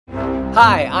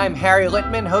Hi, I'm Harry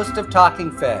Littman, host of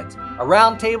Talking Feds, a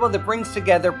roundtable that brings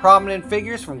together prominent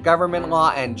figures from government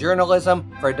law and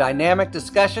journalism for a dynamic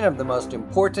discussion of the most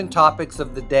important topics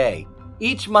of the day.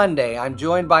 Each Monday, I'm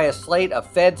joined by a slate of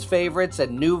Feds favorites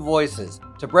and new voices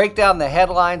to break down the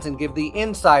headlines and give the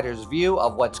insider's view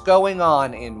of what's going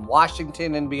on in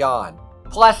Washington and beyond.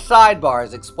 Plus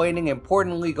sidebars explaining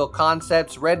important legal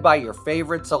concepts read by your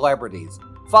favorite celebrities.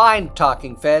 Find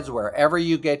Talking Feds wherever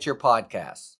you get your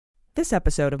podcasts. This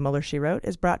episode of Mueller, She Wrote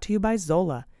is brought to you by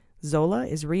Zola. Zola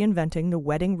is reinventing the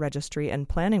wedding registry and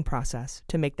planning process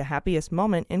to make the happiest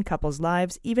moment in couples'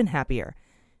 lives even happier.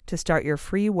 To start your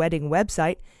free wedding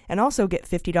website and also get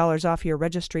 $50 off your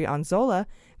registry on Zola,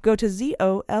 go to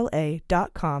zola.com/AG.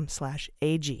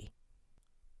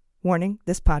 Warning,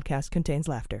 this podcast contains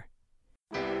laughter.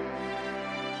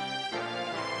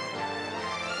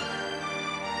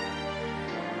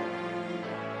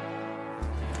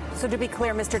 So to be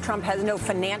clear, Mr. Trump has no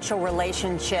financial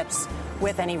relationships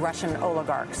with any Russian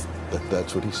oligarchs.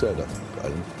 That's what he said.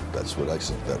 That's what I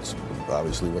said. That's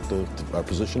obviously what our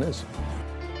position is.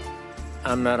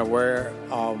 I'm not aware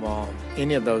of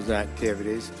any of those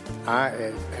activities.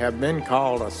 I have been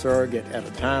called a surrogate at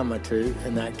a time or two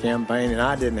in that campaign, and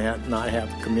I did not have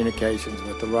communications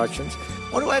with the Russians.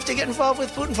 What do I have to get involved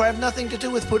with Putin for? I have nothing to do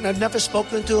with Putin. I've never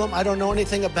spoken to him. I don't know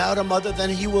anything about him other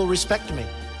than he will respect me.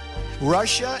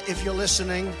 Russia, if you're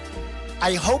listening,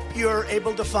 I hope you're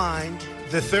able to find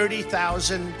the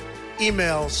 30,000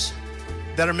 emails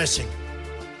that are missing.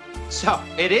 So,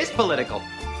 it is political.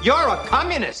 You're a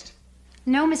communist.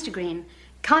 No, Mr. Green.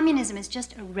 Communism is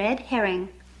just a red herring.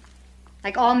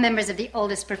 Like all members of the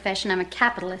oldest profession, I'm a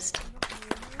capitalist.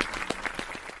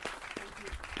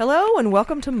 Hello and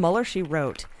welcome to Mueller, She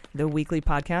Wrote, the weekly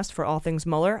podcast for all things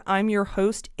Mueller. I'm your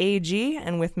host, AG,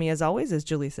 and with me as always is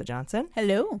Jaleesa Johnson.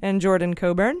 Hello. And Jordan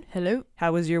Coburn. Hello.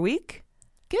 How was your week?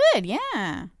 Good,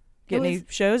 yeah. Get any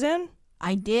shows in?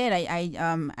 I did.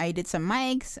 I did some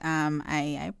mics.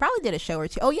 I probably did a show or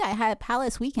two. Oh yeah, I had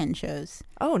Palace weekend shows.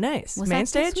 Oh, nice. Was Main that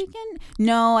stage? This weekend?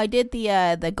 No, I did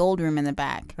the gold room in the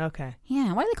back. Okay.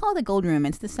 Yeah. Why do they call it the gold room?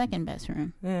 It's the second best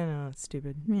room. Yeah, no, it's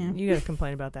stupid. Yeah. You gotta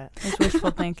complain about that. It's wishful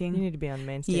thinking. You need to be on the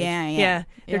main stage. Yeah.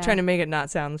 They're trying to make it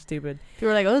not sound stupid. People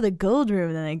are like, oh, the gold room,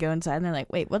 and then they go inside and they're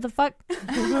like, wait, what the fuck?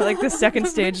 Like the second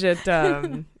stage at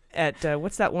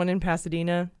what's that one in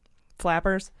Pasadena?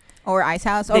 Flappers? Or Ice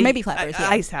House, or maybe Flappers. Yeah.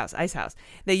 Ice House.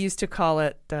 They used to call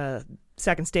it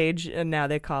second stage, and now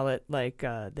they call it like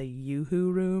the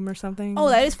Yoo-Hoo room or something. Oh,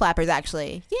 that is Flappers,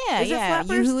 actually. Yeah, Is it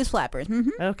Flappers? Yoo-Hoo is Flappers.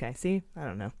 Mm-hmm. Okay, see, I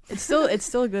don't know. It's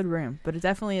still a good room, but it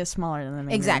definitely is smaller than the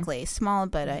main Exactly, room. small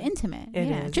but intimate. It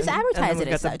yeah, is. Just And advertise then it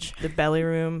we've as got such. The belly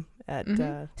room at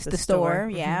the store. store,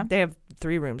 yeah. They have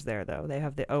 3 rooms there, though. They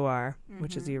have the OR,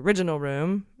 which is the original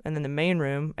room, and then the main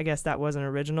room. I guess that wasn't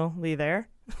originally there.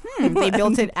 They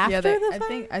built it after the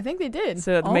fact? I think they did.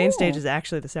 So the main stage is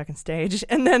actually the second stage,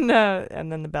 and then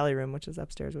the belly room, which is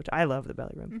upstairs, which I love the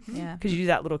belly room. Yeah, because you do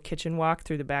that little kitchen walk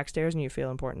through the back stairs, and you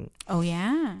feel important. Oh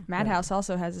yeah, Madhouse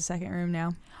also has a second room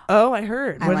now. Oh, I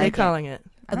heard. What are they calling it?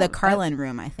 The Carlin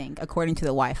room, I think, according to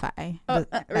the Wi-Fi.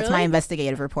 That's really? my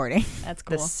investigative reporting. That's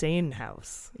cool. The Sane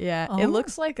House. Yeah, Oh. it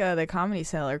looks like the Comedy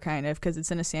Cellar, kind of, because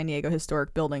it's in a San Diego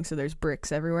historic building, so there's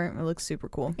bricks everywhere. It looks super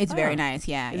cool. It's very nice,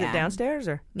 yeah. Is it downstairs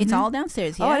or? It's all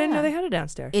downstairs, yeah. Oh, I didn't know they had it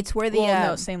downstairs. It's where the...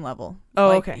 no, same level. Oh,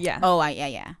 like, okay. Yeah. Oh,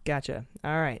 yeah. Gotcha.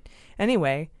 All right.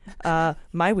 Anyway,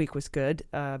 my week was good.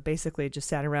 Basically, just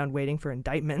sat around waiting for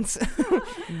indictments.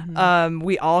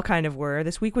 We all kind of were.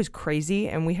 This week was crazy,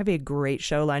 and we have a great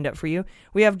show lined up for you.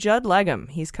 We have Judd Legum.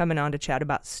 He's coming on to chat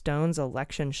about Stone's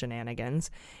election shenanigans.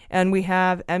 And we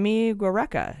have Emmy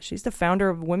Guereca. She's the founder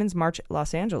of Women's March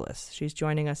Los Angeles. She's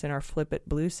joining us in our Flip It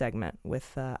Blue segment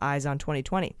with Eyes on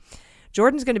 2020.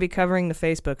 Jordan's going to be covering the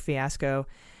Facebook fiasco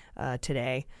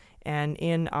today. And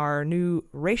in our new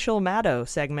Racial Maddo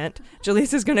segment,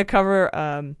 Jaleesa's going to cover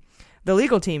the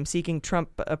legal team seeking Trump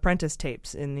apprentice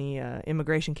tapes in the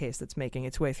immigration case that's making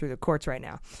its way through the courts right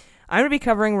now. I'm going to be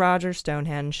covering Roger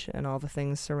Stonehenge and all the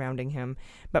things surrounding him.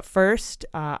 But first,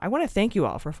 I want to thank you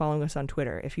all for following us on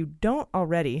Twitter. If you don't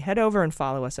already, head over and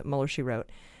follow us at Mueller, She Wrote.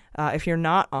 If you're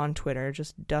not on Twitter,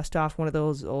 just dust off one of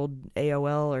those old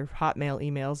AOL or Hotmail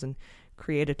emails and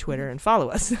create a Twitter and follow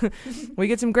us. We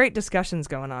get some great discussions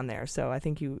going on there, so I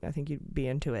think you'd be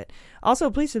into it. Also,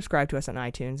 please subscribe to us on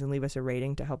iTunes and leave us a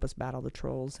rating to help us battle the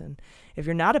trolls. And if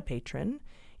you're not a patron,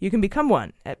 you can become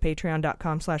one at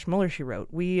patreon.com/MuellerSheWrote.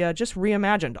 We just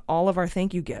reimagined all of our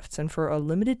thank you gifts, and for a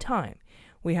limited time,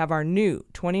 we have our new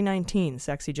 2019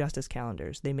 Sexy Justice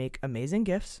calendars. They make amazing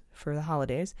gifts for the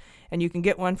holidays, and you can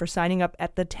get one for signing up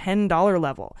at the $10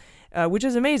 level, which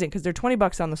is amazing because they're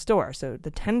 $20 on the store. So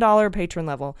the $10 patron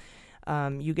level,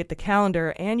 you get the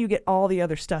calendar and you get all the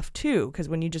other stuff too, because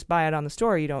when you just buy it on the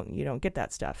store, you don't get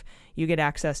that stuff. You get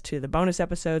access to the bonus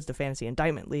episodes, the Fantasy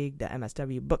Indictment League, the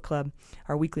MSW Book Club,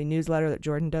 our weekly newsletter that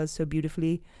Jordan does so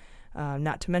beautifully.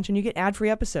 Not to mention you get ad-free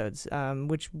episodes,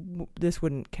 which this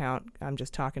wouldn't count. I'm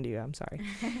just talking to you. I'm sorry.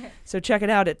 So check it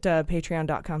out at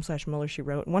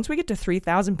patreon.com/MullerSheWrote. Once we get to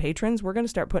 3,000 patrons, we're going to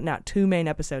start putting out 2 main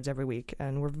episodes every week,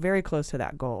 and we're very close to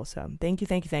that goal. So thank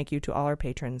you to all our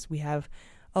patrons. We have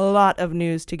a lot of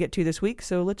news to get to this week,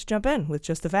 so let's jump in with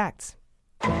just the facts.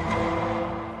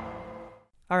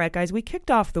 All right, guys, we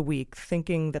kicked off the week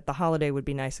thinking that the holiday would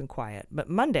be nice and quiet, but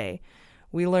Monday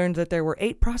we learned that there were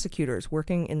 8 prosecutors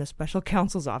working in the special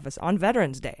counsel's office on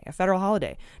Veterans Day, a federal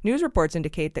holiday. News reports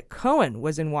indicate that Cohen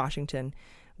was in Washington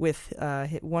with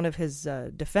one of his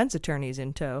defense attorneys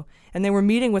in tow, and they were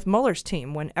meeting with Mueller's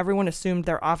team when everyone assumed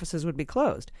their offices would be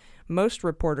closed. Most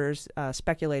reporters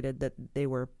speculated that they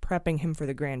were prepping him for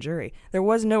the grand jury. There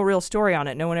was no real story on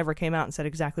it. No one ever came out and said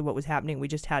exactly what was happening. We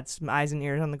just had some eyes and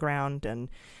ears on the ground and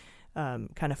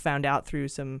kind of found out through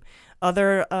some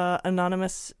other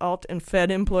anonymous alt and Fed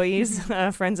employees,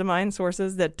 friends of mine,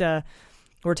 sources that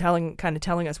were telling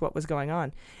us what was going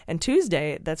on. And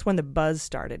Tuesday, that's when the buzz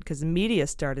started, because the media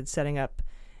started setting up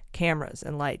cameras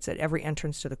and lights at every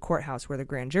entrance to the courthouse where the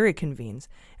grand jury convenes.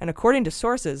 And according to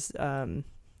sources,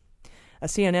 a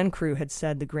CNN crew had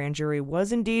said the grand jury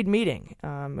was indeed meeting,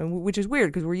 which is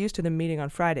weird because we're used to them meeting on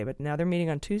Friday, but now they're meeting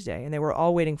on Tuesday, and they were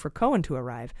all waiting for Cohen to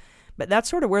arrive. But that's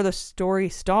sort of where the story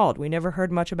stalled. We never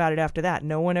heard much about it after that.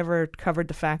 No one ever covered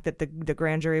the fact that the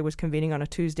grand jury was convening on a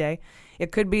Tuesday.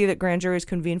 It could be that grand juries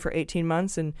convene for 18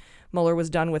 months, and Mueller was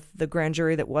done with the grand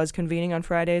jury that was convening on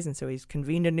Fridays, and so he's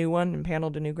convened a new one and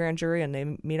paneled a new grand jury, and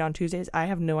they meet on Tuesdays. I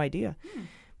have no idea.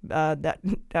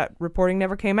 That reporting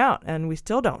never came out, and we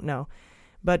still don't know.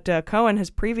 But Cohen has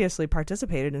previously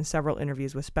participated in several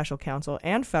interviews with special counsel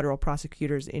and federal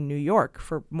prosecutors in New York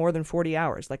for more than 40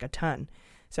 hours, like a ton.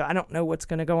 So I don't know what's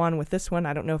going to go on with this one.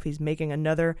 I don't know if he's making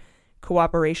another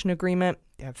cooperation agreement.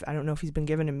 I don't know if he's been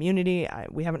given immunity.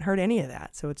 We haven't heard any of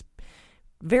that. So it's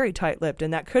very tight-lipped,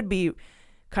 and that could be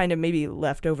kind of maybe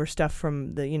leftover stuff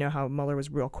from the, how Mueller was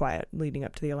real quiet leading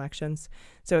up to the elections.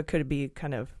 So it could be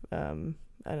kind of, an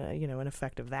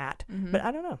effect of that. Mm-hmm. But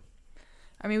I don't know.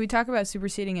 I mean, we talk about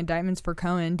superseding indictments for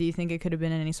Cohen. Do you think it could have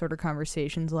been any sort of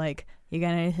conversations like, you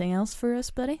got anything else for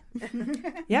us, buddy?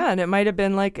 Yeah, and it might have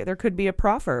been like there could be a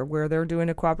proffer where they're doing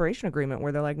a cooperation agreement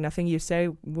where they're like, nothing you say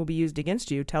will be used against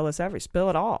you. Tell us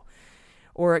spill it all.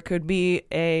 Or it could be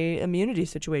a immunity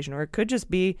situation, or it could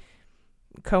just be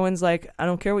Cohen's like, I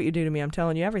don't care what you do to me. I'm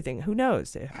telling you everything. Who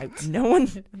knows? No one.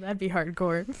 That'd be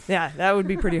hardcore. Yeah, that would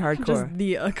be pretty hardcore. Just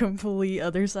the complete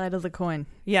other side of the coin.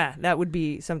 Yeah, that would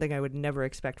be something I would never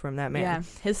expect from that man. Yeah,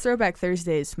 his Throwback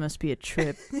Thursdays must be a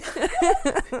trip.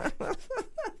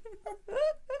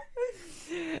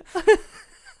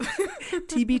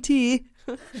 TBT.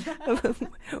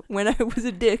 When I was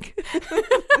a dick.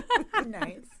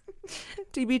 Nice.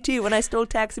 TBT, when I stole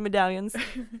taxi medallions.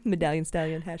 Medallion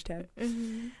stallion, hashtag.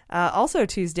 Mm-hmm. Also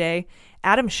Tuesday,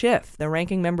 Adam Schiff, the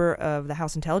ranking member of the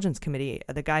House Intelligence Committee,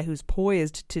 the guy who's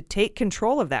poised to take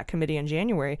control of that committee in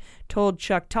January, told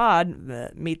Chuck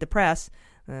Todd, Meet the Press,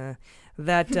 that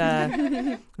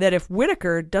if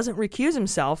Whitaker doesn't recuse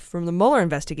himself from the Mueller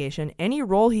investigation, any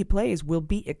role he plays will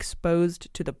be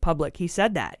exposed to the public. He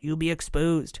said that. You'll be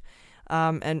exposed.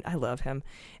 And I love him.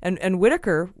 And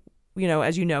Whitaker,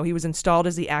 as you know, he was installed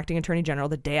as the acting attorney general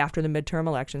the day after the midterm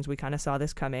elections. We kind of saw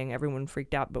this coming. Everyone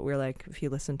freaked out, but we were like, if you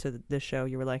listened to this show,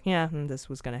 you were like, yeah, this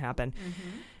was going to happen. Mm-hmm.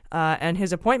 And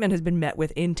his appointment has been met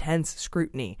with intense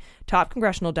scrutiny. Top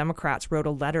congressional Democrats wrote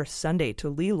a letter Sunday to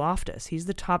Lee Loftus. He's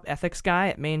the top ethics guy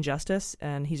at Maine Justice,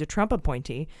 and he's a Trump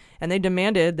appointee. And they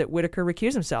demanded that Whitaker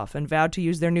recuse himself and vowed to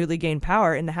use their newly gained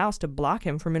power in the House to block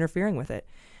him from interfering with it.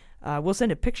 We'll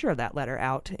send a picture of that letter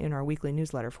out in our weekly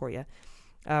newsletter for you.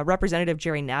 Representative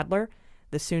Jerry Nadler,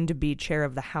 the soon-to-be chair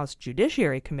of the House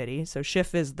Judiciary Committee, so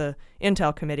Schiff is the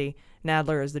Intel Committee,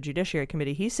 Nadler is the Judiciary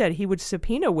Committee, he said he would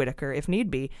subpoena Whitaker, if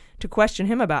need be, to question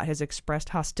him about his expressed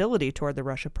hostility toward the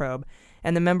Russia probe.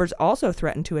 And the members also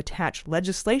threatened to attach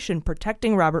legislation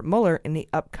protecting Robert Mueller in the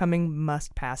upcoming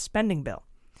must-pass spending bill.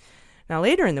 Now,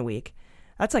 later in the week,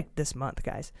 that's like this month,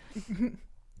 guys.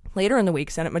 Later in the week,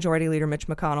 Senate Majority Leader Mitch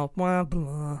McConnell,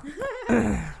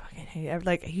 fucking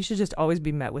He should just always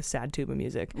be met with sad tuba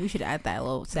music. We should add that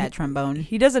little sad trombone.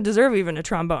 He doesn't deserve even a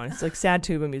trombone. It's like sad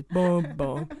tuba music. Boom,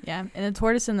 boom. Yeah, and the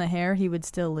tortoise in the hare, he would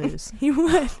still lose. He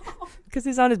would. Because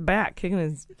he's on his back, kicking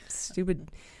his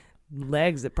stupid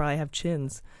legs that probably have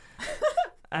chins.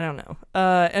 I don't know.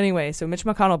 Anyway, so Mitch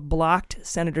McConnell blocked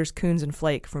Senators Coons and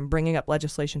Flake from bringing up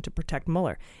legislation to protect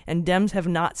Mueller. And Dems have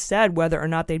not said whether or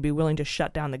not they'd be willing to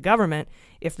shut down the government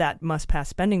if that must-pass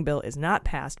spending bill is not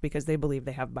passed, because they believe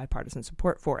they have bipartisan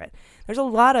support for it. There's a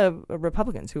lot of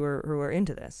Republicans who are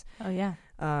into this. Oh, yeah.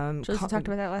 Chelsea talked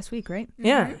about that last week, right?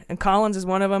 Yeah, Mm-hmm. and Collins is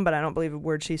one of them, but I don't believe a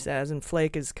word she says, and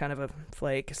Flake is kind of a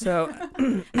flake. So,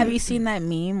 have you seen that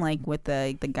meme, like with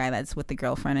the guy that's with the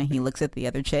girlfriend, and he looks at the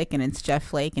other chick, and it's Jeff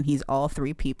Flake, and he's all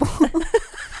three people?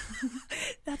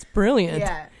 That's brilliant.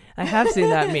 Yeah. I have seen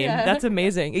that meme. Yeah. That's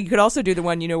amazing. You could also do the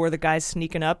one, where the guy's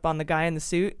sneaking up on the guy in the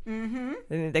suit. Mm-hmm.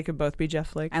 And they could both be Jeff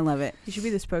Flake. I love it. You should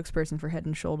be the spokesperson for Head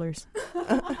and Shoulders.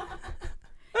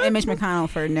 And Mitch McConnell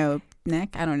for no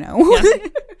neck. I don't know. Yeah.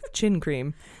 Chin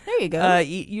cream. There you go.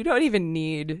 You don't even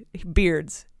need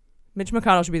beards. Mitch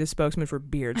McConnell should be the spokesman for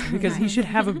beards, because he should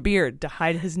have a beard to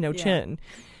hide his no chin.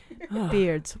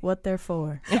 Beards, what they're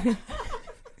for.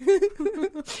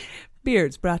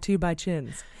 Beards brought to you by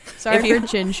chins. Sorry for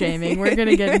chin shaming. We're going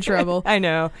to get in trouble. I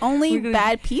know. Only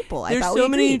bad people. There's so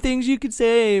many things you could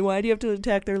say. Why do you have to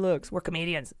attack their looks? We're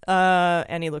comedians.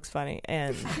 And he looks funny.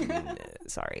 And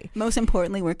sorry. Most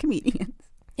importantly, we're comedians.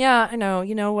 Yeah, I know.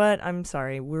 You know what? I'm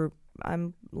sorry.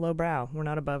 I'm lowbrow. We're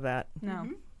not above that. No.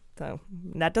 So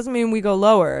that doesn't mean we go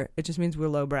lower. It just means we're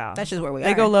lowbrow. That's just where we are.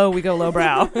 They go low, we go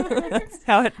lowbrow. That's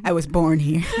how it. I was born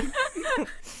here.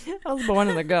 I was born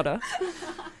in the gutter.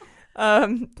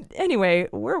 Anyway,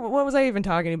 what was I even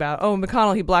talking about? Oh,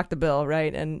 McConnell, he blocked the bill,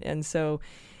 right? And so,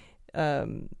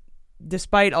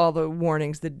 despite all the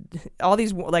warnings, all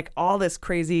this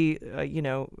crazy,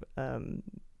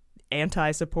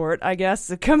 anti-support, I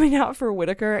guess, coming out for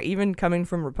Whitaker, even coming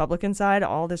from Republican side,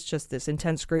 all this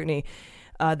intense scrutiny.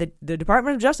 The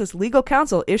Department of Justice legal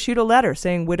counsel issued a letter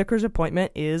saying Whitaker's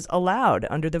appointment is allowed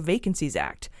under the Vacancies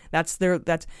Act. That's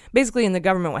basically in the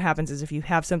government. What happens is if you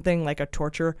have something like a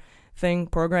torture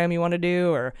program you want to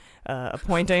do, or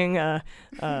appointing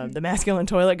the masculine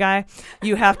toilet guy,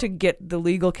 you have to get the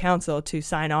legal counsel to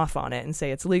sign off on it and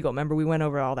say it's legal. Remember, we went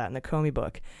over all that in the Comey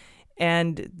book.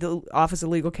 And the Office of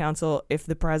Legal Counsel, if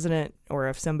the president or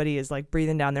if somebody is like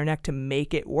breathing down their neck to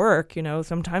make it work,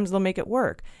 sometimes they'll make it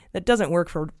work. That doesn't work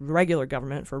for regular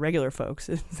government, for regular folks.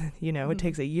 It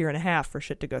takes a year and a half for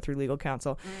shit to go through legal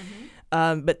counsel.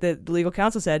 Mm-hmm. But the legal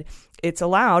counsel said it's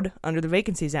allowed under the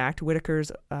Vacancies Act,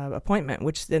 Whitaker's appointment,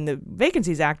 which then the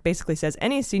Vacancies Act basically says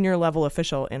any senior level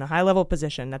official in a high level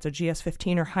position, that's a GS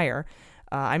 15 or higher.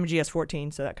 I'm a GS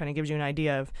 14, so that kind of gives you an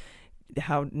idea of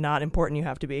how not important you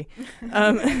have to be.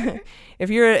 If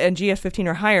you're a GS 15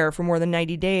 or higher for more than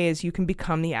 90 days, you can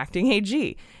become the acting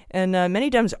AG. And many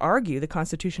Dems argue the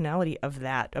constitutionality of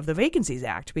the Vacancies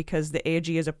Act, because the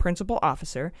AG is a principal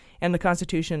officer, and the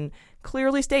Constitution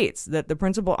clearly states that the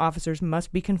principal officers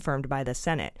must be confirmed by the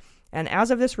Senate. And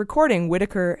as of this recording,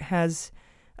 Whitaker has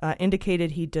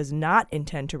indicated he does not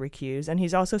intend to recuse, and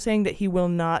he's also saying that he will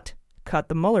not cut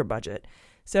the Mueller budget.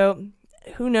 So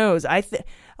who knows?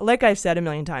 Like I've said a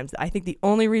million times, I think the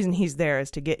only reason he's there is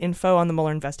to get info on the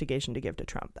Mueller investigation to give to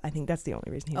Trump. I think that's the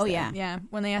only reason he's there. Oh, yeah. Yeah.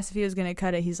 When they asked if he was going to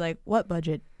cut it, he's like, what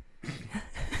budget?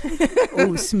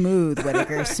 Oh, smooth,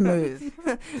 Whitaker, smooth.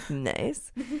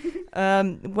 Nice.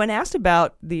 When asked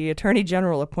about the Attorney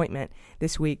General appointment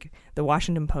this week, the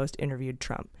Washington Post interviewed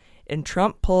Trump. And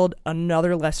Trump pulled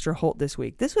another Lester Holt this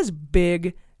week. This was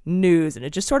big news, and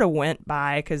it just sort of went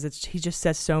by because he just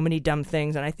says so many dumb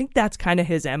things, and I think that's kind of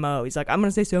his MO. He's like, I'm going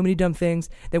to say so many dumb things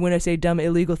that when I say dumb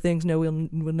illegal things, no one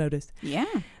will notice. Yeah.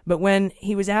 But when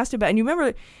he was asked about, and you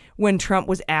remember when Trump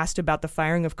was asked about the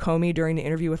firing of Comey during the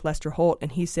interview with Lester Holt,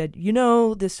 and he said,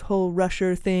 this whole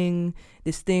Russia thing,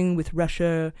 this thing with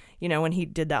Russia, when he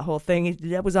did that whole thing,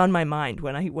 that was on my mind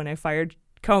when I fired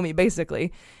Comey,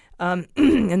 basically. And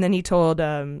then he told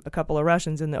a couple of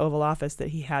Russians in the Oval Office that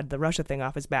he had the Russia thing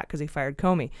off his back because he fired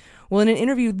Comey. Well, in an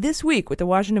interview this week with the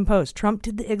Washington Post, Trump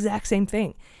did the exact same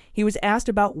thing. He was asked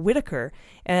about Whitaker,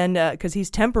 and because he's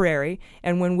temporary,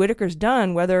 and when Whitaker's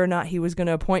done, whether or not he was going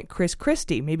to appoint Chris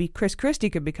Christie. Maybe Chris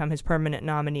Christie could become his permanent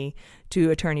nominee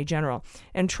to Attorney General.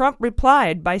 And Trump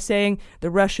replied by saying the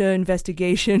Russia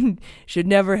investigation should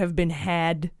never have been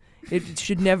had. It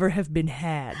should never have been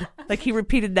had. Like, he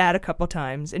repeated that a couple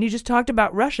times. And he just talked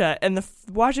about Russia. And the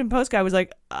Washington Post guy was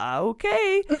like,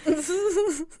 okay.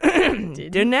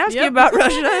 Didn't ask you about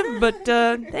Russia, but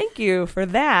thank you for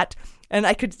that. And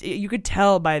you could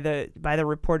tell by the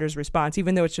reporter's response,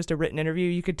 even though it's just a written interview,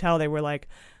 you could tell they were like,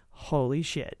 holy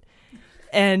shit.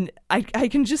 And I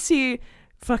can just see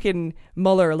fucking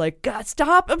Mueller like, God,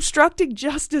 stop obstructing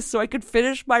justice so I could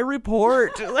finish my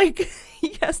report. Like,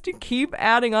 he has to keep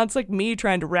adding on. It's like me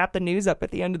trying to wrap the news up at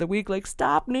the end of the week. Like,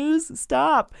 stop news,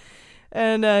 stop.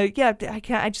 And I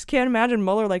just can't imagine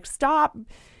Mueller like, stop,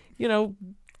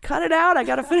 cut it out. I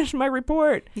got to finish my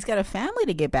report. He's got a family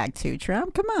to get back to,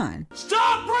 Trump. Come on.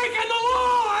 Stop breaking the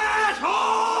law,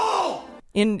 asshole!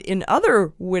 In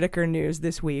other Whitaker news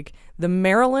this week, the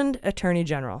Maryland Attorney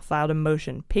General filed a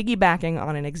motion piggybacking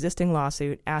on an existing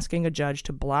lawsuit asking a judge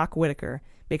to block Whitaker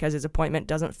because his appointment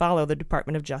doesn't follow the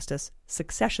Department of Justice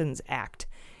Successions Act.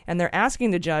 And they're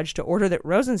asking the judge to order that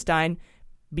Rosenstein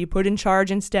be put in charge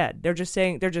instead. They're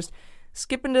just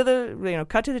skipping to the,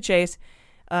 cut to the chase.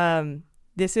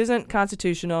 This isn't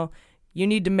constitutional. You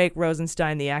need to make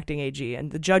Rosenstein the acting AG.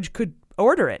 And the judge could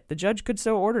order it. The judge could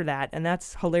so order that, and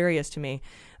that's hilarious to me.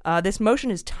 This motion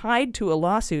is tied to a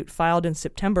lawsuit filed in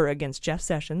September against Jeff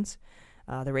Sessions,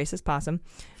 the racist possum,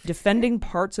 defending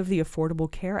parts of the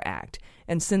Affordable Care Act.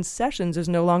 And since Sessions is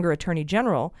no longer Attorney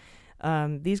General,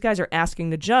 these guys are asking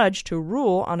the judge to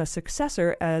rule on a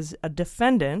successor as a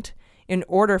defendant in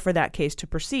order for that case to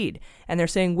proceed. And they're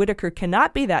saying Whitaker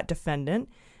cannot be that defendant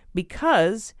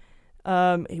because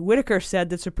Whitaker said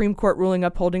the Supreme Court ruling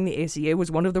upholding the ACA was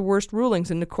one of the worst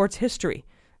rulings in the court's history.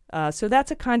 So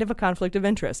that's a kind of a conflict of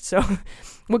interest. So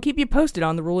we'll keep you posted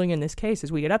on the ruling in this case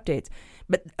as we get updates.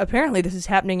 But apparently this is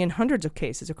happening in hundreds of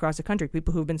cases across the country.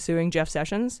 People who've been suing Jeff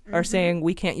Sessions are saying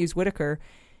we can't use Whitaker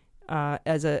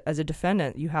as a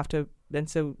defendant. You have to. And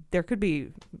so there could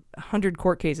be 100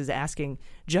 court cases asking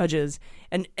judges,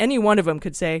 and any one of them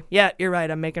could say, yeah, you're right,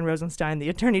 I'm making Rosenstein the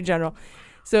Attorney General.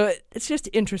 So it's just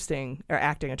interesting, or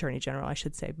acting attorney general, I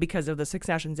should say, because of the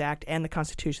Successions Act and the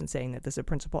Constitution saying that this is a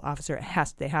principal officer.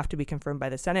 They have to be confirmed by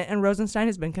the Senate, and Rosenstein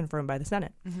has been confirmed by the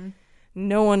Senate. Mm-hmm.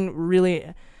 No one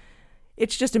really.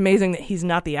 It's just amazing that he's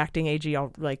not the acting AG,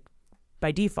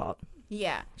 by default.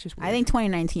 Yeah, I think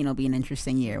 2019 will be an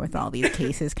interesting year with all these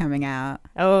cases coming out.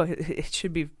 Oh, it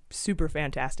should be super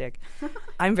fantastic.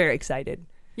 I'm very excited.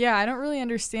 Yeah, I don't really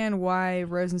understand why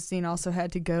Rosenstein also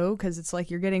had to go, because it's like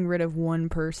you're getting rid of one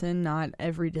person, not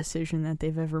every decision that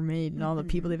they've ever made and all the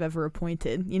people they've ever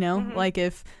appointed, Mm-hmm. Like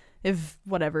if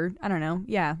whatever, I don't know,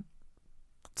 yeah,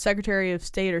 Secretary of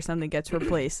State or something gets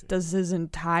replaced, does his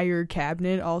entire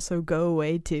cabinet also go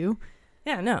away too?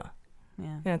 Yeah, no.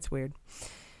 Yeah, that's weird.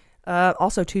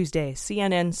 Also Tuesday,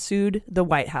 CNN sued the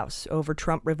White House over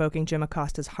Trump revoking Jim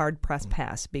Acosta's hard press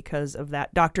pass because of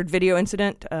that doctored video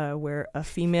incident where a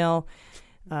female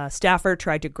staffer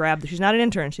tried to grab. She's not an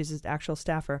intern; she's an actual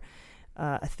staffer.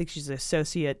 I think she's an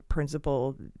associate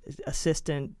principal,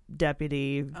 assistant,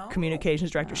 deputy,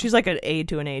 communications director. She's like an aide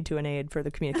to an aide to an aide for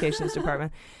the communications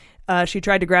department. She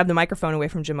tried to grab the microphone away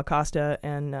from Jim Acosta,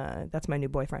 and that's my new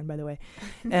boyfriend, by the way.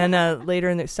 And later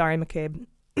in the sorry, McCabe.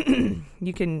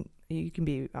 You can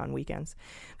be on weekends.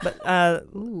 But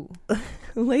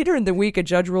later in the week, a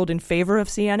judge ruled in favor of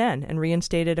CNN and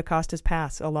reinstated Acosta's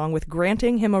pass, along with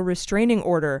granting him a restraining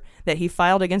order that he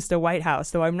filed against the White House.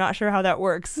 So I'm not sure how that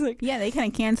works. Yeah, they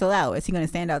kind of cancel out. Is he going to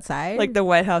stand outside? Like the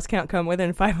White House can't come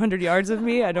within 500 yards of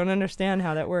me? I don't understand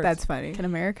how that works. That's funny. Can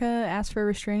America ask for a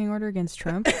restraining order against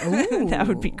Trump? That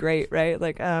would be great, right?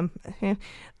 Like,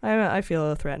 I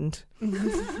feel threatened.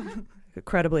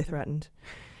 Incredibly threatened.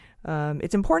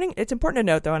 It's important to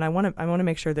note, though, and I want to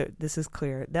make sure that this is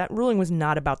clear. That ruling was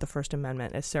not about the First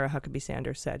Amendment, as Sarah Huckabee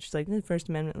Sanders said. She's like, the First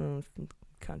Amendment,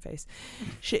 cunt face.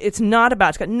 It's not about.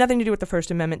 It's got nothing to do with the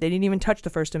First Amendment. They didn't even touch the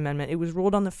First Amendment. It was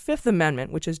ruled on the Fifth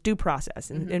Amendment, which is due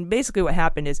process. And basically, what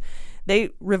happened is they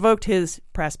revoked his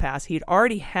press pass. He'd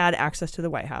already had access to the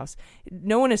White House.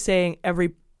 No one is saying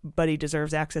everybody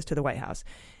deserves access to the White House.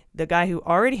 The guy who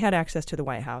already had access to the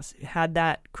White House had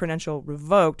that credential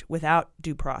revoked without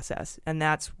due process, and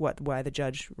that's why the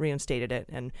judge reinstated it.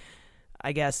 And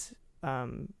I guess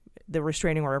the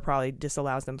restraining order probably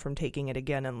disallows them from taking it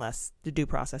again unless the due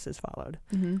process is followed.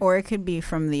 Mm-hmm. Or it could be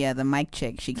from the Mike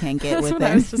chick. She can't get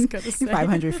within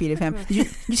 500 feet of him. Did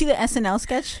you see the SNL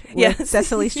sketch? Yes.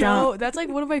 Cecily Strong. No, that's like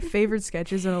one of my favorite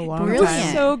sketches in a long Brilliant.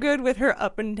 time. So good with her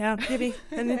up and down kitty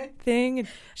and the thing. And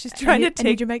she's trying to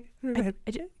take your mic.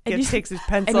 Takes his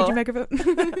pencil. I need your microphone.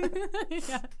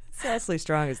 Yeah. Cecily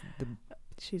Strong is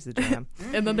she's the jam.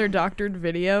 And then their doctored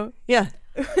video. Yeah.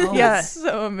 Oh, yeah, it's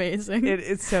so amazing.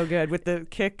 It's so good with the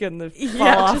kick and the fall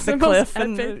off the cliff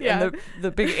and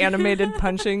the big animated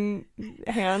punching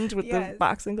hand with the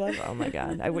boxing glove. Oh my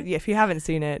god! If you haven't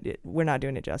seen it, we're not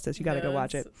doing it justice. You got to go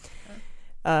watch it.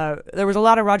 There was a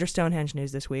lot of Roger Stonehenge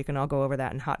news this week, and I'll go over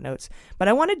that in hot notes. But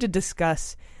I wanted to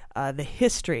discuss the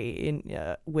history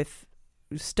with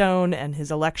Stone and his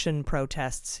election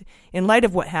protests in light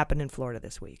of what happened in Florida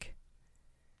this week.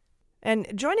 And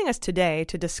joining us today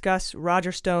to discuss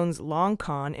Roger Stone's long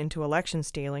con into election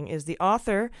stealing is the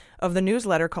author of the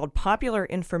newsletter called Popular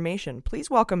Information. Please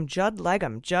welcome Judd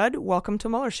Legum. Judd, welcome to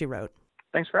Mueller, She Wrote.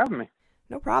 Thanks for having me.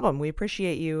 No problem. We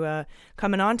appreciate you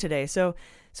coming on today. So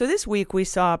this week we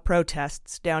saw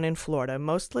protests down in Florida,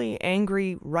 mostly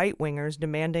angry right-wingers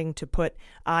demanding to put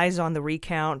eyes on the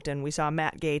recount, and we saw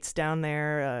Matt Gaetz down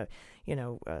there,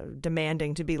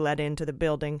 demanding to be let into the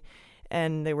building.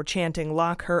 And they were chanting,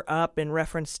 "Lock her up," in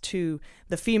reference to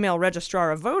the female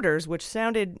registrar of voters, which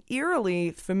sounded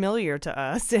eerily familiar to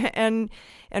us. And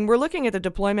we're looking at the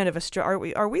deployment of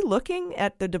are we looking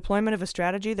at the deployment of a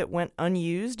strategy that went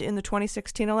unused in the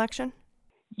 2016 election?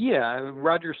 Yeah,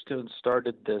 Roger Stone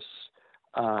started this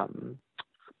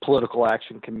political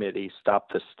action committee,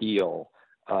 Stop the Steal,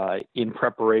 in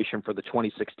preparation for the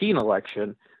 2016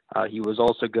 election. He was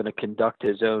also going to conduct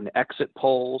his own exit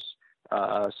polls,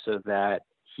 so that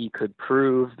he could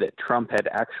prove that Trump had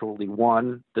actually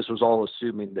won. This was all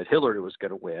assuming that Hillary was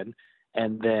going to win,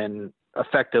 and then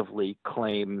effectively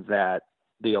claim that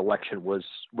the election was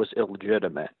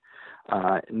illegitimate.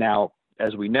 Now,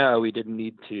 as we know, he didn't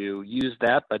need to use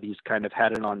that, but he's kind of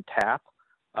had it on tap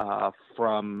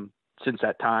since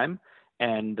that time,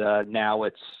 and now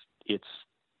it's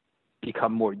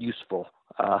become more useful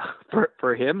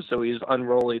for him. So he's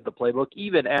unrolling the playbook,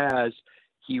 even as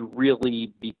he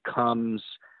really becomes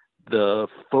the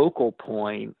focal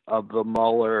point of the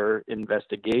Mueller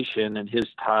investigation, and his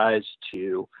ties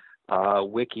to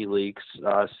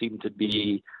WikiLeaks seem to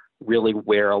be really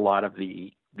where a lot of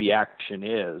the action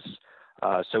is.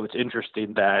 So it's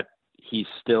interesting that he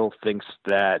still thinks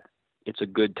that it's a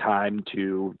good time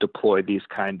to deploy these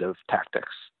kind of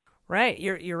tactics. Right,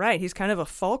 you're right. He's kind of a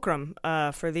fulcrum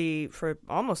for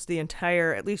almost the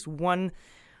entire, at least one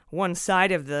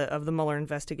side of the Mueller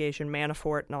investigation,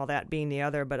 Manafort and all that being the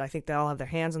other, but I think they all have their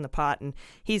hands in the pot. And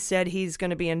he said he's going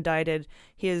to be indicted.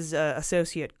 His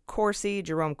associate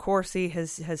Jerome Corsi,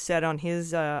 has said on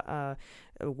his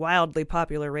wildly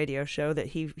popular radio show that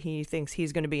he thinks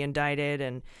he's going to be indicted.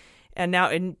 And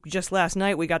now, just last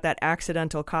night, we got that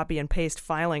accidental copy and paste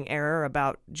filing error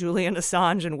about Julian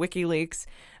Assange and WikiLeaks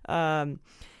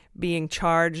being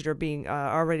charged or being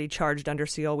already charged under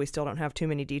seal. We still don't have too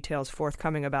many details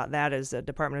forthcoming about that, as the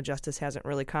Department of Justice hasn't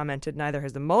really commented. Neither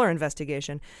has the Mueller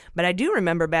investigation. But I do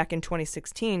remember back in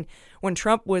 2016 when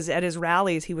Trump was at his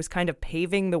rallies, he was kind of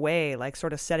paving the way, like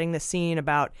sort of setting the scene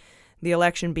about the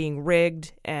election being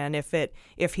rigged, and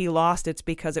if he lost, it's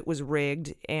because it was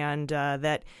rigged, and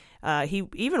that he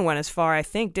even went as far, I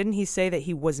think, didn't he say that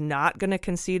he was not going to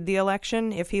concede the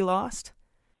election if he lost?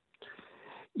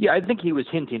 Yeah, I think he was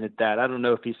hinting at that. I don't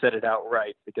know if he said it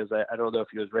outright, because I don't know if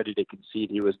he was ready to concede.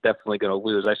 He was definitely going to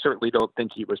lose. I certainly don't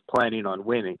think he was planning on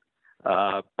winning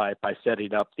by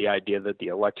setting up the idea that the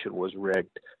election was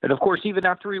rigged. And of course, even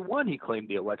after he won, he claimed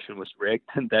the election was rigged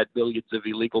and that millions of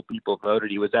illegal people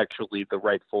voted. He was actually the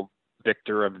rightful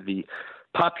victor of the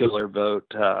popular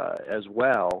vote as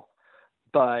well.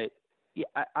 But yeah,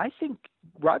 I think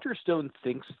Roger Stone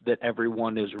thinks that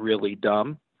everyone is really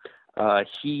dumb.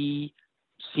 He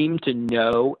seemed to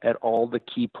know at all the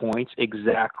key points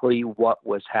exactly what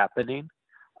was happening,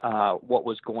 what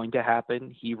was going to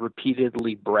happen. He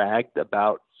repeatedly bragged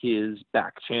about his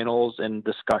back channels and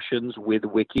discussions with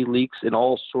WikiLeaks in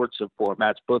all sorts of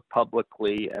formats, both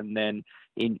publicly and then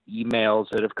in emails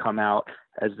that have come out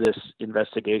as this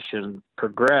investigation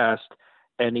progressed.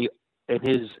 And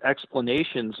his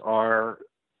explanations are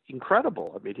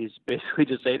incredible. I mean, he's basically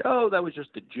just saying, "Oh, that was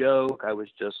just a joke. I was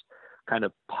just kind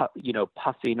of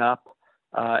puffing up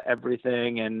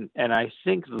everything," and I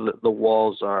think the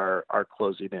walls are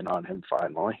closing in on him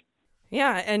finally.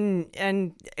 Yeah,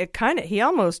 and it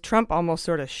Trump almost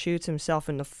sort of shoots himself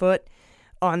in the foot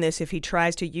on this if he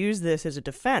tries to use this as a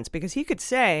defense, because he could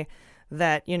say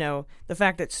that, the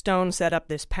fact that Stone set up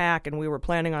this PAC and we were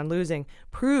planning on losing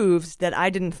proves that I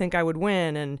didn't think I would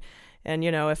win, and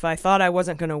if I thought I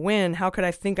wasn't going to win, how could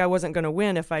I think I wasn't going to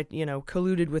win if I,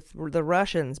 colluded with the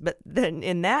Russians? But then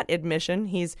in that admission,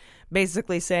 he's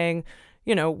basically saying,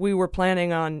 we were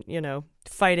planning on,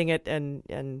 fighting it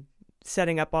and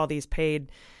setting up all these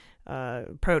paid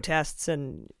protests,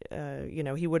 and,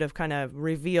 he would have kind of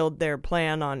revealed their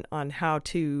plan on how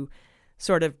to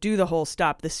sort of do the whole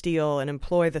stop the steal and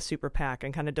employ the super PAC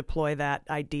and kind of deploy that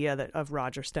idea of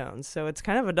Roger Stone's. So it's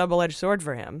kind of a double-edged sword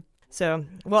for him. So,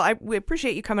 we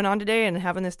appreciate you coming on today and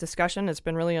having this discussion. It's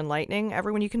been really enlightening.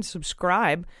 Everyone, you can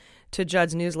subscribe to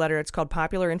Judd's newsletter. It's called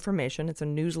Popular Information. It's a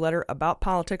newsletter about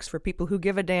politics for people who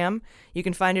give a damn. You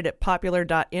can find it at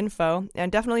popular.info,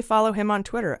 and definitely follow him on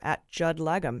Twitter at Judd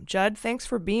Legum. Judd, thanks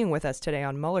for being with us today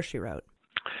on Mueller, She Wrote.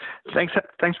 Thanks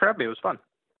for having me. It was fun.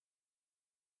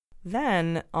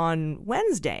 Then on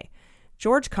Wednesday,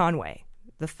 George Conway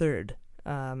the third,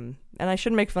 and I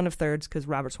shouldn't make fun of thirds because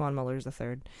Robert Swan Mueller is the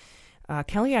third.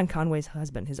 Kellyanne Conway's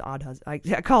husband, his odd husband.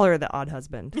 I call her the odd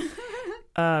husband.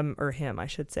 Or him, I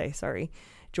should say, sorry.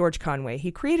 George Conway.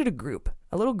 He created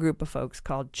a little group of folks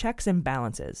called Checks and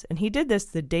Balances, and he did this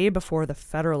the day before the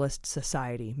Federalist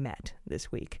Society met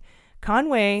this week.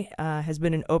 Conway has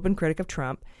been an open critic of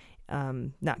Trump,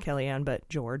 not Kellyanne, but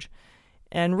George,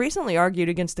 and recently argued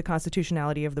against the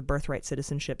constitutionality of the birthright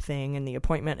citizenship thing and the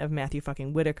appointment of Matthew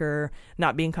fucking Whitaker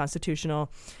not being constitutional.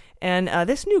 And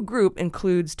this new group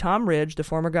includes Tom Ridge, the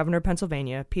former governor of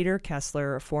Pennsylvania, Peter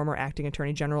Kessler, a former acting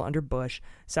attorney general under Bush,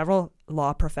 several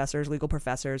law professors, legal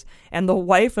professors, and the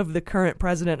wife of the current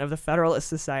president of the Federalist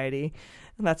Society.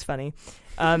 That's funny.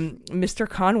 Mr.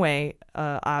 Conway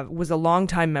was a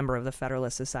longtime member of the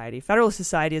Federalist Society. Federalist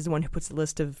Society is the one who puts the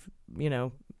list of,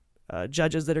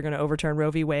 judges that are going to overturn Roe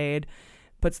v. Wade,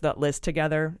 puts that list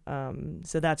together.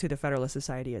 So that's who the Federalist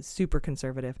Society is, super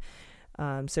conservative.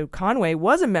 So Conway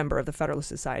was a member of the Federalist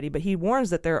Society, but he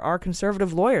warns that there are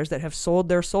conservative lawyers that have sold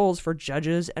their souls for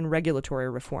judges and regulatory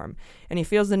reform. And he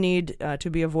feels the need to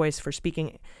be a voice for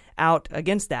speaking out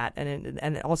against that,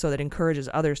 and also that encourages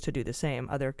others to do the same,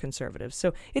 other conservatives.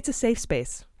 So it's a safe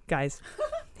space, guys.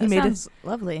 Sounds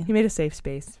lovely. He made a safe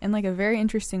space. And like a very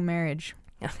interesting marriage.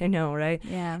 I know, right?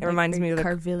 Yeah. It reminds me of the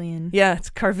Carvillian. Yeah, it's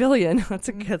Carvillian.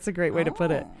 That's a great way to put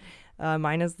it.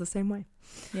 Mine is the same way.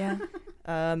 Yeah.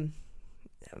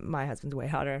 My husband's way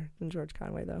hotter than George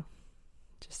Conway, though.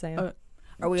 Just saying.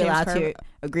 Are we allowed to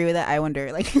agree with that? I wonder.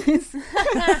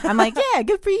 I'm like, yeah,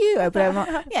 good for you.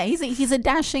 But he's a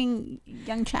dashing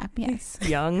young chap. Yes,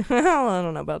 young. I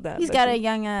don't know about that. He's got a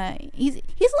young. He's a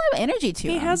lot of energy to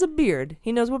him. He has a beard.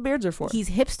 He knows what beards are for. He's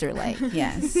hipster-like.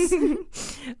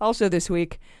 Yes. Also this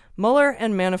week, Mueller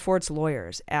and Manafort's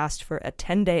lawyers asked for a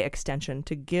 10-day extension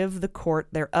to give the court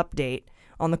their update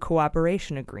on the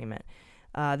cooperation agreement.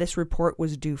 This report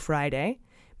was due Friday,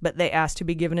 but they asked to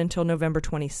be given until November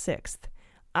 26th.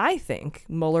 I think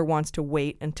Mueller wants to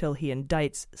wait until he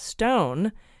indicts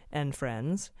Stone and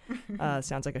Friends.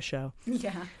 Sounds like a show.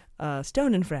 Yeah.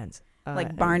 Stone and Friends.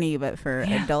 Like Barney, but for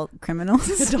adult criminals.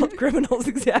 Adult criminals,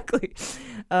 exactly.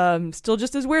 Still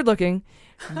just as weird looking,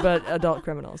 but adult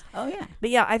criminals. Oh, yeah. But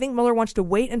yeah, I think Mueller wants to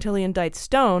wait until he indicts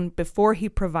Stone before he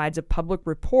provides a public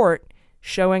report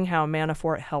showing how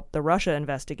Manafort helped the Russia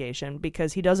investigation,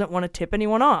 because he doesn't want to tip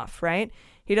anyone off, right?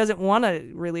 He doesn't want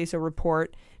to release a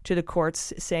report to the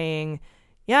courts saying,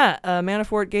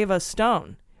 Manafort gave us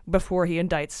Stone before he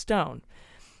indicts Stone.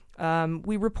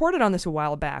 We reported on this a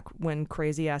while back when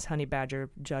crazy-ass honey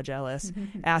badger Judge Ellis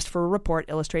asked for a report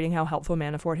illustrating how helpful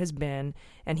Manafort has been,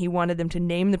 and he wanted them to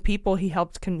name the people he's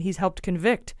helped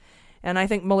convict. And I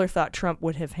think Mueller thought Trump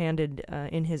would have handed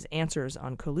in his answers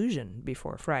on collusion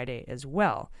before Friday as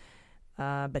well.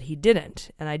 But he didn't.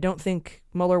 And I don't think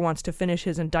Mueller wants to finish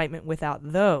his indictment without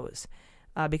those,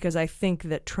 because I think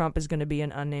that Trump is going to be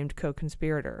an unnamed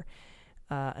co-conspirator,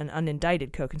 an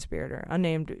unindicted co-conspirator.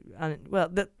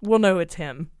 We'll know it's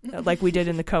him, like we did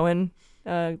in the Cohen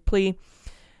plea,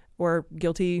 or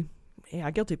guilty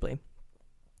plea.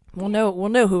 We'll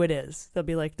know who it is. They'll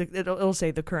be like, it'll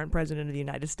say the current president of the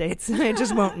United States. It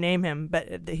just won't name him,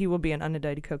 but he will be an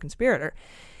unindicted co-conspirator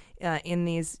in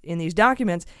these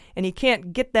documents, and he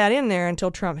can't get that in there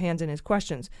until Trump hands in his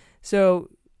questions. So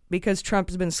because Trump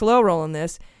has been slow rolling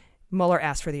this, Mueller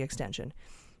asked for the extension,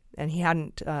 and he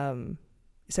hadn't.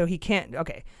 So he can't.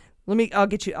 Okay. I'll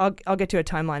get to a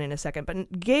timeline in a second. But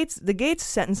the Gates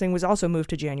sentencing was also moved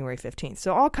to January 15th.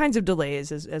 So all kinds of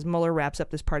delays as Mueller wraps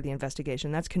up this part of the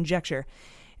investigation. That's conjecture.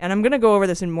 And I'm going to go over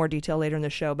this in more detail later in the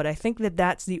show, but I think that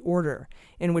that's the order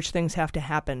in which things have to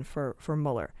happen for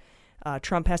Mueller.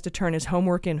 Trump has to turn his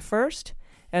homework in first,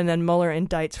 and then Mueller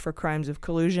indicts for crimes of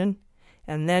collusion,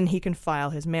 and then he can file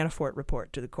his Manafort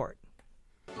report to the court.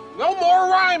 No more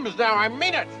rhymes now, I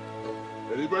mean it!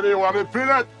 Anybody want a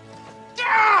peanut?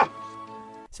 Yeah!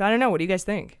 So I don't know. What do you guys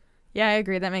think? Yeah, I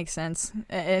agree. That makes sense.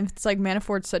 It's like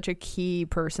Manafort's such a key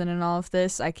person in all of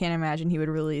this. I can't imagine he would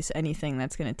release anything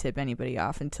that's going to tip anybody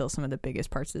off until some of the biggest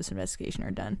parts of this investigation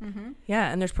are done. Mm-hmm.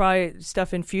 Yeah, and there's probably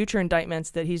stuff in future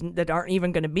indictments that aren't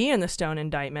even going to be in the Stone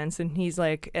indictments. And he's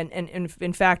like, and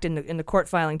in fact, in the court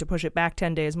filing to push it back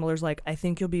 10 days, Mueller's like, I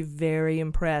think you'll be very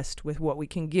impressed with what we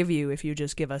can give you if you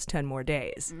just give us 10 more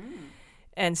days.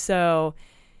 And so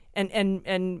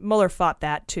And Mueller fought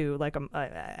that too. Like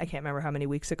I can't remember how many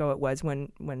weeks ago it was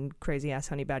when crazy ass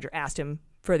Honey Badger asked him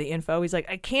for the info. He's like,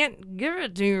 I can't give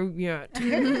it to you yet.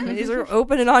 These are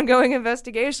open and ongoing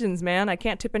investigations, man. I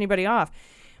can't tip anybody off.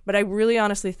 But I really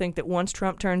honestly think that once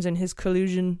Trump turns in his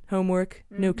collusion homework,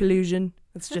 no collusion.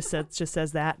 It just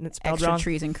says that, and it's spelled extra wrong.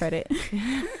 treason credit.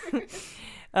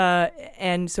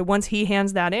 And so once he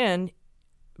hands that in,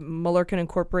 Mueller can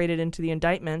incorporate it into the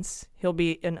indictments. He'll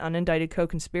be an unindicted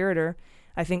co-conspirator.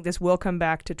 I think this will come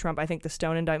back to Trump. I think the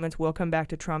Stone indictments will come back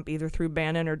to Trump either through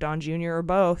Bannon or Don Jr. or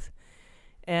both.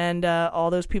 And all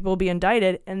those people will be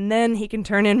indicted. And then he can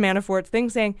turn in Manafort's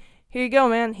thing saying, here you go,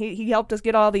 man. He helped us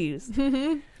get all these.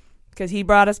 Because he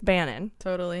brought us Bannon.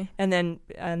 Totally. And then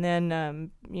the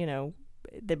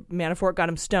Manafort got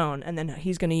him Stone. And then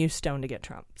he's going to use Stone to get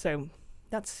Trump. So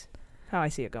that's how I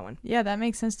see it going. Yeah, that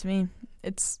makes sense to me.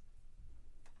 It's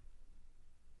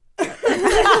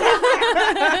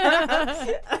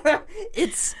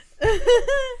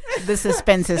the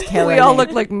suspense is killing. We all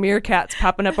look like meerkats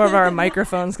popping up over our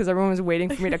microphones because everyone was waiting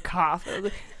for me to cough.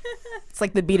 It's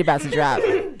like the beat about to drop.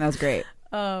 That was great.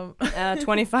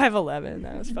 25-11.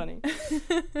 That was funny.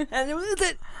 And it was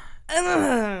it.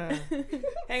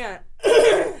 Hang on.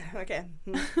 Okay.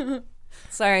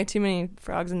 Sorry, too many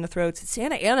frogs in the throats.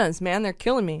 Santa Ana's, man, they're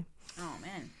killing me. Oh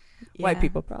man. White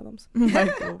people problems.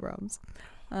 White people problems.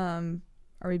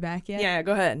 Are we back yet? Yeah,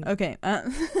 go ahead. Okay. I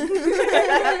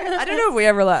don't know if we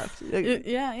ever left.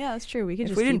 Yeah, that's true. We could if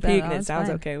just we didn't keep peek that and on, it sounds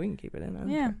fine. okay, we can keep it in.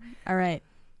 Yeah. All right.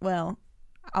 Well,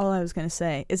 all I was going to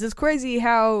say is it's crazy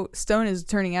how Stone is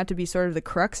turning out to be sort of the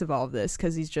crux of all of this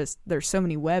because there's so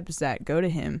many webs that go to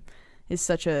him. Is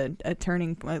such a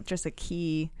turning, just a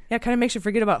key. Yeah, it kind of makes you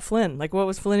forget about Flynn. Like, what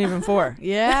was Flynn even for?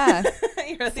 Yeah.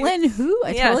 Flynn who?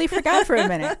 I totally forgot for a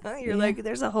minute. You're like,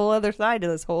 there's a whole other side to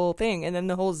this whole thing. And then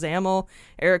the whole Zamel,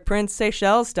 Eric Prince,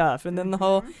 Seychelles stuff. And then the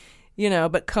whole,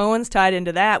 but Cohen's tied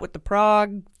into that with the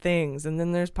Prague things. And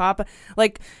then there's Papa.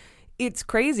 Like, it's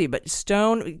crazy. But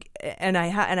Stone, and I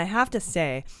have to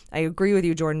say, I agree with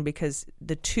you, Jordan, because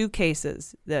the two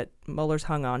cases that Mueller's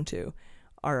hung on to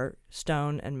are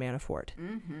Stone and Manafort.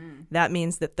 Mm-hmm. That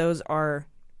means that those are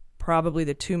probably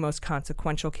the two most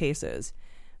consequential cases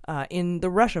in the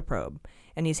Russia probe.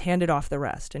 And he's handed off the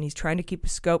rest. And he's trying to keep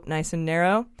his scope nice and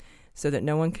narrow so that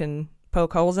no one can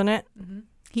poke holes in it. Mm-hmm.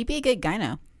 He'd be a good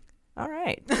gyno. All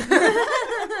right.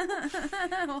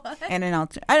 And I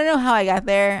don't know how I got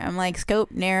there. I'm like,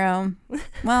 scope, narrow.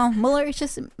 Well, Mueller is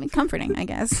just comforting, I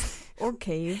guess. Or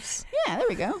caves. Yeah, there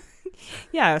we go.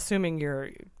 Yeah, assuming you're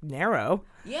narrow.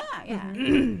 Yeah.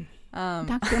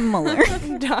 Dr. Mueller.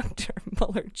 Dr.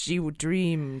 Mueller,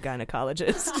 dream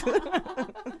gynecologist.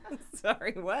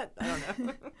 Sorry, what? I don't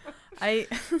know.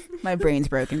 My brain's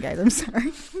broken, guys. I'm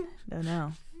sorry. Don't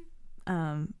know.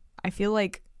 I feel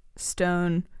like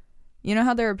Stone, you know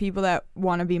how there are people that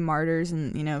want to be martyrs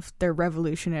and, if they're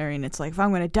revolutionary and it's like, if I'm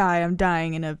going to die, I'm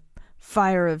dying in a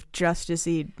fire of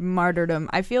justice-y martyrdom.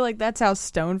 I feel like that's how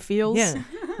Stone feels. Yeah.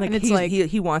 Like, and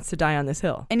it's he wants to die on this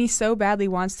hill. And he so badly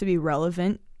wants to be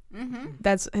relevant. Mm-hmm.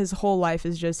 That's his whole life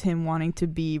is just him wanting to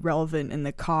be relevant in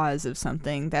the cause of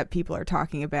something that people are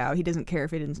talking about. He doesn't care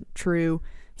if it isn't true.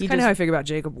 It's kind of how I figure about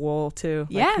Jacob Wool, too.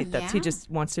 Yeah. He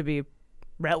just wants to be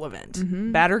relevant.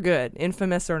 Mm-hmm. Bad or good,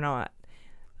 infamous or not.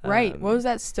 Right. What was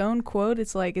that Stone quote?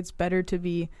 It's like, it's better to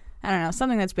be, I don't know,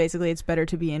 something that's basically, it's better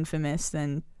to be infamous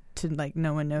than to, like,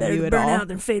 no one know you at all. Burn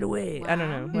out and fade away. Wow. I don't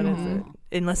know. What is it?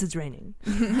 Unless it's raining.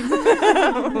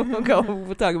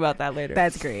 We'll talk about that later.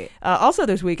 That's great. Also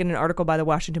this week in an article by the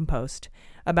Washington Post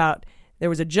about, there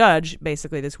was a judge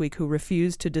basically this week who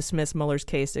refused to dismiss Mueller's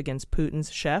case against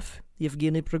Putin's chef,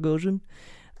 Yevgeny Prigozhin.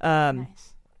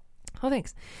 Nice. Oh,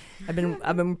 thanks. I've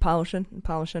been polishing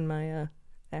my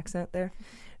accent there.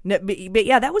 No, but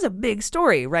yeah, that was a big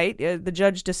story, right? The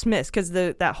judge dismissed because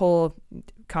that whole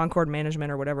Concord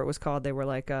Management or whatever it was called, they were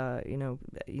like,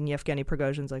 Yevgeny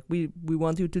Prigozhin's like, we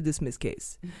want you to dismiss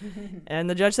case. And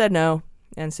the judge said no.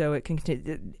 And so it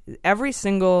continued. Every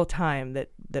single time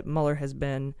that Mueller has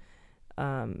been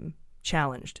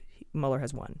challenged, Mueller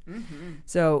has won. Mm-hmm.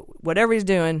 So whatever he's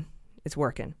doing, it's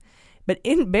working. But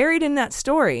buried in that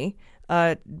story,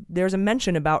 there's a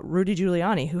mention about Rudy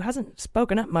Giuliani, who hasn't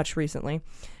spoken up much recently.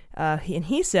 And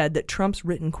he said that Trump's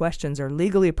written questions are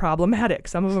legally problematic.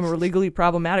 Some of them are legally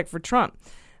problematic for Trump.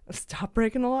 Stop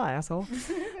breaking the law, asshole.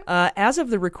 As of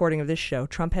the recording of this show,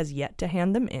 Trump has yet to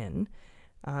hand them in.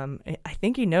 I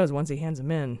think he knows once he hands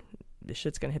them in, this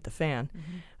shit's going to hit the fan.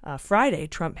 Friday,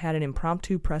 Trump had an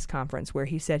impromptu press conference where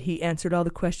he said he answered all the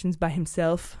questions by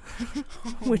himself,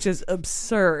 which is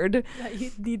absurd. Yeah,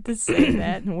 you need to say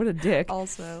that. What a dick.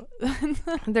 Also.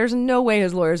 There's no way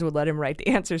his lawyers would let him write the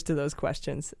answers to those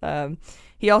questions.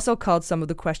 He also called some of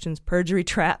the questions perjury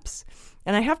traps.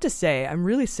 And I have to say, I'm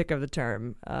really sick of the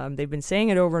term. They've been saying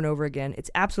it over and over again. It's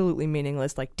absolutely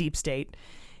meaningless, like deep state.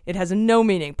 It has no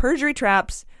meaning. Perjury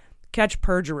traps catch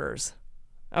perjurers.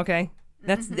 Okay?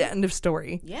 That's the end of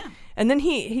story. Yeah. And then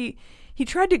he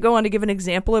tried to go on to give an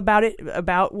example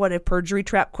about what a perjury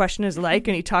trap question is like,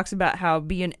 and he talks about how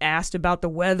being asked about the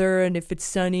weather and if it's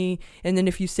sunny, and then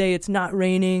if you say it's not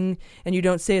raining and you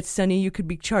don't say it's sunny, you could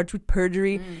be charged with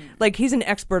perjury. Like, he's an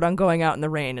expert on going out in the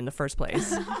rain in the first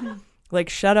place. Like,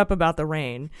 shut up about the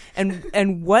rain.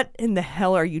 And what in the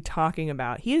hell are you talking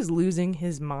about? He is losing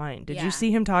his mind. Did you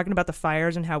see him talking about the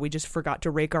fires and how we just forgot to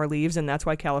rake our leaves and that's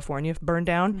why California burned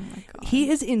down? Oh my God. He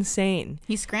is insane.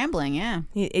 He's scrambling, yeah.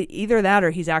 Either that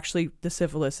or he's actually, the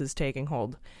syphilis is taking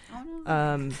hold.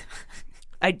 Oh, no.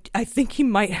 I think he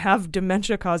might have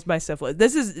dementia caused by syphilis.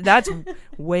 That's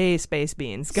way space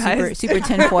beans, guys. Super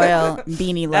tinfoil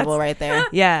beanie level right there.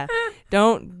 Yeah.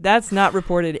 That's not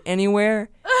reported anywhere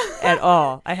at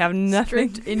all. I have nothing.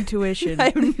 Strict intuition. I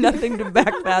have nothing to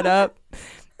back that up.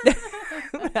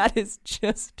 That is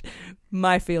just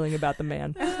my feeling about the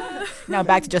man. Now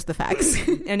back to just the facts.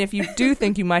 And if you do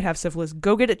think you might have syphilis,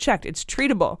 go get it checked. It's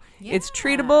treatable. Yeah. It's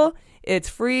treatable. It's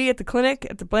free at the clinic,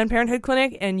 at the Planned Parenthood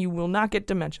clinic, and you will not get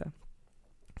dementia.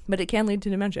 But it can lead to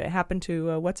dementia. It happened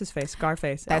to, what's his face?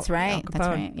 Scarface. That's right. Al Capone. That's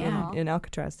right. Yeah. In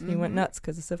Alcatraz. He went nuts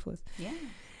because of syphilis.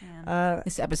 Yeah.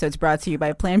 This episode's brought to you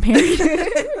by Planned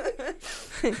Parenthood.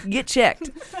 Get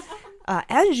checked.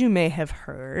 As you may have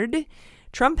heard,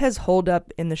 Trump has holed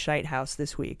up in the Shite House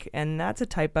this week, and that's a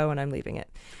typo, and I'm leaving it.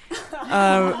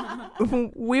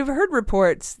 We've heard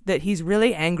reports that he's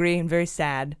really angry and very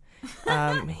sad.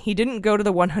 He didn't go to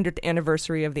the 100th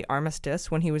anniversary of the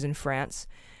armistice when he was in France.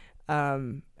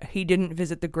 He didn't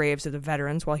visit the graves of the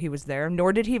veterans while he was there,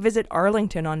 nor did he visit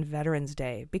Arlington on Veterans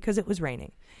Day because it was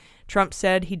raining. Trump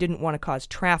said he didn't want to cause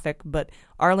traffic, but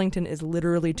Arlington is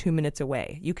literally 2 minutes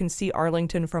away. You can see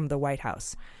Arlington from the White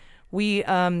House. We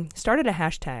started a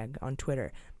hashtag on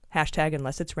Twitter,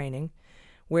 #UnlessIt'sRaining,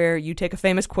 where you take a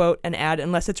famous quote and add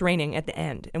 "unless it's raining" at the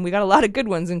end. And we got a lot of good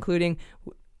ones, including...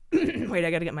 Wait,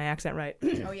 I got to get my accent right.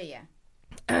 Oh,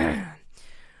 yeah.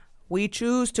 We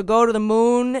choose to go to the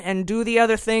moon and do the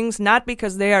other things not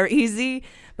because they are easy,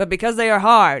 but because they are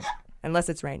hard, unless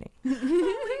it's raining. Oh,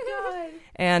 my God.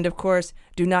 And, of course,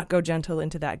 do not go gentle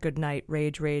into that good night,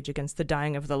 rage against the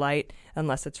dying of the light,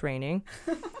 unless it's raining.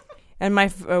 And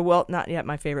not yet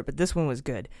my favorite, but this one was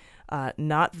good.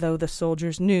 Not though the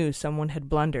soldiers knew someone had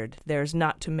blundered. There's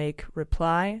not to make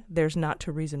reply. There's not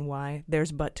to reason why.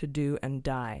 There's but to do and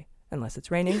die, unless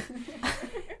it's raining.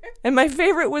 And my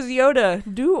favorite was Yoda.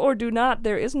 Do or do not.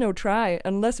 There is no try.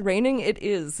 Unless raining, it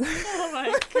is. Oh,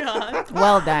 my God.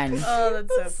 Well done. Oh,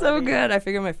 that's so good. I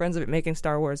figure my friends making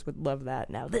Star Wars would love that.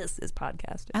 Now this is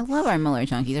podcasting. I love our Miller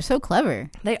junkies. They're so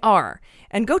clever. They are.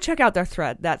 And go check out that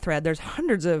thread. There's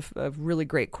hundreds of really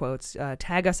great quotes.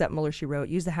 Tag us at Muller She Wrote.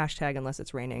 Use the hashtag unless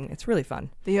it's raining. It's really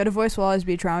fun. The Yoda voice will always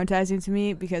be traumatizing to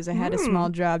me because I had a small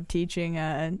job teaching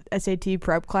SAT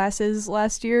prep classes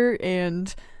last year,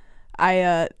 and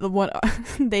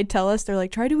they tell us, they're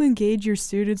like, try to engage your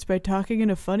students by talking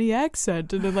in a funny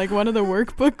accent. And then, like, one of the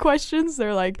workbook questions,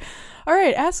 they're like, all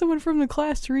right, ask someone from the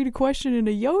class to read a question in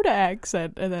a Yoda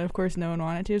accent. And then, of course, no one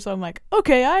wanted to. So I'm like,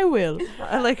 okay, I will.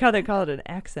 I like how they call it an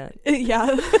accent.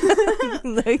 Yeah.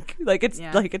 like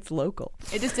it's local.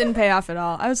 It just didn't pay off at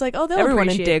all. I was like, oh, they'll Everyone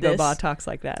in appreciate Dagobah this. talks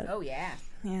like that. Oh, yeah.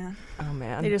 Yeah. Oh,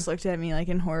 man. They just looked at me like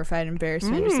in horrified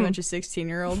embarrassment. Just a bunch of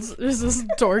 16-year-olds just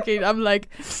talking. I'm like,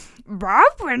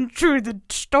 Bob went through the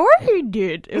store he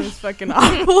did. It was fucking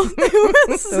awful.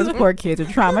 Those poor kids are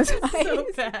traumatized. So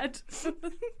bad.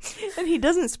 And he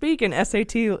doesn't speak in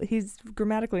SAT. He's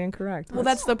grammatically incorrect. Well,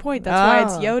 that's the point. That's why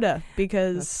it's Yoda.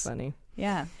 Because that's funny.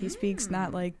 Yeah, he speaks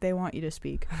not like they want you to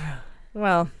speak.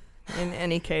 Well, in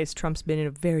any case, Trump's been in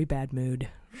a very bad mood.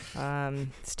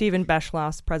 Stephen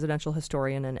Beschloss, presidential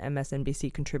historian and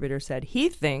MSNBC contributor, said he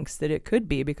thinks that it could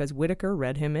be because Whitaker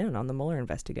read him in on the Mueller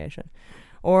investigation.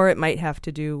 Or it might have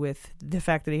to do with the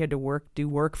fact that he had to do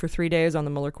work for 3 days on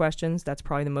the Mueller questions. That's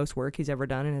probably the most work he's ever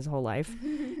done in his whole life.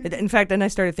 In fact, then I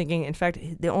started thinking,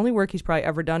 the only work he's probably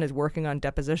ever done is working on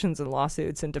depositions and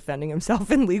lawsuits and defending himself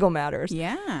in legal matters.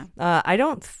 Yeah. I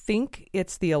don't think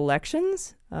it's the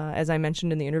elections, as I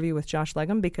mentioned in the interview with Josh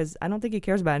Legum, because I don't think he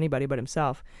cares about anybody but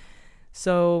himself.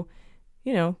 So,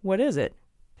 what is it?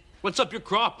 What's up your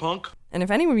crop, punk? And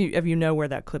if any of you know where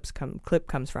that clip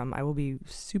comes from, I will be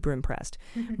super impressed.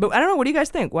 But I don't know. What do you guys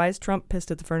think? Why is Trump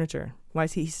pissed at the furniture? Why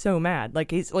is he so mad?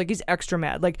 He's extra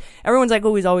mad. Everyone's like,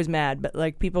 oh, he's always mad.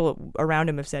 But people around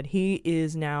him have said he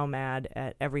is now mad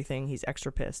at everything. He's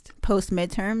extra pissed. Post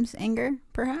midterms anger,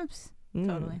 perhaps.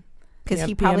 Totally. Because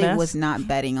he probably was not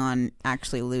betting on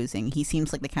actually losing. He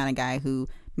seems like the kind of guy who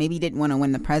maybe didn't want to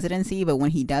win the presidency, but when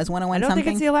he does want to win something... I don't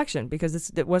think it's the election,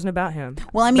 because it wasn't about him.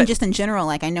 Well, I mean, just in general,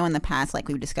 I know in the past,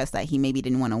 we've discussed that he maybe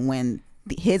didn't want to win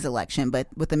his election, but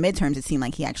with the midterms, it seemed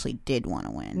like he actually did want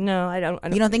to win. No, I don't.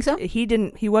 You don't think so?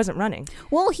 He wasn't running.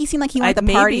 Well, he seemed like he wanted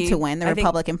the party to win, the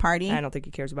Republican Party. I don't think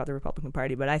he cares about the Republican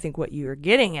Party, but I think what you're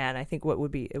getting at, I think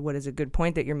what is a good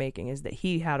point that you're making, is that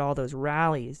he had all those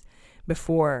rallies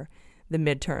before the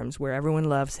midterms where everyone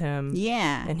loves him.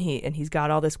 Yeah. And he's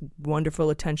got all this wonderful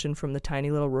attention from the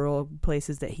tiny little rural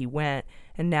places that he went,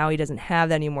 and now he doesn't have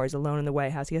that anymore. He's alone in the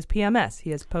White House. He has PMS.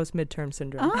 He has post-midterm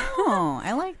syndrome. Oh,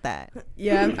 I like that.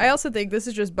 Yeah, I also think this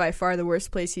is just by far the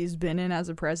worst place he's been in as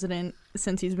a president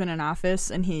since he's been in office,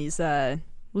 and he's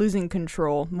losing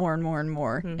control more and more and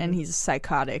more, and he's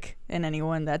psychotic, and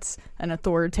anyone that's an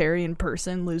authoritarian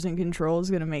person losing control is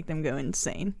going to make them go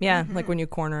insane. Yeah, like when you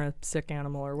corner a sick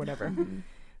animal or whatever.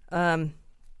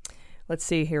 Let's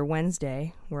see here.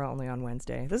 Wednesday. We're only on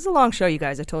Wednesday. This is a long show, you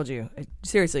guys. I told you.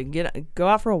 Seriously, go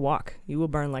out for a walk. You will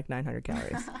burn like 900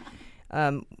 calories.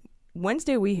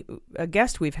 Wednesday, a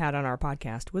guest we've had on our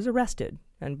podcast was arrested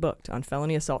and booked on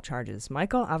felony assault charges.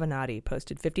 Michael Avenatti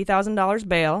posted $50,000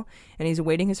 bail, and he's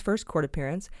awaiting his first court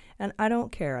appearance. And I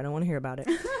don't care. I don't want to hear about it.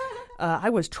 I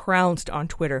was trounced on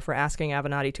Twitter for asking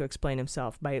Avenatti to explain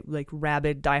himself by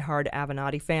rabid, diehard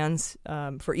Avenatti fans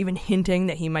for even hinting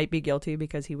that he might be guilty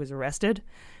because he was arrested.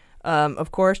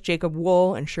 Of course, Jacob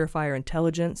Wool and Surefire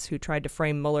Intelligence, who tried to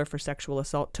frame Mueller for sexual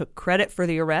assault, took credit for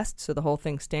the arrest, so the whole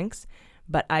thing stinks.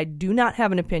 But I do not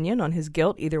have an opinion on his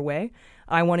guilt either way.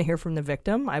 I want to hear from the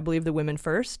victim. I believe the women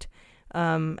first.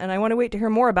 And I want to wait to hear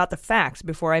more about the facts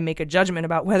before I make a judgment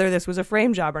about whether this was a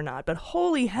frame job or not. But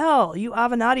holy hell, you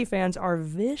Avenatti fans are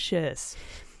vicious.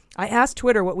 I asked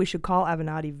Twitter what we should call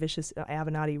Avenatti vicious,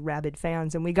 Avenatti rabid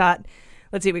fans, and we got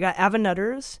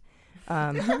Avenutters,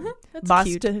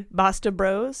 Basta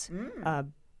Bros,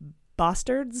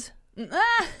 Bastards.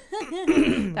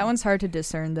 That one's hard to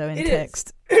discern though in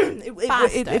text. It's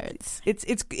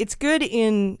good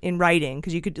in writing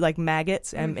because you could do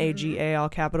maggots, MAGA all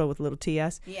capital with little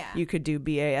TS. Yeah. You could do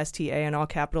BASTA in all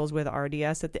capitals with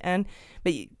RDS at the end.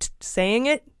 But saying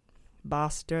it,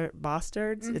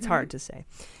 bastards, it's hard to say.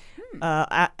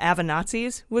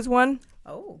 Avenazis was one.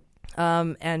 Oh.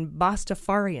 And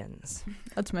Bastafarians.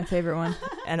 That's my favorite one.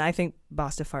 And I think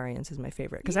Bastafarians is my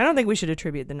favorite because I don't think we should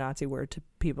attribute the Nazi word to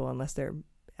people unless they're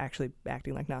actually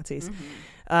acting like Nazis.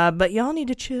 But y'all need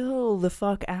to chill the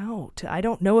fuck out. I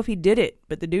don't know if he did it,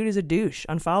 but the dude is a douche.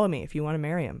 Unfollow me if you want to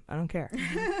marry him. I don't care.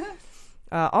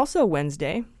 Also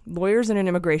Wednesday, lawyers in an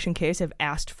immigration case have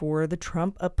asked for the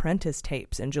Trump apprentice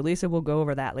tapes, and Jaleesa will go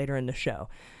over that later in the show.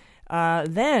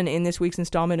 Then, in this week's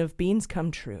installment of Beans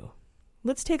Come True,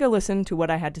 let's take a listen to what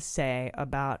I had to say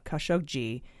about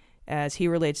Khashoggi as he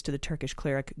relates to the Turkish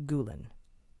cleric Gulen.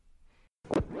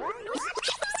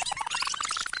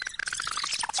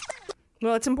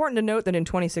 Well, it's important to note that in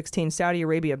 2016, Saudi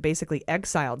Arabia basically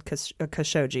exiled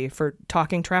Khashoggi for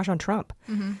talking trash on Trump.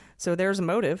 So there's a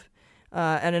motive.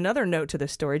 And another note to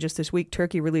this story, just this week,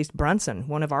 Turkey released Brunson,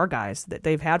 one of our guys that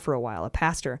they've had for a while, a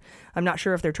pastor. I'm not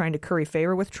sure if they're trying to curry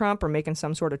favor with Trump or making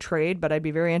some sort of trade, but I'd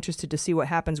be very interested to see what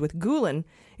happens with Gulen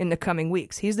in the coming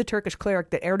weeks. He's the Turkish cleric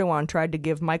that Erdogan tried to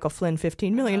give Michael Flynn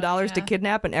 $15 million to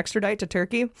kidnap and extradite to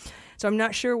Turkey. So I'm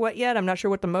not sure what yet. I'm not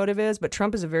sure what the motive is, but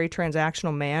Trump is a very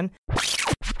transactional man.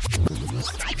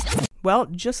 Well,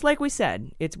 just like we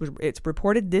said, it's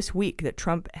reported this week that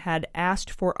Trump had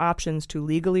asked for options to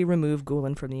legally remove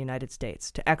Gulen from the United States,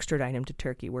 to extradite him to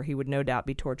Turkey, where he would no doubt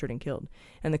be tortured and killed.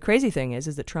 And the crazy thing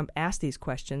is that Trump asked these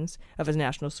questions of his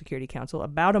National Security Council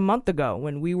about a month ago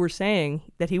when we were saying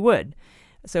that he would.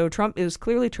 So Trump is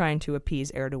clearly trying to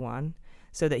appease Erdogan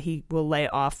so that he will lay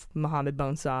off Mohammed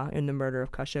Bonsah in the murder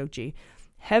of Khashoggi.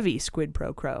 Heavy squid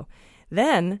pro quo.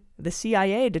 Then, the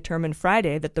CIA determined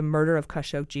Friday that the murder of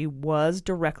Khashoggi was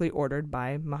directly ordered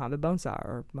by Mohammed Bonsah,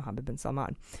 or Mohammed bin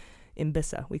Salman.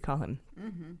 Mbissa, we call him.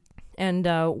 And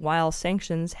while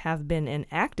sanctions have been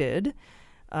enacted,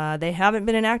 they haven't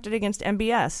been enacted against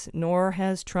MBS, nor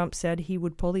has Trump said he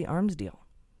would pull the arms deal.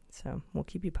 So, we'll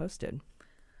keep you posted.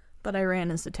 But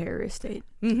Iran is a terrorist state.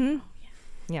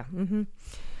 Yeah.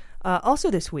 Also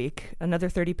this week, another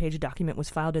 30-page document was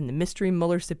filed in the mystery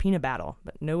Mueller subpoena battle,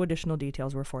 but no additional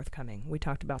details were forthcoming. We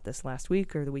talked about this last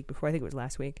week or the week before. I think it was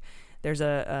last week. There's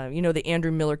the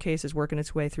Andrew Miller case is working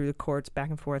its way through the courts back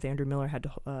and forth. Andrew Miller had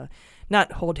to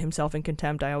not hold himself in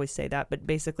contempt. I always say that, but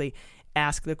basically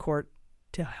ask the court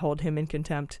to hold him in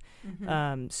contempt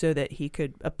so that he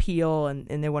could appeal, and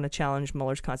they want to challenge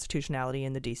Mueller's constitutionality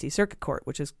in the D.C. Circuit Court,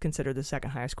 which is considered the second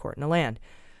highest court in the land.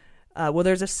 Well,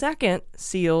 there's a second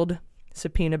sealed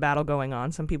subpoena battle going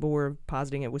on. Some people were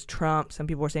positing it was Trump. Some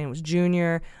people were saying it was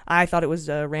Jr. I thought it was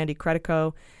Randy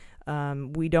Credico.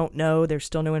 We don't know. There's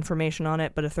still no information on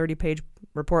it, but a 30-page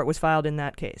report was filed in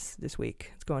that case this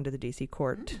week. It's going to the D.C.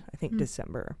 court, I think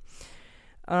December.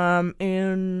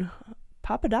 In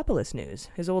Papadopoulos news,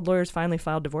 his old lawyers finally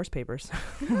filed divorce papers,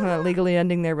 legally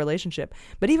ending their relationship.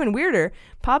 But even weirder,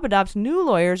 Papadop's new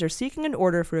lawyers are seeking an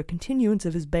order for a continuance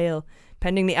of his bail,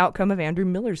 pending the outcome of Andrew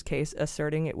Miller's case,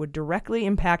 asserting it would directly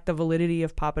impact the validity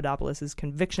of Papadopoulos'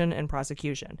 conviction and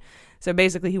prosecution. So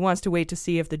basically, he wants to wait to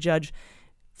see if the judge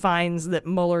finds that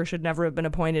Mueller should never have been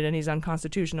appointed and he's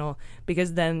unconstitutional,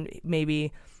 because then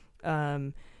maybe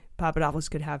Papadopoulos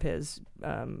could have his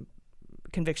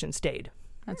conviction stayed.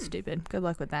 That's stupid. Good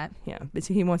luck with that. Yeah, but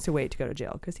he wants to wait to go to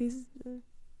jail because he's a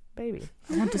baby.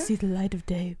 I want to see the light of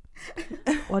day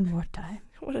one more time.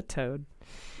 What a toad.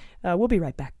 We'll be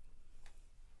right back.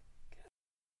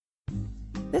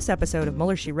 This episode of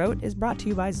Mueller, She Wrote is brought to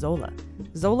you by Zola.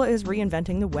 Zola is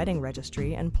reinventing the wedding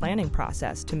registry and planning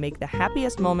process to make the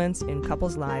happiest moments in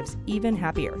couples' lives even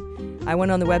happier. I went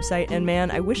on the website, and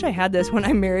man, I wish I had this when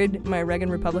I married my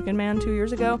Reagan Republican man 2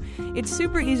 years ago. It's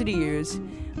super easy to use.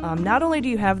 Not only do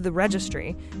you have the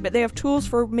registry, but they have tools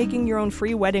for making your own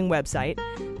free wedding website.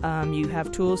 You have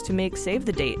tools to make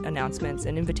save-the-date announcements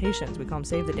and invitations. We call them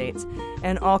save-the-dates.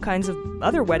 And all kinds of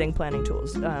other wedding planning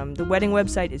tools. The wedding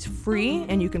website is free,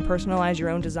 and you can personalize your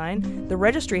own design. The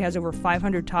registry has over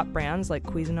 500 top brands like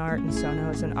Cuisinart and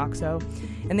Sonos and OXO.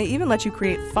 And they even let you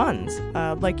create funds,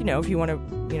 if you want to,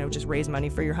 just raise money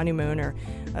for your honeymoon or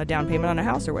a down payment on a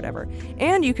house or whatever.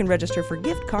 And you can register for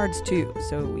gift cards, too.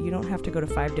 So you don't have to go to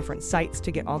 5 different sites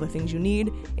to get all the things you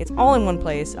need. It's all in one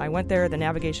place. I went there. The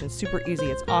navigation is super easy.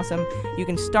 It's awesome. You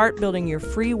can start building your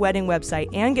free wedding website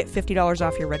and get $50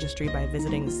 off your registry by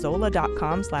visiting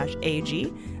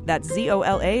zola.com/AG. That's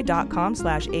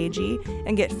ZOLA.com/AG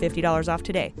and get $50 off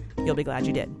today. You'll be glad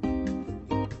you did.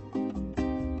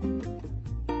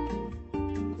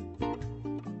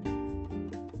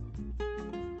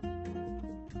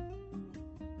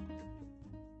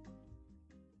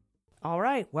 All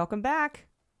right, welcome back.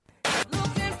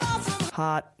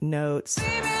 Hot notes.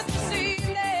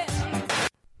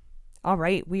 All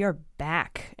right, we are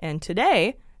back. And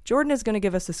today, Jordan is going to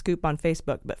give us a scoop on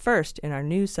Facebook. But first, in our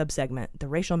new subsegment, The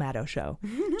Rachel Maddow Show,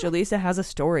 Jaleesa has a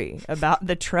story about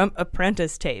the Trump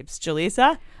apprentice tapes.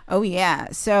 Jaleesa? Oh, yeah.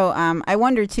 So I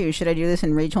wonder, too, should I do this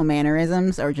in Rachel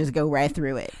mannerisms or just go right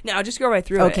through it? No, just go right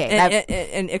through it.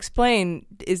 And explain,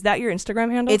 is that your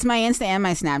Instagram handle? It's my Insta and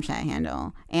my Snapchat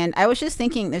handle. And I was just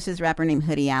thinking, there's this rapper named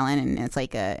Hoodie Allen, and it's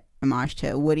like a homage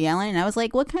to Woody Allen. And I was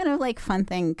like, what kind of fun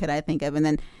thing could I think of? And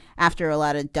then after a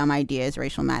lot of dumb ideas,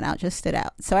 Rachel Maddow just stood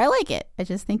out. So I like it. I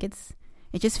just think it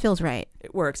just feels right.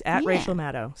 It works. At Rachel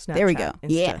Maddow. Snapchat, there we go.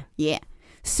 Insta. Yeah.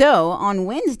 So on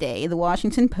Wednesday, the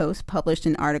Washington Post published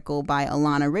an article by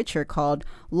Alana Richer called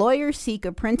 "Lawyers Seek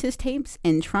Apprentice Tapes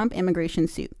in Trump Immigration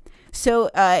Suit." So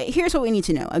here's what we need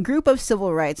to know. A group of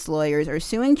civil rights lawyers are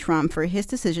suing Trump for his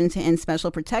decision to end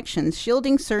special protections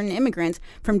shielding certain immigrants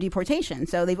from deportation.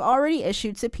 So they've already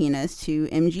issued subpoenas to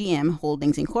MGM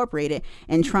Holdings Incorporated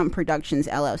and Trump Productions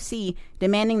LLC,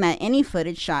 demanding that any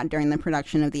footage shot during the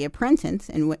production of The Apprentice,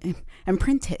 in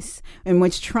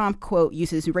which Trump, quote,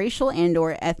 uses racial and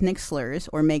or ethnic slurs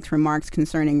or makes remarks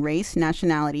concerning race,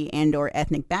 nationality, and or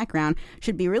ethnic background,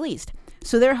 should be released.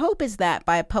 So their hope is that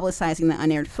by publicizing the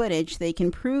unaired footage, they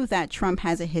can prove that Trump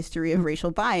has a history of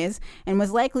racial bias and was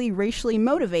likely racially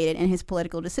motivated in his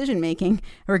political decision-making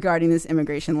regarding this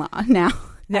immigration law. Now,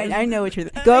 I know what you're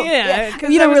going.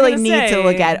 You don't really need to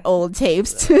look at old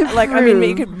tapes to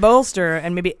you could bolster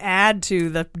and maybe add to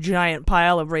the giant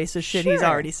pile of racist shit he's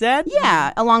already said.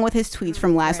 Yeah, along with his tweets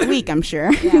from last week, I'm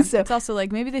sure. Yeah. So it's also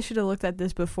maybe they should have looked at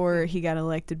this before he got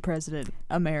elected president.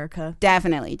 America.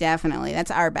 Definitely.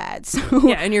 That's our bad. So.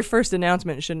 Yeah, and your first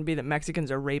announcement shouldn't be that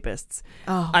Mexicans are rapists.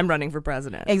 Oh. I'm running for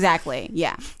president. Exactly.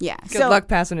 Yeah. Good luck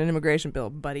passing an immigration bill,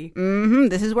 buddy.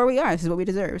 This is where we are. This is what we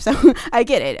deserve. So I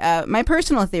get it. My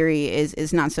personal personal theory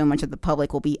is not so much that the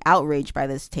public will be outraged by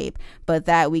this tape, but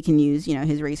that we can use,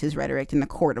 his racist rhetoric in the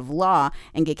court of law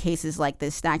and get cases like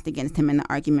this stacked against him in the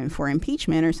argument for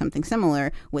impeachment or something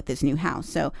similar with this new House.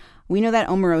 So we know that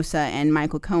Omarosa and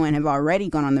Michael Cohen have already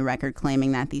gone on the record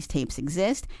claiming that these tapes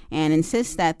exist and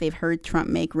insist that they've heard Trump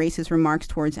make racist remarks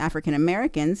towards African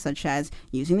Americans, such as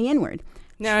using the N-word.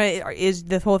 Now, is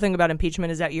the whole thing about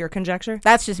impeachment, is that your conjecture?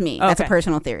 That's just me. Okay. That's a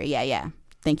personal theory. Yeah.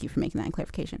 Thank you for making that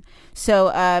clarification.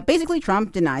 So basically,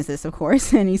 Trump denies this, of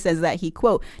course, and he says that he,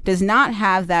 quote, does not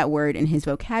have that word in his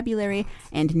vocabulary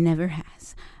and never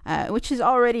has. Which is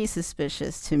already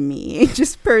suspicious to me,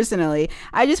 just personally.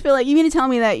 I just feel like you mean to tell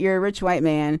me that you're a rich white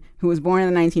man who was born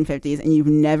in the 1950s and you've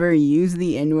never used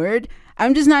the N-word?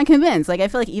 I'm just not convinced. Like, I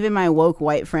feel like even my woke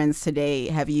white friends today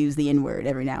have used the N-word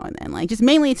every now and then. Like, just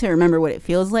mainly to remember what it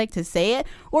feels like to say it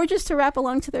or just to rap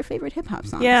along to their favorite hip-hop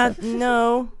songs. Yeah,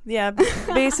 no. Yeah,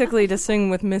 basically to sing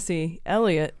with Missy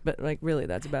Elliott, but, like, really,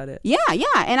 that's about it. Yeah,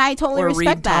 and I totally respect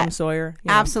read that. Tom Sawyer.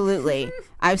 Absolutely.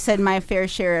 I've said my fair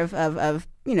share of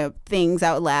things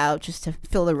out loud just to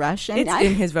fill the rush. And it's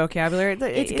in his vocabulary.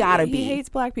 It's gotta be. He hates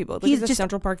black people. Look at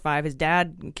Central Park 5. His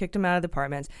dad kicked him out of the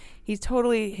apartments. He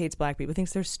totally hates black people. He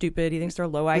thinks they're stupid. He thinks they're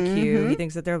low IQ. Mm-hmm. He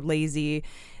thinks that they're lazy.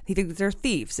 He thinks they're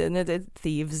thieves. And they're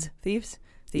thieves.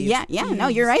 Yeah. No,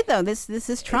 you're right though. This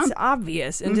is Trump. It's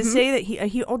obvious. And to say that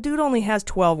he dude only has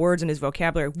 12 words in his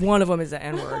vocabulary. One of them is the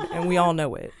N-word, and we all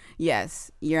know it. Yes,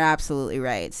 you're absolutely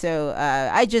right. So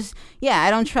I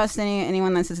don't trust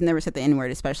anyone that says never said the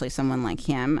N-word, especially someone like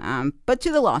him. But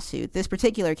to the lawsuit, this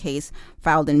particular case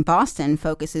filed in Boston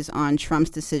focuses on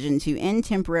Trump's decision to end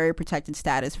temporary protected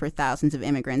status for thousands of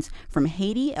immigrants from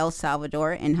Haiti, El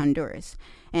Salvador, and Honduras.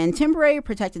 And temporary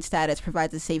protected status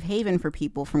provides a safe haven for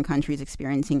people from countries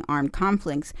experiencing armed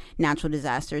conflicts, natural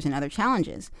disasters, and other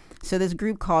challenges. So this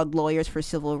group called Lawyers for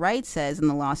Civil Rights says in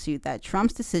the lawsuit that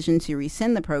Trump's decision to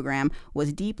rescind the program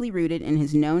was deeply rooted in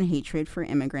his known hatred for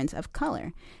immigrants of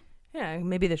color. Yeah,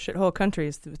 maybe the shithole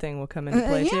countries thing will come into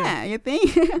play, too. Yeah, you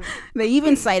think? They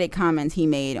even cited comments he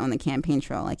made on the campaign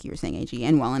trail, like you were saying, AG,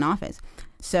 and while in office.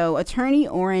 So attorney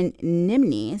Orrin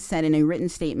Nimney said in a written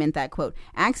statement that, quote,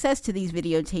 access to these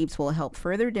videotapes will help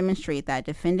further demonstrate that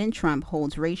defendant Trump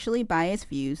holds racially biased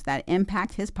views that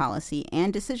impact his policy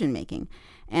and decision-making.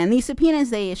 And these subpoenas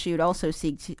they issued also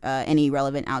seek any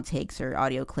relevant outtakes or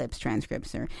audio clips,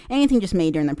 transcripts, or anything just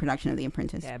made during the production of The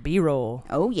Apprentice. Yeah, B-roll.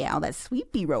 Oh, yeah, all that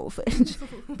sweet B-roll footage.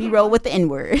 B-roll with the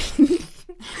N-word.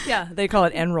 Yeah, they call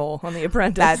it N-roll on The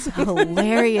Apprentice. That's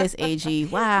hilarious, AG.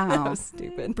 Wow. That was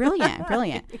stupid.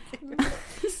 Brilliant.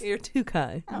 You're too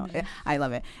kind. Oh, I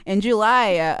love it. In July,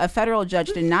 a federal judge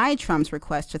denied Trump's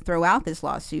request to throw out this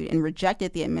lawsuit and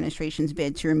rejected the administration's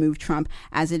bid to remove Trump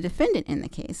as a defendant in the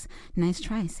case. Nice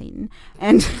try, Satan.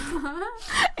 And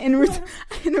in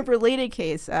a related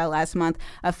case last month,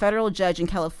 a federal judge in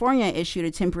California issued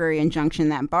a temporary injunction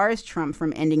that bars Trump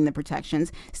from ending the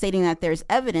protections, stating that there's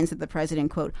evidence that the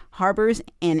president, quote, harbors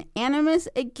an animus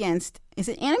against... Is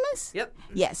it animus? Yep.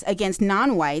 Yes, against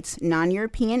non-whites,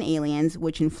 non-European aliens,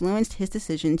 which influenced his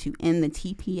decision to end the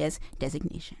TPS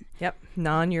designation. Yep,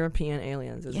 non-European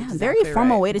aliens. Is exactly very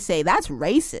formal right. way to say that's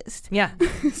racist. Yeah.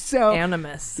 So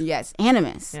animus. Yes,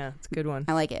 animus. Yeah, it's a good one.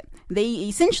 I like it. They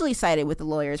essentially sided with the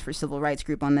Lawyers for Civil Rights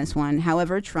group on this one.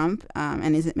 However, Trump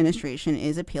and his administration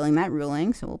is appealing that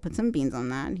ruling, so we'll put some beans on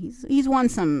that. He's won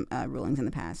some rulings in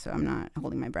the past, so I'm not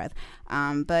holding my breath.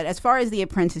 But as far as the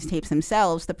Apprentice tapes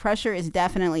themselves, the pressure is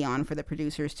definitely on for the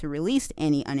producers to release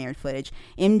any unaired footage.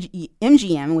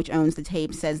 MGM, which owns the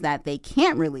tape, says that they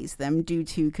can't release them due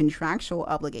to contractual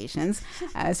obligations.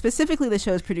 Specifically, the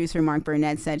show's producer, Mark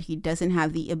Burnett, said he doesn't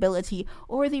have the ability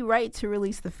or the right to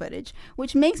release the footage,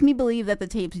 which makes me believe that the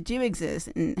tapes do exist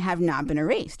and have not been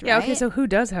erased, right? Yeah, okay, so who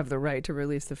does have the right to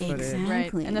release the footage?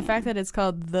 Exactly. Right. And the fact that it's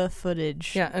called the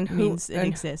footage means it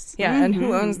exists. Yeah, and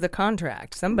who owns the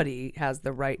contract? Somebody has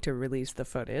the right to release the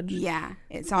footage. Yeah,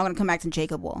 it's all going to come back to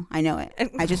Jacob Wool. I know it.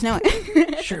 I just know it.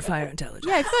 Surefire intelligence.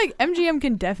 Yeah, I feel like MGM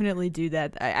can definitely do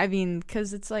that. I mean,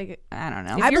 because it's like, I don't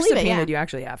know. If you're subpoenaed, you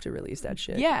actually have to release that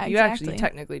shit. Yeah, you exactly. actually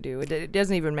technically do. It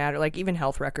doesn't even matter. Like even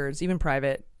health records, even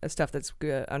private stuff that's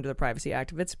under the Privacy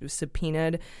Act, if it's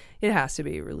subpoenaed, it has to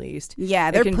be released.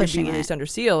 Yeah, they're pushing it. It can be released under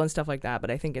seal and stuff like that.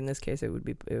 But I think in this case, it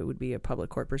would be a public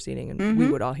court proceeding, and we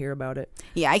would all hear about it.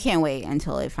 Yeah, I can't wait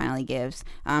until it finally gives.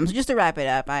 So just to wrap it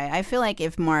up, I feel like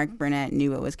if Mark Burnett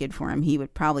knew what was good for him, he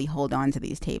would probably hold on to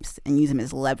these tapes and use them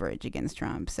as leverage against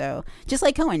Trump. So just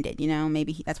like Cohen did,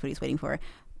 maybe that's what he's waiting for.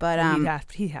 But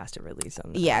he has to release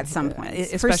them. Yeah, at some point,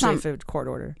 especially if it's court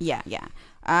order. Yeah.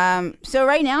 So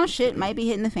right now, shit might be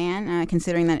hitting the fan,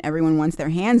 considering that everyone wants their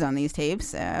hands on these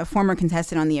tapes. A former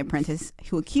contestant on The Apprentice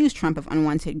who accused Trump of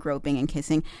unwanted groping and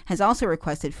kissing has also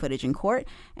requested footage in court.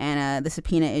 And the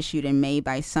subpoena issued in May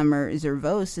by Summer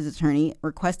Zervos, his attorney,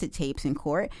 requested tapes in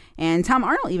court. And Tom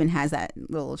Arnold even has that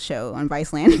little show on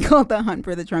Viceland called The Hunt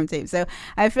for the Trump Tapes. So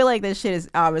I feel like this shit is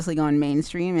obviously going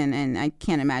mainstream, and I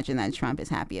can't imagine that Trump is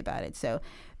happy about it. So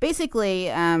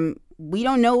basically, we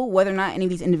don't know whether or not any of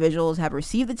these individuals have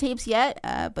received the tapes yet,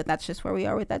 but that's just where we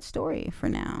are with that story for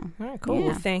now. All right, cool. Yeah.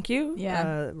 Well, thank you,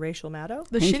 Yeah. Rachel Maddow.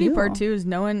 The Thank shitty you. part too is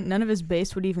none of his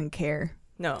base would even care.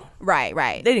 No. Right.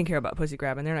 They didn't care about pussy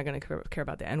grabbing. They're not going to care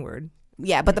about the N-word.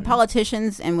 Yeah, but the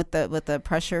politicians and with the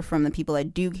pressure from the people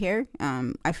that do care,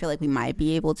 I feel like we might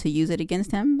be able to use it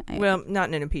against him. Well,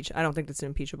 not in an I don't think that's an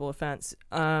impeachable offense.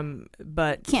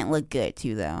 But can't look good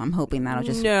too, though. I'm hoping that'll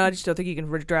just. No, I just don't think you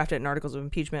can draft it in articles of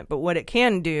impeachment. But what it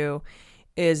can do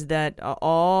is that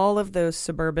all of those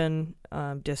suburban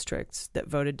districts that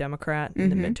voted Democrat in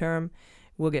the midterm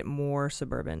will get more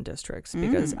suburban districts,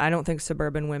 because I don't think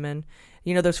suburban women,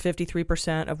 those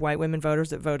 53% of white women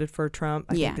voters that voted for Trump,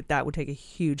 I think that would take a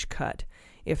huge cut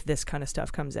if this kind of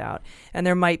stuff comes out. And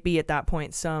there might be at that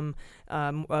point some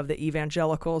of the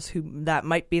evangelicals who that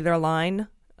might be their line.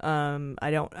 I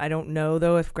don't know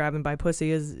though if grabbing by pussy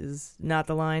is not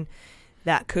the line.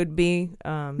 That could be.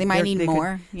 They might need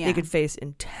more. They could face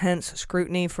intense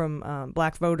scrutiny from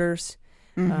black voters.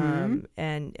 And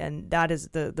that is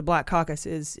the Black Caucus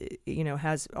is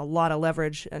has a lot of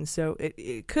leverage, and so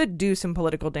it could do some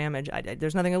political damage.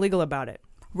 There's nothing illegal about it.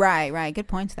 Right. Good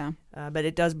points, though. But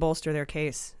it does bolster their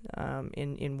case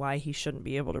in why he shouldn't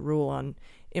be able to rule on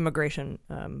immigration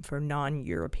for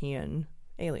non-European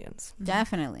aliens.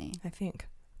 Definitely. I think.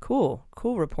 Cool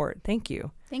report. Thank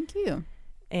you.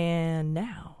 And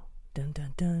now. Dun,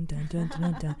 dun, dun, dun, dun,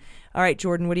 dun, dun. All right,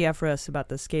 Jordan, what do you have for us about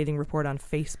the scathing report on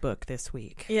Facebook this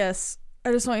week? Yes.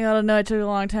 I just want y'all to know I took a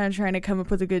long time trying to come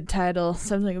up with a good title.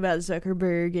 Something about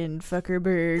Zuckerberg and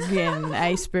Fuckerberg and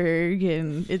Iceberg,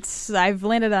 and I've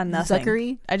landed on nothing.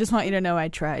 Zuckery? I just want you to know I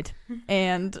tried.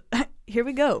 And here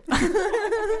we go.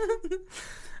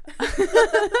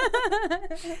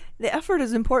 The effort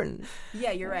is important.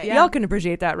 Yeah, you're right. Y'all can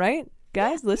appreciate that, right?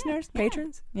 Guys, listeners,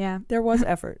 patrons? Yeah. There was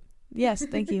effort. Yes,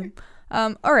 thank you.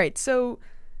 All right, so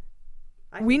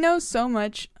we know so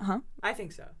much. Huh? I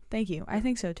think so. Thank you. I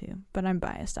think so too, but I'm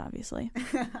biased, obviously.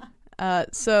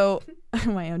 So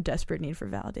my own desperate need for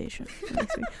validation.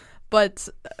 But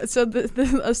so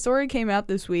a story came out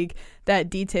this week that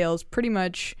details pretty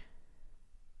much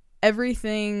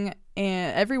everything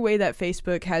and every way that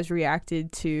Facebook has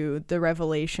reacted to the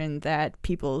revelation that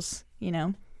people's,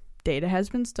 data has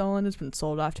been stolen, has been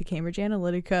sold off to Cambridge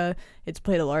Analytica. It's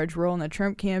played a large role in the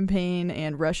Trump campaign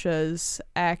and Russia's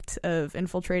act of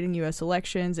infiltrating U.S.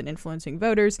 elections and influencing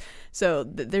voters. So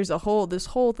this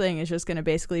whole thing is just going to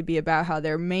basically be about how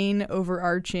their main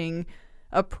overarching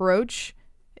approach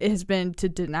has been to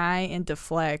deny and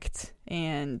deflect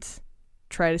and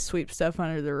try to sweep stuff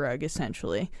under the rug,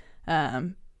 essentially.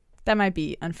 That might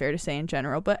be unfair to say in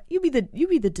general, but you be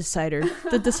the decider,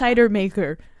 the decider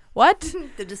maker. What?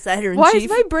 The decider in Why chief. is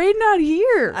my brain not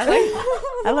here?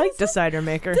 I like decider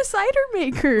maker. Decider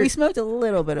maker. We smoked a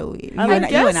little bit of weed. I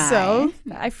guess so.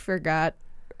 I forgot.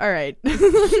 All right.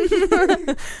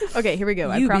 Okay, here we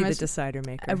go. You I promise. Be the decider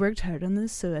maker. I worked hard on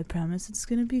this, so I promise it's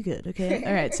gonna be good. Okay.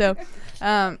 All right. So,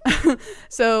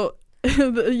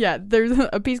 there's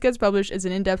a piece gets published. It's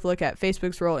an in-depth look at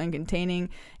Facebook's role in containing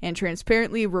and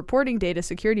transparently reporting data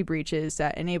security breaches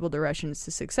that enabled the Russians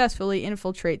to successfully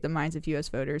infiltrate the minds of U.S.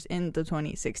 voters in the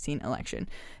 2016 election.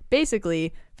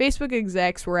 Basically, Facebook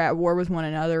execs were at war with one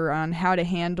another on how to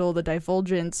handle the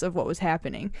divulgence of what was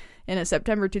happening. In a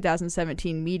September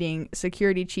 2017 meeting,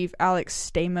 security chief Alex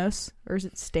Stamos, or is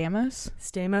it Stamos?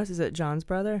 Stamos? Is it John's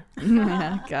brother?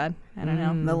 Yeah, God, I don't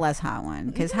know. The less hot one,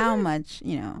 because how much,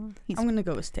 I'm gonna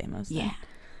go with Stamos. Yeah.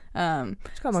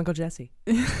 Let's call him Uncle Jesse.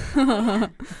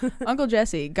 Uncle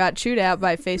Jesse got chewed out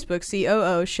by Facebook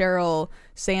COO Sheryl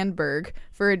Sandberg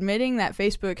for admitting that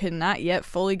Facebook had not yet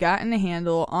fully gotten a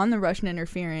handle on the Russian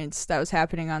interference that was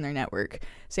happening on their network.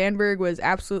 Sandberg was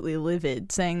absolutely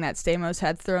livid, saying that Stamos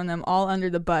had thrown them all under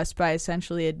the bus by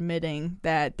essentially admitting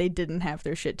that they didn't have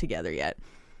their shit together yet.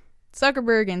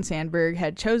 Zuckerberg and Sandberg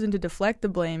had chosen to deflect the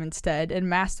blame instead and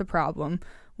mask the problem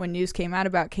when news came out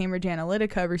about Cambridge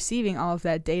Analytica receiving all of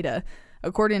that data.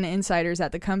 According to insiders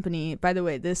at the company, by the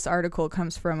way, this article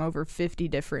comes from over 50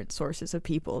 different sources of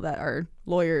people that are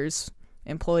lawyers,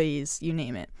 employees, you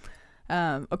name it.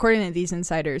 According to these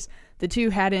insiders, the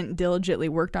two hadn't diligently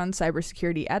worked on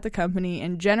cybersecurity at the company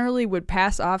and generally would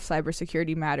pass off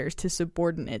cybersecurity matters to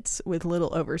subordinates with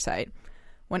little oversight.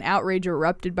 When outrage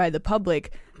erupted by the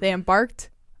public, they embarked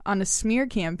on a smear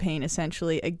campaign,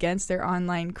 essentially, against their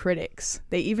online critics.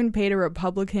 They even paid a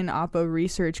Republican Oppo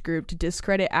research group to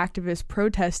discredit activist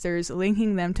protesters,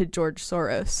 linking them to George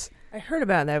Soros. I heard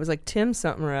about that. It was like Tim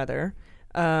something or other,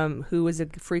 who was a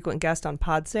frequent guest on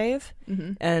PodSave,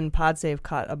 and PodSave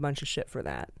caught a bunch of shit for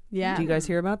that. Yeah. Do you guys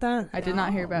hear about that? I did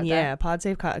not hear about that. Yeah,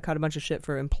 PodSave caught a bunch of shit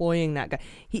for employing that guy.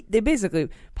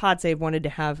 PodSave wanted to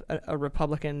have a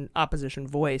Republican opposition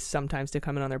voice sometimes to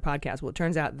come in on their podcast. Well, it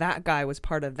turns out that guy was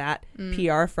part of that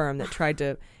PR firm that tried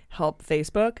to help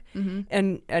Facebook,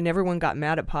 and everyone got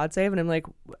mad at PodSave. And I'm like,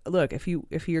 look,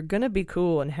 if you're gonna be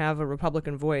cool and have a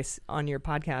Republican voice on your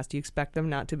podcast, do you expect them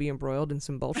not to be embroiled in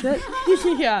some bullshit?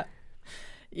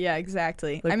 Yeah,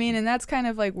 exactly. I mean, and that's kind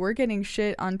of like we're getting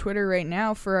shit on Twitter right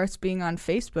now for us being on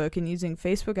Facebook and using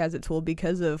Facebook as a tool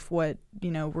because of what,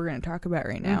 we're going to talk about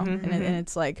right now. And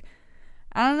it's like,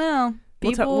 I don't know.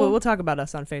 We'll talk about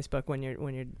us on Facebook when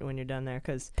you're done there,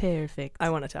 because perfect. I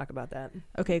want to talk about that.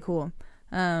 Okay, cool.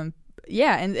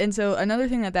 Yeah, and so another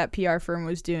thing that PR firm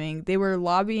was doing, they were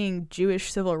lobbying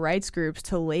Jewish civil rights groups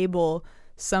to label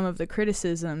some of the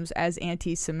criticisms as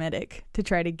anti-Semitic to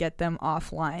try to get them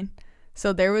offline.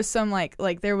 So there was some like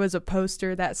there was a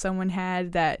poster that someone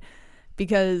had that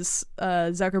because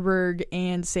Zuckerberg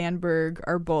and Sandberg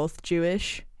are both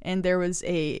Jewish, and there was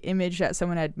a image that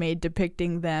someone had made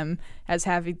depicting them as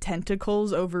having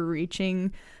tentacles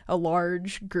overreaching a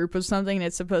large group of something, and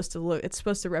it's supposed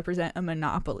to represent a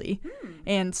monopoly.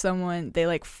 And someone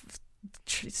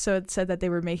so it said that they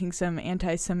were making some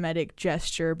anti-Semitic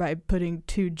gesture by putting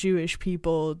two Jewish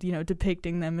people,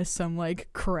 depicting them as some like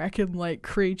kraken-like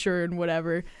creature and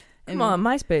whatever. Come on,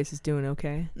 MySpace is doing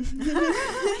okay.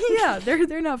 Yeah,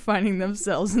 they're not finding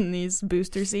themselves in these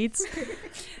booster seats.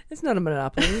 It's not a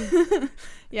monopoly.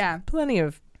 Yeah, plenty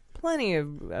of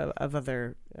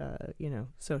other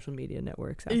social media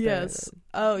networks out there. Yes.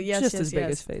 Oh yes, just yes, as big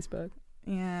as Facebook.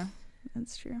 Yeah.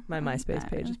 That's true. My MySpace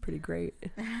page is pretty great.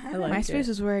 I like MySpace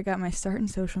is where I got my start in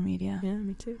social media. Yeah,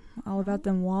 me too. All about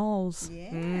them walls.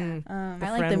 Yeah.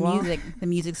 I like the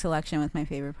music selection was my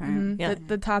favorite part. Yeah.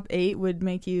 The top 8 would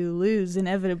make you lose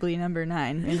inevitably number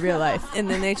 9 in real life. And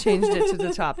then they changed it to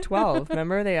the top 12.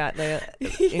 Remember, they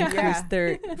increased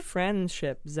their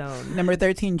friendship zone. Number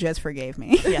 13 just forgave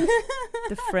me. Yeah.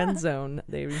 The friend zone,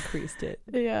 they increased it.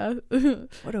 Yeah.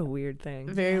 What a weird thing.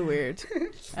 Very weird.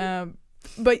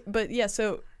 But yeah,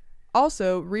 so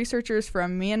also researchers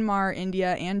from Myanmar,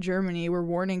 India, and Germany were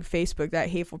warning Facebook that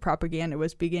hateful propaganda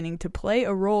was beginning to play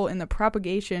a role in the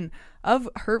propagation of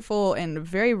hurtful and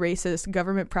very racist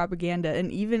government propaganda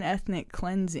and even ethnic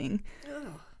cleansing. Ugh.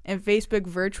 And Facebook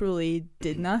virtually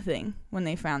did nothing when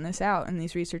they found this out, and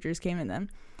these researchers came to them.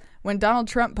 When Donald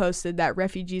Trump posted that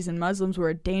refugees and Muslims were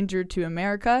a danger to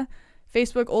America,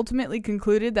 Facebook ultimately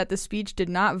concluded that the speech did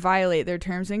not violate their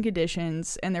terms and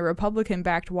conditions, and their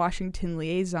Republican-backed Washington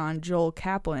liaison, Joel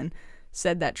Kaplan,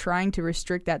 said that trying to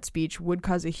restrict that speech would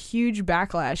cause a huge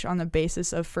backlash on the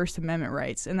basis of First Amendment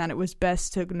rights, and that it was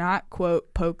best to not,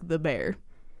 quote, poke the bear.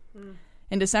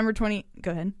 In December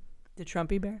Go ahead. The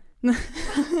Trumpy bear?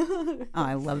 Oh,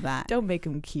 I love that. Don't make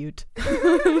him cute.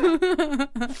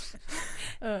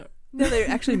 No, they're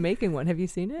actually making one. Have you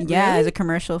seen it? Yeah, there's a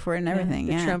commercial for it and everything.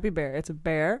 The Yeah, Trumpy bear. It's a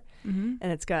bear, and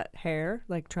it's got hair,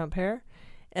 like Trump hair.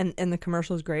 And the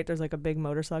commercial is great. There's like a big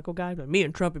motorcycle guy, but me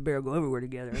and Trumpy bear go everywhere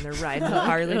together. And they're riding the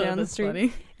Harley down the street.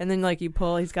 Funny. And then like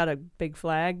he's got a big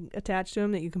flag attached to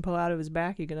him that you can pull out of his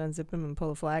back. You can unzip him and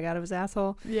pull a flag out of his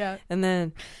asshole. Yeah. And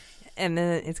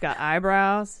then it's got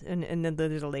eyebrows, and then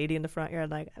there's a lady in the front yard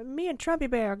like, me and Trumpy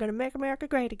Bear are going to make America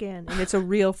great again. And it's a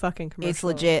real fucking commercial. It's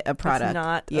legit a product. It's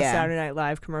not a Saturday Night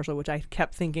Live commercial, which I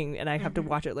kept thinking, and I have to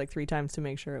watch it like 3 times to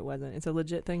make sure it wasn't. It's a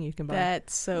legit thing you can buy.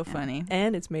 That's so funny.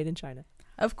 And it's made in China.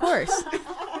 Of course.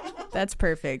 That's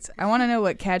perfect. I want to know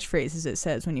what catchphrases it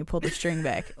says when you pull the string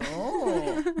back.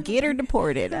 Oh. Get her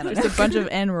deported. I don't Just a bunch of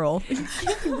N-roll.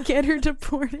 Get her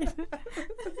deported.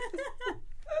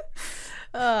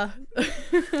 No,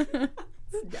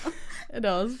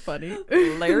 it's funny.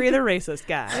 Larry the racist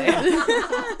guy.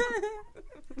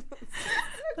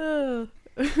 All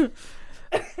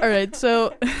right,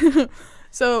 so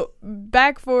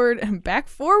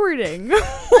back-forwarding. Why am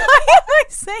I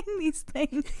saying these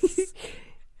things?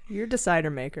 Your decider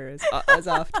maker is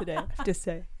off today, I have to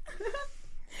say.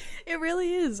 It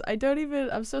really is.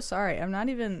 I'm so sorry. I'm not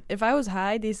even, if I was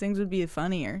high, these things would be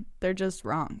funnier. They're just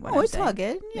wrong. Oh, it's all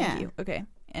good. Yeah. Thank you. Okay.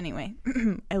 Anyway,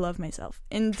 I love myself.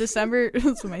 In December,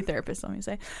 that's what my therapist told me to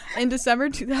say. In December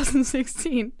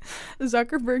 2016,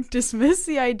 Zuckerberg dismissed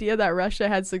the idea that Russia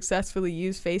had successfully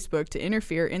used Facebook to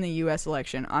interfere in the U.S.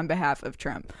 election on behalf of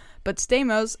Trump. But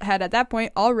Stamos had at that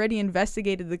point already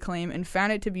investigated the claim and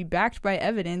found it to be backed by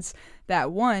evidence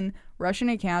that, one, Russian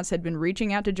accounts had been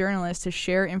reaching out to journalists to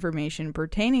share information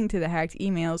pertaining to the hacked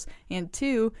emails, and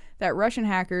two, that Russian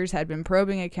hackers had been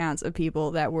probing accounts of people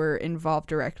that were involved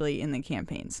directly in the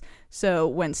campaigns. So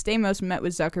when Stamos met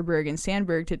with Zuckerberg and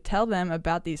Sandberg to tell them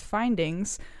about these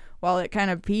findings, while it kind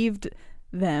of peeved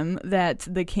them that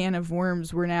the can of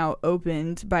worms were now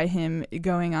opened by him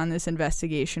going on this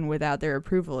investigation without their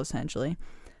approval, essentially,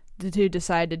 the two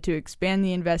decided to expand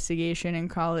the investigation and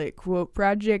call it, quote,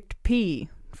 Project P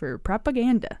for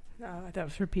propaganda. Oh, I thought it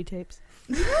was for P-tapes.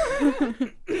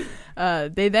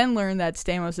 They then learned that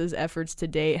Stamos' efforts to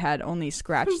date had only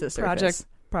scratched the surface. Project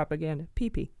Propaganda.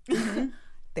 PP.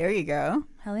 There you go.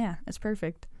 Hell yeah, that's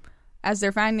perfect. As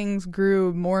their findings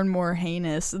grew more and more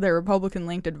heinous, their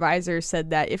Republican-linked advisors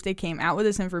said that if they came out with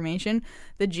this information,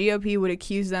 the GOP would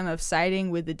accuse them of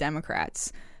siding with the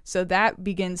Democrats. So that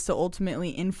begins to ultimately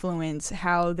influence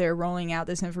how they're rolling out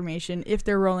this information, if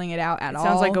they're rolling it out at all.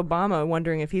 Sounds like Obama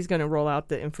wondering if he's going to roll out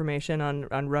the information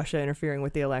on Russia interfering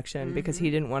with the election because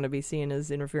he didn't want to be seen as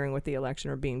interfering with the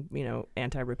election or being,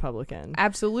 anti-Republican.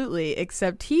 Absolutely,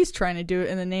 except he's trying to do it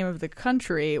in the name of the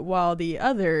country while the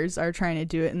others are trying to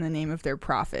do it in the name of their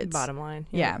profits. Bottom line.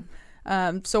 Yeah.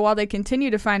 So while they continue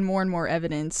to find more and more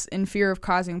evidence, in fear of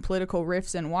causing political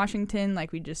rifts in Washington,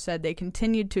 like we just said, they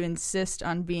continued to insist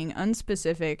on being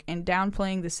unspecific and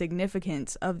downplaying the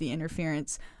significance of the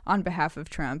interference on behalf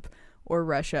of Trump or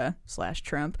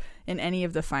Russia/Trump in any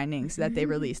of the findings that they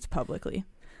released publicly.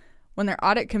 When their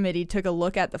audit committee took a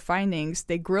look at the findings,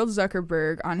 they grilled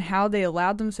Zuckerberg on how they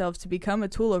allowed themselves to become a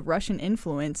tool of Russian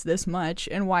influence this much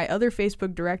and why other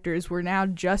Facebook directors were now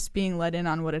just being let in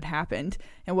on what had happened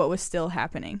and what was still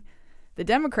happening. The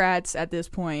Democrats at this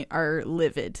point are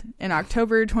livid. In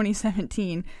October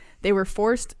 2017, they were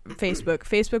forced,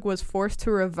 Facebook was forced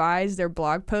to revise their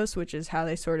blog post, which is how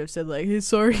they sort of said, like, hey,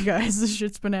 sorry guys, this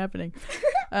shit's been happening.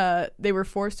 They were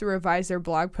forced to revise their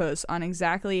blog posts on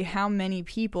exactly how many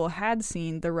people had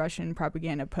seen the Russian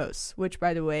propaganda posts, which,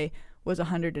 by the way, was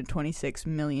 126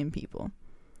 million people.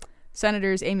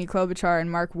 Senators Amy Klobuchar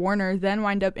and Mark Warner then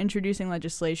wind up introducing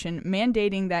legislation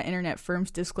mandating that internet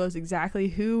firms disclose exactly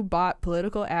who bought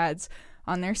political ads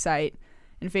on their site.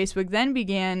 And Facebook then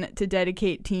began to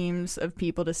dedicate teams of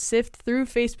people to sift through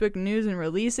Facebook news and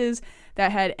releases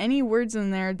that had any words in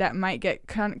there that might get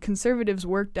conservatives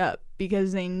worked up,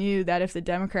 because they knew that if the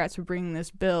Democrats were bringing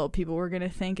this bill, people were going to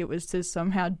think it was to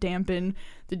somehow dampen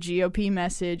the GOP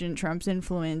message and Trump's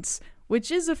influence,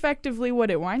 which is effectively what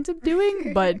it winds up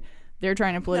doing, but they're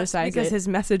trying to politicize it. Because his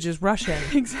message is Russian.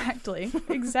 Exactly.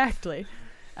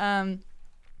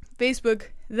 Facebook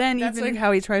then That's like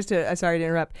how he tries to, sorry to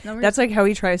interrupt. No, that's like how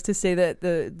he tries to say that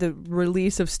the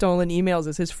release of stolen emails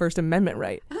is his First Amendment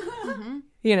right.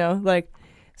 Like,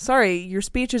 sorry, your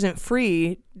speech isn't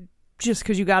free just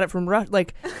because you got it from Russia.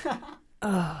 Like,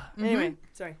 anyway,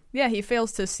 sorry. Yeah, he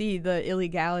fails to see the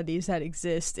illegalities that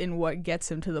exist in what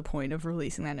gets him to the point of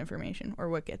releasing that information, or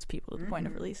what gets people to the point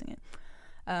of releasing it.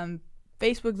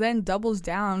 Facebook then doubles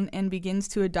down and begins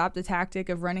to adopt the tactic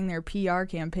of running their PR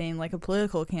campaign like a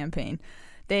political campaign.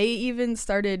 They even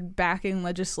started backing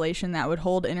legislation that would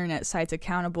hold internet sites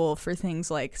accountable for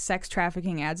things like sex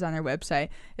trafficking ads on their website,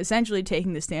 essentially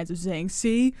taking the stance of saying,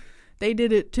 see, they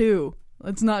did it too.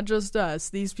 It's not just us.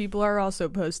 These people are also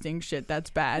posting shit that's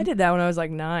bad. I did that when I was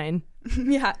like 9.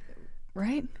 Yeah.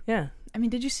 Right? Yeah. I mean,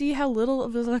 did you see how little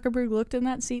of Zuckerberg looked in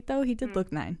that seat, though? He did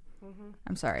look 9.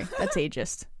 I'm sorry. That's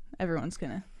ageist. Everyone's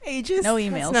gonna ageist. No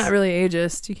emails. It's not really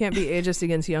ageist. You can't be ageist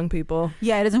against young people.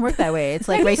 Yeah, it doesn't work that way. It's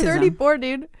like racism. 34,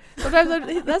 dude.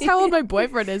 Sometimes that's how old my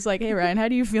boyfriend is. Like, hey Ryan, how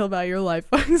do you feel about your life?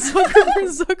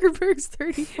 Zuckerberg's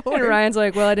 34. And Ryan's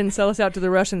like, well, I didn't sell us out to the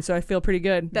Russians, so I feel pretty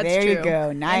good. That's there true. You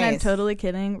go. Nice. And I'm totally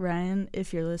kidding, Ryan.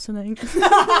 If you're listening,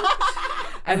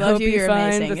 I love hope you. You're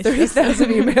find amazing. The 30,000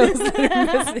 emails that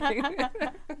are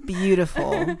missing.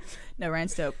 Beautiful. No,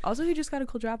 Ryan's dope. Also, he just got a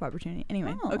cool job opportunity.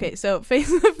 Anyway, Oh. Okay, so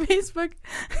Facebook,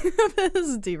 this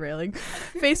is derailing.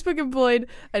 Facebook employed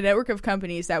a network of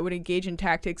companies that would engage in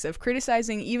tactics of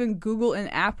criticizing even Google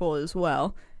and Apple as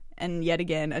well. And yet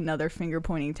again, another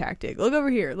finger-pointing tactic. Look over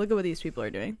here. Look at what these people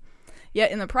are doing.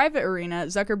 Yet in the private arena,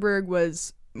 Zuckerberg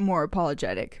was more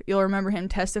apologetic. You'll remember him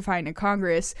testifying to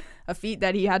Congress, a feat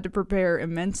that he had to prepare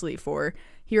immensely for.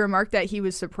 He remarked that he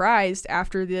was surprised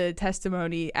after the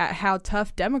testimony at how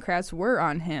tough Democrats were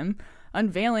on him,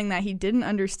 unveiling that he didn't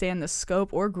understand the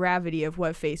scope or gravity of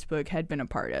what Facebook had been a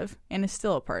part of, and is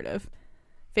still a part of.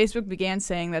 Facebook began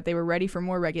saying that they were ready for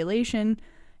more regulation,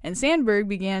 and Sandberg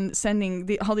began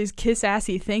sending all these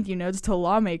kiss-assy thank you notes to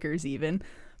lawmakers even.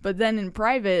 But then in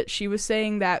private, she was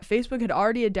saying that Facebook had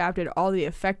already adapted all the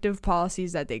effective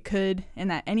policies that they could, and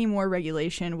that any more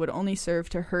regulation would only serve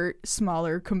to hurt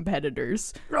smaller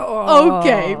competitors. Oh,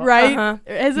 okay, right? Uh-huh.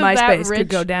 Isn't MySpace that rich? could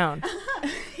go down.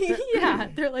 Yeah,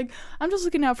 they're like, I'm just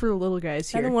looking out for the little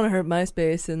guys here. I don't want to hurt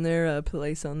MySpace and their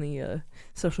place on the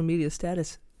social media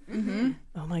status. Mm-hmm.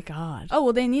 Oh my God. Oh,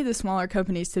 well, they need the smaller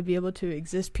companies to be able to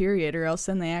exist, period, or else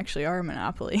then they actually are a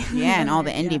monopoly. Yeah, and all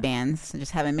the indie bands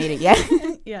just haven't made it yet.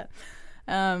 Yeah.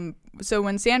 So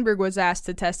when Sandberg was asked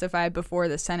to testify before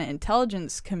the Senate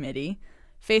Intelligence Committee,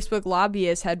 Facebook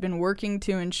lobbyists had been working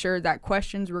to ensure that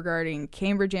questions regarding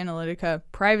Cambridge Analytica,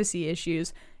 privacy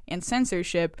issues, and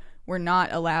censorship were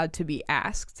not allowed to be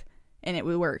asked. And it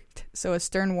worked. So a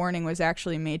stern warning was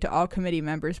actually made to all committee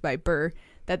members by Burr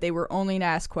that they were only to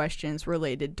ask questions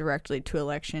related directly to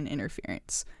election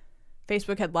interference.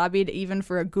 Facebook had lobbied even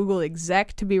for a Google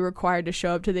exec to be required to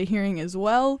show up to the hearing as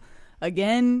well.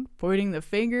 Again, pointing the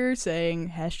finger,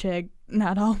 saying hashtag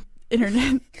not all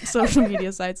internet social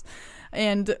media sites.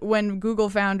 And when Google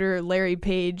founder Larry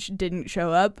Page didn't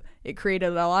show up, it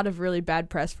created a lot of really bad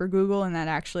press for Google, and that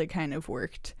actually kind of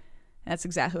worked. That's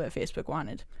exactly what Facebook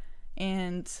wanted.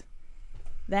 And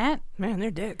that... Man,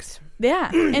 they're dicks. Yeah,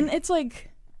 and it's like...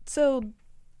 So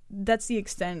that's the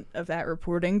extent of that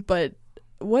reporting, but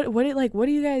what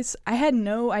do you guys... I had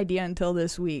no idea until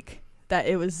this week that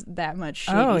it was that much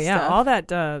shady stuff. Oh, yeah, all that,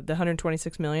 the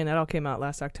 $126 million, that all came out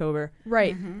last October.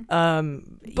 Right.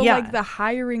 Mm-hmm. But, like, the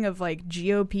hiring of, like,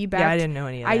 GOP-backed... Yeah, I didn't know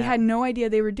any of that. I had no idea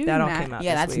they were doing that. That all came out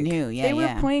Yeah, this that's week. new. Yeah, They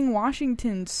were playing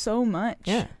Washington so much.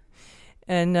 Yeah.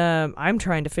 And I'm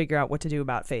trying to figure out what to do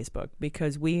about Facebook,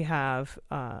 because we have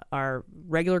our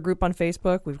regular group on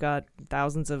Facebook. We've got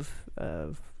thousands of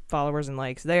followers and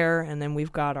likes there. And then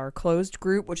we've got our closed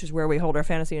group, which is where we hold our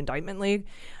fantasy indictment league.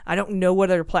 I don't know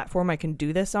what other platform I can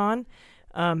do this on.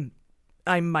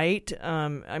 I might.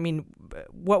 I mean,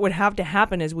 what would have to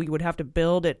happen is we would have to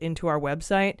build it into our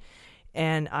website.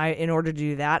 And in order to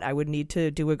do that, I would need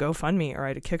to do a GoFundMe or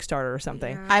a Kickstarter or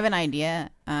something. I have an idea.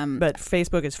 But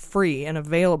Facebook is free and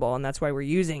available, and that's why we're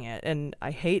using it. And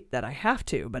I hate that I have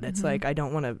to, but it's like I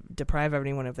don't want to deprive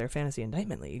everyone of their fantasy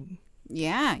indictment league.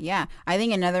 Yeah. I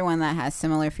think another one that has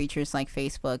similar features like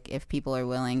Facebook, if people are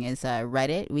willing, is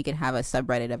Reddit. We could have a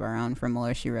subreddit of our own for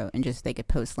Mueller, She Wrote, and just they could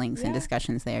post links and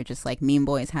discussions there, just like Meme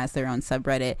Boys has their own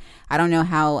subreddit. I don't know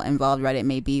how involved Reddit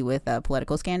may be with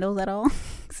political scandals at all.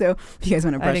 So if you guys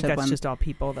want to brush up on... I think that's just all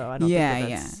people, though. I don't think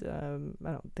that's...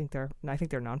 I don't think they're... I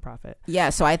think they're nonprofit. Yeah,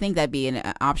 so I think that'd be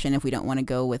an option if we don't want to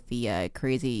go with the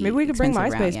crazy... Maybe we could bring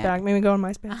MySpace back. Maybe go on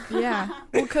MySpace. Yeah.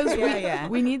 Well, because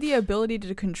we need the ability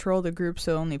to control the group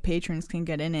so only patrons can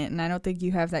get in it, and I don't think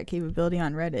you have that capability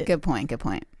on Reddit. Good point.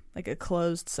 Like a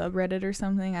closed subreddit or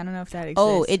something. I don't know if that exists.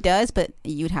 Oh, it does, but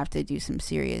you'd have to do some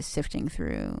serious sifting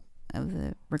through of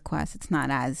the requests. It's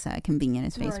not as convenient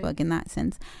as Facebook in that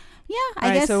sense. Yeah,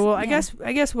 I guess. So, I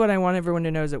guess what I want everyone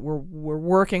to know is that we're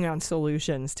working on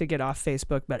solutions to get off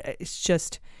Facebook, but it's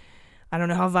just I don't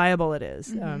know how viable it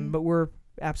is. But we're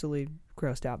absolutely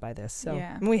grossed out by this. So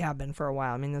and we have been for a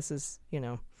while. I mean, this is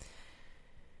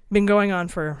been going on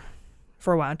for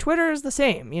a while. Twitter is the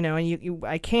same, and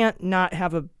I can't not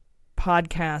have a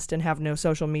podcast and have no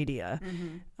social media.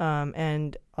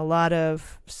 And a lot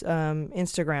of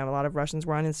Instagram, a lot of Russians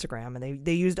were on Instagram, and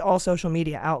they used all social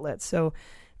media outlets. So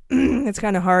it's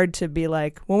kind of hard to be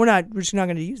like, well, we're just not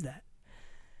going to use that.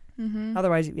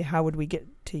 Otherwise, how would we get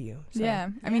to you? So. Yeah.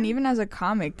 I mean, even as a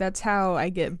comic, that's how I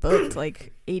get booked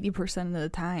like 80% of the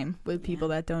time with people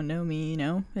that don't know me,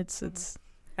 it's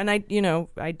and I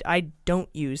don't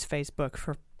use Facebook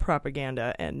for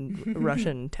propaganda and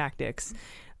Russian tactics.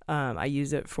 I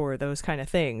use it for those kind of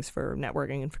things, for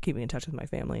networking and for keeping in touch with my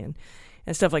family and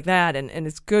stuff like that. And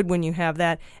it's good when you have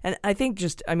that. And I think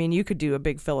you could do a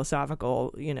big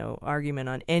philosophical, argument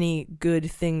on any good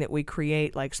thing that we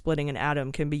create, like splitting an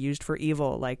atom can be used for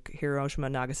evil, like Hiroshima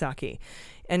and Nagasaki.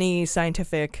 Any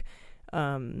scientific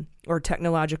or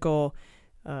technological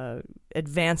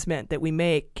advancement that we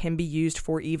make can be used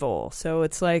for evil. So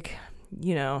it's like,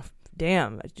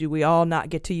 damn, do we all not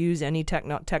get to use any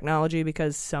technology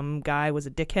because some guy was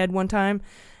a dickhead one time?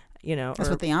 That's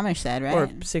what the Amish said, right? Or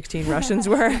 16 Russians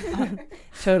were.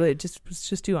 Totally, just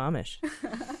do Amish.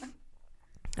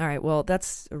 All right, well,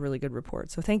 that's a really good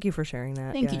report. So thank you for sharing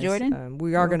that. Thank you, Jordan.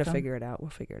 We are going to figure it out. We'll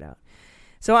figure it out.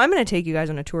 So I'm going to take you guys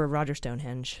on a tour of Roger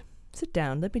Stonehenge. Sit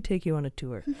down. Let me take you on a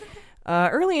tour.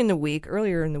 Earlier in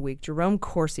the week, Jerome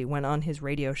Corsi went on his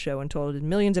radio show and told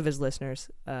millions of his listeners,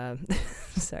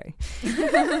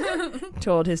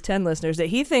 told his 10 listeners that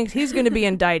he thinks he's going to be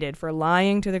indicted for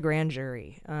lying to the grand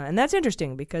jury. And that's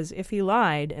interesting because if he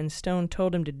lied and Stone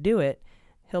told him to do it,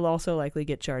 he'll also likely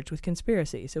get charged with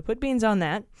conspiracy. So put beans on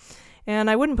that.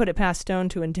 And I wouldn't put it past Stone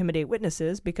to intimidate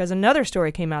witnesses because another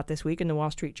story came out this week in the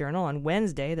Wall Street Journal on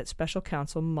Wednesday that Special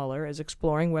Counsel Mueller is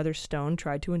exploring whether Stone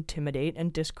tried to intimidate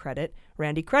and discredit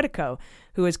Randy Credico,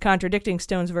 who is contradicting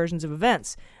Stone's versions of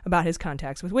events about his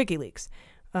contacts with WikiLeaks,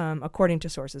 according to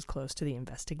sources close to the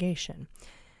investigation.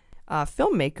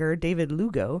 Filmmaker David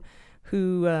Lugo,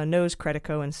 who knows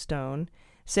Credico and Stone,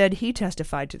 said he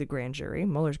testified to the grand jury,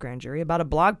 Mueller's grand jury, about a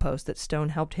blog post that Stone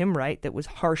helped him write that was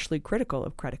harshly critical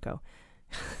of Credico.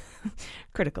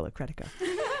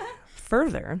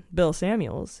 Further, Bill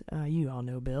Samuels, you all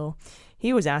know Bill,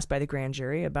 he was asked by the grand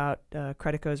jury about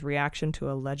Credico's reaction to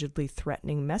allegedly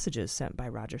threatening messages sent by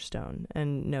Roger Stone.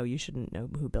 And no, you shouldn't know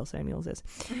who Bill Samuels is.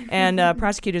 And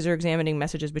prosecutors are examining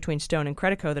messages between Stone and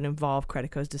Credico that involve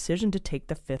Credico's decision to take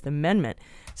the Fifth Amendment.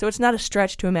 So it's not a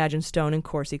stretch to imagine Stone and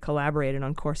Corsi collaborated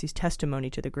on Corsi's testimony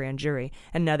to the grand jury,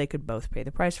 and now they could both pay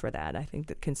the price for that. I think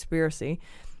that conspiracy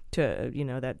to,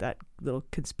 that little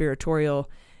conspiratorial...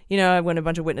 when a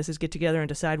bunch of witnesses get together and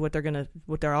decide what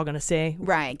they're all gonna say.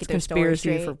 Right, get their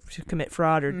conspiracy story to commit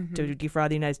fraud or to defraud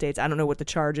the United States. I don't know what the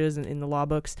charge is in the law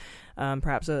books.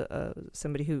 Perhaps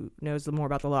somebody who knows more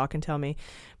about the law can tell me.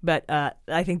 But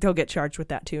I think they'll get charged with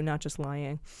that too, not just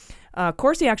lying.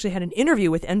 Corsi actually had an interview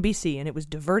with NBC, and it was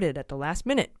diverted at the last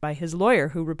minute by his lawyer,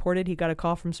 who reported he got a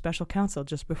call from special counsel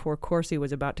just before Corsi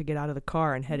was about to get out of the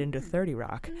car and head into 30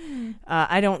 Rock.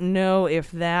 I don't know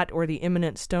if that or the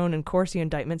imminent Stone and Corsi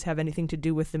indictments have anything to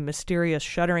do with the mysterious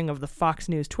shuttering of the Fox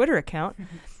News Twitter account,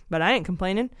 but I ain't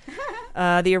complaining.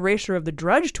 The erasure of the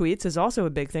Drudge tweets is also a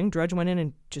big thing. Drudge went in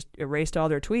and just erased all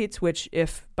their tweets, which,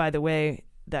 if, by the way,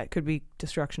 that could be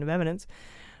destruction of evidence.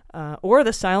 Or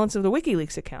the silence of the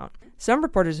WikiLeaks account. Some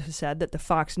reporters have said that the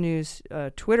Fox News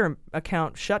Twitter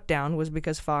account shutdown was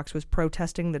because Fox was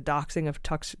protesting the doxing of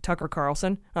Tucker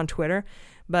Carlson on Twitter.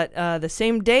 But the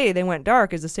same day they went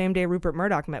dark is the same day Rupert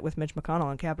Murdoch met with Mitch McConnell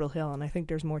on Capitol Hill, and I think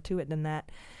there's more to it than that.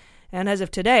 And as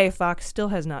of today, Fox still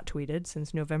has not tweeted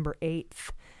since November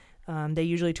 8th. They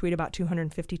usually tweet about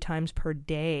 250 times per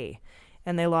day,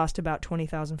 and they lost about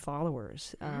 20,000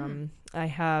 followers. I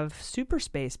have Super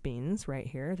Space Beans right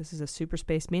here. This is a Super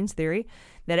Space Beans theory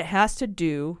that it has to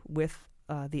do with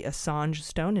the Assange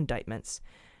Stone indictments.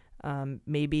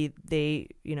 Maybe they,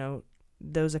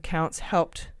 those accounts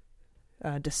helped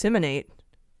disseminate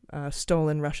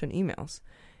stolen Russian emails,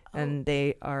 and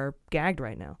they are gagged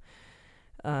right now.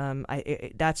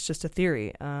 That's just a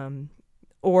theory.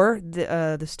 Or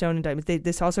the Stone indictment.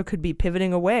 This also could be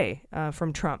pivoting away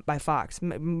from Trump by Fox.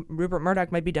 Rupert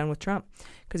Murdoch might be done with Trump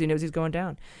because he knows he's going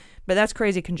down. But that's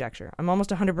crazy conjecture. I'm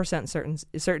almost 100%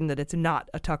 certain that it's not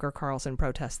a Tucker Carlson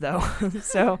protest, though.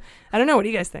 So I don't know. What do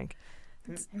you guys think?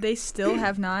 They still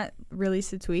have not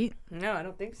released a tweet? No, I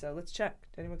don't think so. Let's check.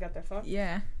 Anyone got their phone?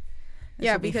 Yeah.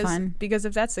 This because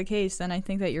if that's the case, then I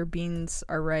think that your beans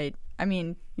are right. I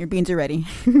mean, your beans are ready.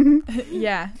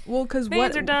 Yeah. Well, because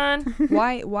beans are done.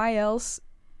 Why else?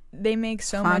 They make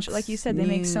so much, like you said, they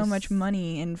make so much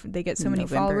money, and they get so many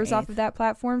followers off of that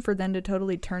platform. For them to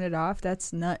totally turn it off,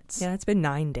 that's nuts. Yeah, it's been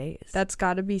 9 days. That's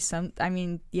got to be some. I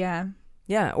mean, yeah.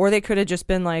 Yeah, or they could have just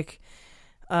been like,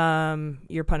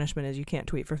 your punishment is you can't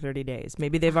tweet for 30 days.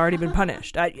 Maybe they've already been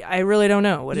punished. I really don't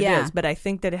know what it is, but I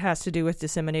think that it has to do with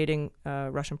disseminating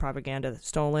Russian propaganda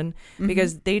stolen,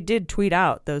 because they did tweet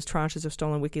out those tranches of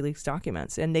stolen WikiLeaks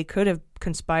documents, and they could have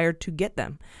conspired to get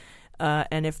them.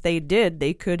 And if they did,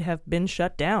 they could have been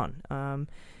shut down.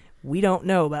 We don't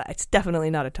know, but it's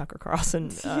definitely not a Tucker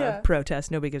Carlson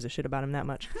protest. Nobody gives a shit about him that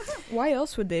much. Why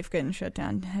else would they've gotten shut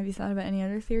down? Have you thought about any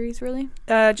other theories, really?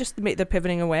 Just the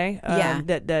pivoting away.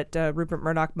 That Rupert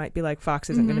Murdoch might be like,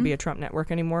 Fox isn't going to be a Trump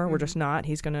network anymore. We're just not.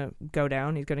 He's going to go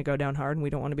down. He's going to go down hard, and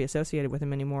we don't want to be associated with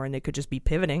him anymore. And they could just be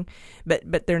pivoting.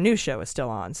 But their news show is still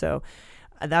on, so...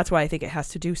 That's why I think it has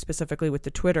to do specifically with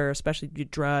the Twitter, especially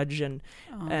Drudge and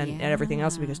everything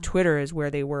else, because Twitter is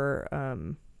where they were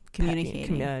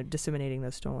communicating, disseminating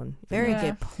those stolen. Very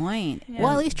good point. Yeah.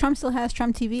 Well, at least Trump still has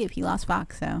Trump TV if he lost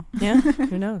Fox, so. Yeah,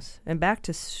 who knows? And back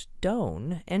to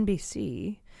Stone,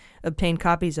 NBC obtained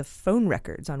copies of phone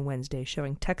records on Wednesday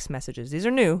showing text messages. These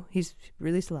are new. He's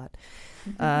released a lot.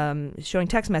 Showing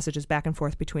text messages back and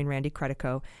forth between Randy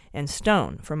Credico and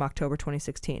Stone from October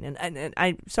 2016. And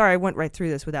I sorry, I went right through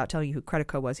this without telling you who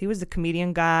Credico was. He was the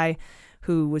comedian guy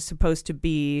who was supposed to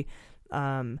be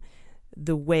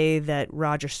the way that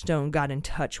Roger Stone got in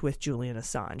touch with Julian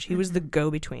Assange. He was the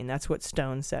go-between. That's what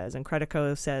Stone says. And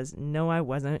Credico says, no, I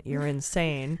wasn't. You're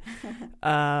insane.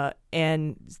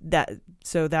 And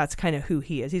that's kind of who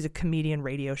he is. He's a comedian,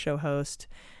 radio show host.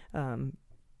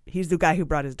 He's the guy who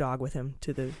brought his dog with him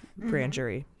to the grand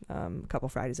jury a couple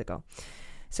Fridays ago.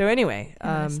 So anyway,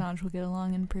 Assange will get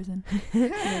along in prison.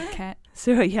 With a cat.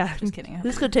 So yeah, just kidding.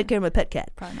 Who's going to take care of my pet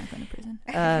cat? Probably not going to prison.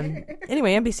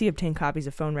 Anyway, NBC obtained copies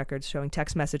of phone records showing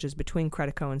text messages between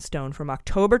Credico and Stone from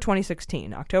October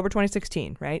 2016. October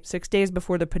 2016, right? 6 days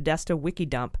before the Podesta wiki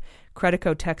dump,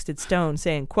 Credico texted Stone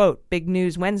saying, quote, "Big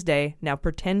news Wednesday. Now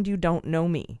pretend you don't know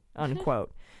me,"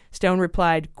 unquote. Stone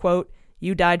replied, quote,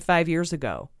 "You died 5 years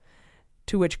ago."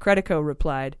 To which Credico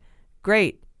replied,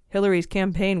 "Great. Hillary's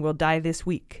campaign will die this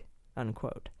week,"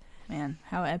 unquote. Man,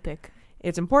 how epic.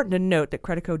 It's important to note that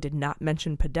Credico did not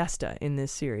mention Podesta in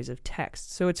this series of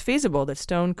texts, so it's feasible that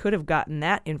Stone could have gotten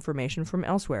that information from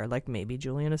elsewhere, like maybe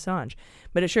Julian Assange.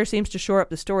 But it sure seems to shore up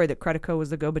the story that Credico was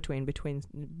the go-between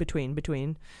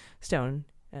between Stone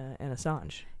and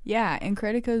Assange. Yeah, and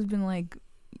Credico's been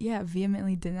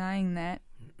vehemently denying that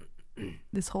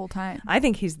this whole time. I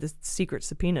think he's the secret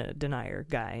subpoena denier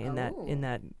guy in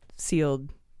that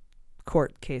sealed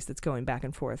court case that's going back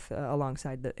and forth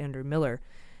alongside the Andrew Miller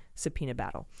subpoena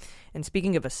battle. And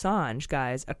speaking of Assange,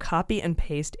 guys, a copy and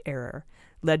paste error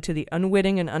led to the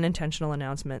unwitting and unintentional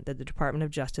announcement that the Department of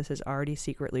Justice has already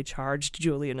secretly charged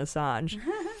Julian Assange.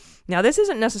 Now, this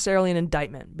isn't necessarily an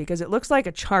indictment because it looks like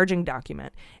a charging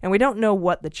document, and we don't know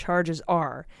what the charges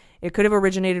are. It could have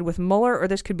originated with Mueller, or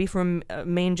this could be from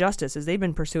Maine Justice, as they've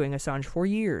been pursuing Assange for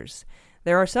years.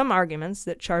 There are some arguments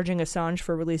that charging Assange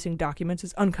for releasing documents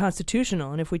is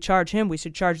unconstitutional, and if we charge him, we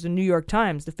should charge the New York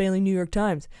Times, the failing New York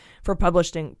Times, for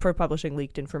publishing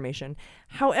leaked information.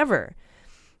 However,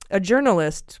 a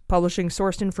journalist publishing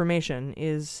sourced information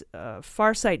is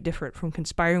far sight different from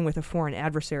conspiring with a foreign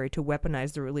adversary to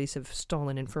weaponize the release of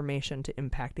stolen information to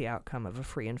impact the outcome of a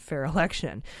free and fair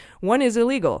election. One is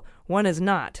illegal, one is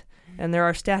not, and there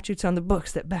are statutes on the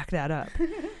books that back that up.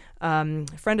 A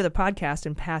friend of the podcast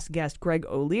and past guest Greg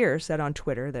O'Lear said on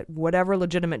Twitter that whatever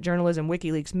legitimate journalism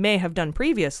WikiLeaks may have done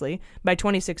previously, by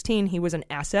 2016 he was an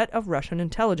asset of Russian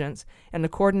intelligence, and the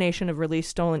coordination of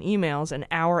released stolen emails an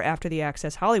hour after the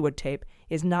Access Hollywood tape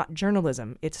is not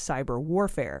journalism, it's cyber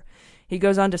warfare. He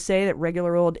goes on to say that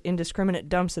regular old indiscriminate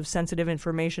dumps of sensitive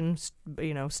information,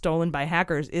 stolen by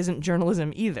hackers isn't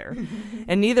journalism either.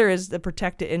 And neither is it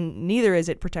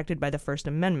protected by the First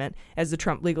Amendment, as the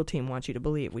Trump legal team wants you to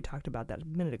believe. We talked about that a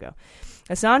minute ago.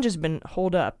 Assange has been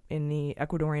holed up in the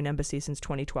Ecuadorian embassy since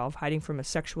 2012, hiding from a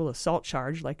sexual assault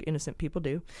charge like innocent people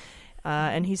do.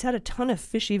 And he's had a ton of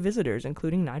fishy visitors,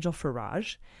 including Nigel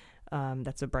Farage,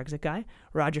 that's a Brexit guy,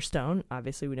 Roger Stone,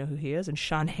 obviously we know who he is, and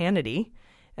Sean Hannity.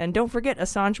 And don't forget,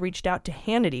 Assange reached out to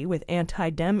Hannity with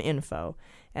anti-Dem info,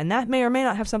 and that may or may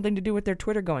not have something to do with their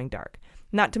Twitter going dark.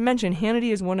 Not to mention,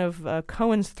 Hannity is one of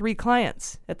Cohen's 3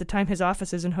 clients at the time his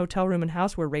offices and hotel room and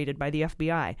house were raided by the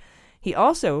FBI. He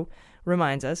also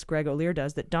reminds us, Greg O'Lear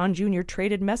does, that Don Jr.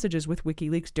 traded messages with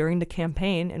WikiLeaks during the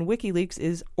campaign, and WikiLeaks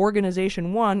is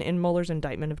Organization 1 in Mueller's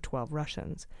indictment of 12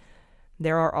 Russians.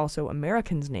 There are also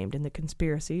Americans named in the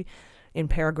conspiracy in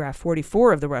paragraph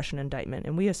 44 of the Russian indictment,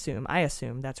 and I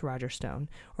assume that's Roger Stone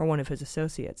or one of his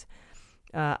associates.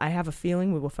 I have a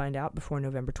feeling we will find out before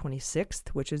November 26th,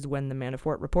 which is when the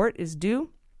Manafort report is due,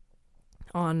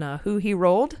 on who he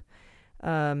rolled.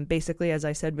 Basically, as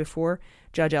I said before,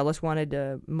 Judge Ellis wanted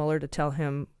Mueller to tell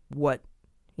him who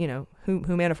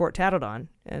Manafort tattled on,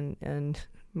 and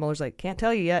Mueller's like, can't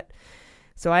tell you yet.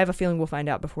 So I have a feeling we'll find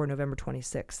out before November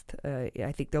 26th.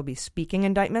 I think there'll be speaking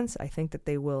indictments. I think that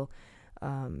they will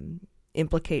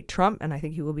implicate Trump, and I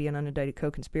think he will be an unindicted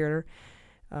co-conspirator.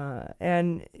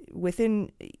 And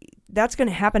that's going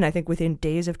to happen, I think, within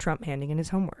days of Trump handing in his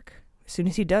homework. As soon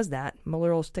as he does that,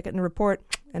 Mueller will stick it in the report,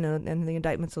 and the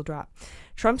indictments will drop.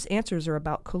 Trump's answers are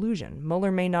about collusion.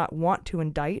 Mueller may not want to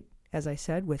indict, as I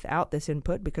said, without this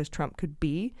input, because Trump could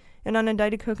be an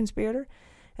unindicted co-conspirator.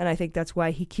 And I think that's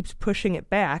why he keeps pushing it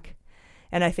back.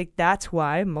 And I think that's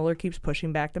why Mueller keeps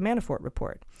pushing back the Manafort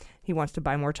report. He wants to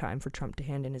buy more time for Trump to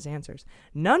hand in his answers.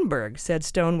 Nunberg said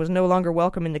Stone was no longer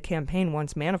welcome in the campaign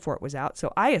once Manafort was out,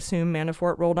 so I assume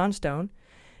Manafort rolled on Stone.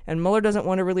 And Mueller doesn't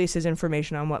want to release his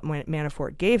information on what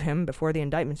Manafort gave him before the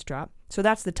indictments drop. So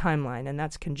that's the timeline, and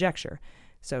that's conjecture.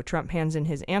 So Trump hands in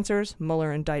his answers,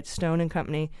 Mueller indicts Stone and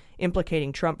company,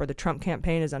 implicating Trump or the Trump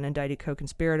campaign as unindicted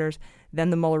co-conspirators. Then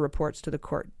the Mueller reports to the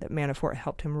court that Manafort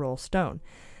helped him roll Stone.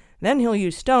 Then he'll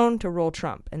use Stone to roll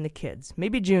Trump and the kids.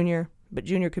 Maybe Junior, but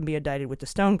Junior can be indicted with the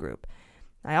Stone group.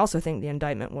 I also think the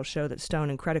indictment will show that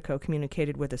Stone and Guereca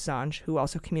communicated with Assange, who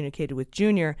also communicated with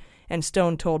Jr., and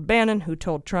Stone told Bannon, who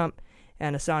told Trump,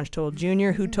 and Assange told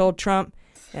Jr., who told Trump,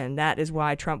 and that is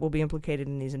why Trump will be implicated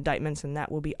in these indictments, and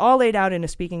that will be all laid out in a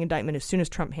speaking indictment as soon as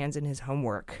Trump hands in his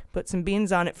homework. Put some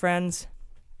beans on it, friends.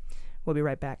 We'll be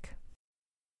right back.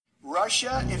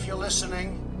 Russia, if you're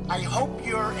listening, I hope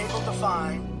you're able to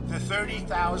find the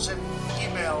 30,000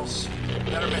 emails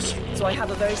that are missing. So I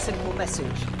have a very simple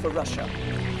message for Russia.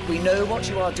 We know what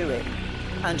you are doing,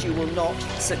 and you will not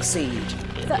succeed.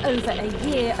 For over a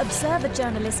year, Observer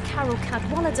journalist Carol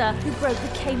Cadwallader, who broke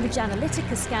the Cambridge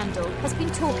Analytica scandal, has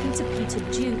been talking to Peter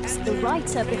Jukes, the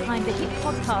writer behind the hit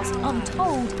podcast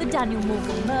Untold, the Daniel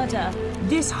Morgan murder.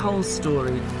 This whole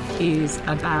story is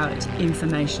about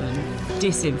information,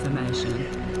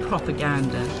 disinformation,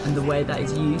 propaganda, and the way that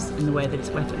is used and the way that it's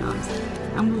weaponized.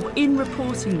 And in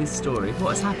reporting this story, what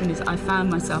has happened is I found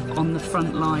myself on the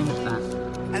front line of that.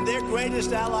 And their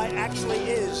greatest ally actually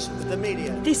is the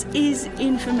media. This is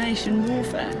information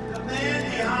warfare. The man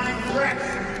behind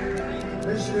Brexit,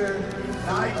 Mr.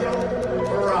 Nigel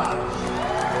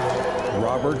Farage.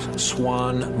 Robert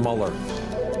Swan Mueller.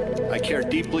 I care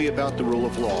deeply about the rule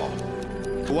of law.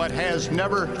 What has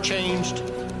never changed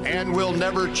and will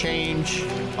never change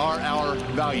are our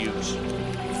values.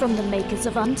 From the makers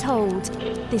of Untold,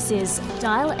 this is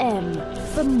Dial M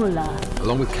for Mueller.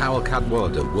 Along with Carol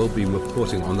Cadwallader, we'll be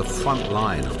reporting on the front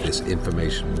line of this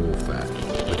information warfare,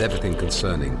 with everything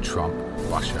concerning Trump,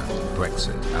 Russia,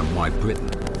 Brexit, and why Britain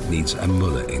needs a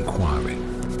Mueller inquiry.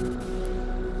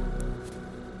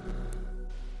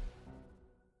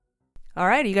 All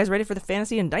right, are you guys ready for the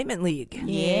Fantasy Indictment League?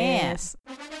 Yes.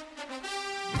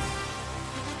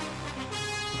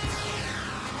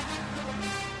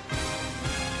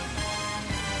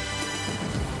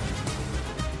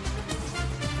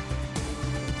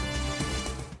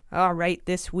 All right,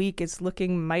 this week it's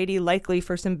looking mighty likely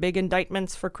for some big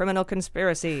indictments for criminal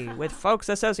conspiracy with folks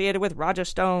associated with Roger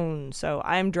Stone. So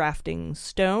I'm drafting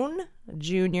Stone,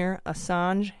 Jr.,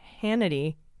 Assange,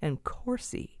 Hannity, and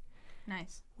Corsi.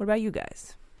 Nice. What about you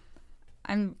guys?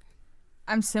 I'm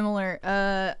similar.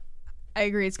 I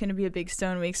agree it's going to be a big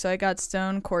Stone week. So I got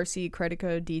Stone, Corsi,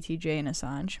 Guereca, DTJ, and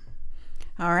Assange.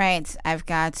 All right, I've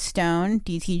got Stone,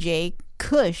 DTJ,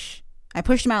 Kush. I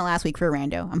pushed him out last week for a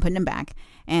rando. I'm putting him back.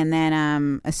 And then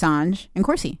Assange and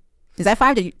Corsi. Is that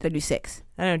 5 or did I do 6?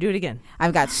 I don't know. Do it again.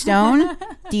 I've got Stone,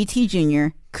 DT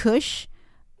Jr., Kush,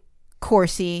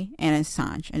 Corsi, and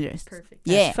Assange. And just, perfect.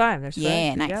 Yeah. That's 5. There's 5.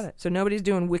 Yeah, You nice. got it. So nobody's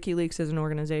doing WikiLeaks as an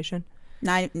organization?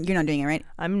 No, you're not doing it, right?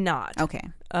 I'm not. Okay.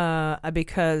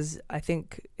 Because I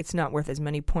think it's not worth as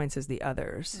many points as the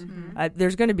others. Mm-hmm.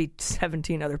 There's going to be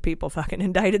 17 other people fucking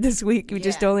indicted this week. We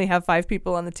just only have 5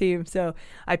 people on the team. So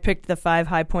I picked the 5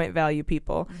 high point value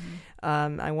people.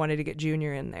 Mm-hmm. I wanted to get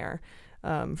Junior in there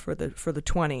for the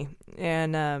 20.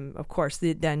 And, of course,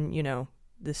 then, you know,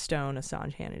 the Stone,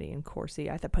 Assange, Hannity, and Corsi.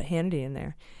 I had to put Hannity in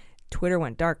there. Twitter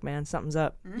went dark, man. Something's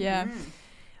up. Mm-hmm. Yeah.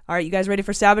 All right, you guys ready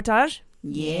for sabotage?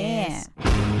 Yeah.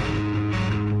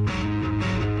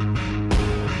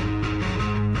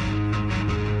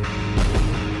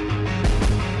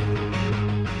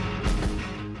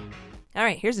 All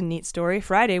right, here's a neat story.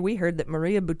 Friday, we heard that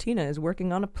Maria Butina is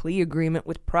working on a plea agreement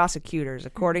with prosecutors,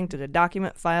 according to the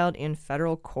document filed in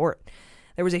federal court.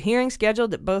 There was a hearing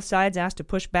scheduled that both sides asked to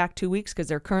push back 2 weeks because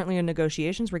they're currently in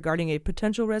negotiations regarding a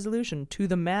potential resolution to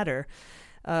the matter.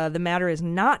 The matter is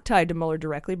not tied to Mueller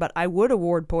directly, but I would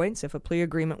award points if a plea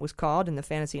agreement was called in the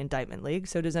Fantasy Indictment League.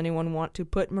 So does anyone want to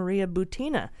put Maria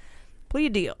Butina plea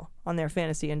deal on their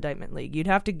Fantasy Indictment League? You'd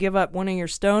have to give up one of your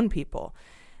Stone people.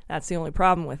 That's the only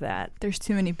problem with that. There's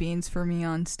too many beans for me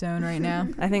on Stone right now.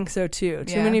 I think so, too.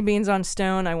 Too Yeah. many beans on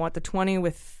Stone. I want the 20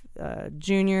 with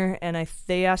Junior, and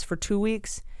they asked for 2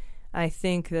 weeks. I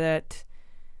think that,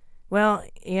 well,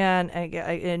 yeah,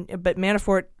 but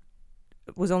Manafort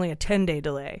was only a 10-day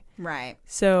delay. Right.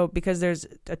 So because there's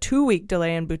a 2-week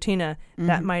delay in Butina,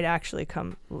 that might actually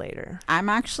come later. I'm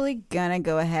actually going to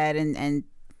go ahead and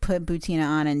put Butina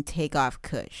on and take off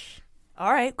Kush.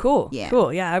 All right, cool. Yeah.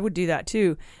 Cool. Yeah, I would do that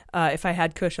too. If I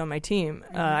had Kush on my team,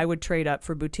 I would trade up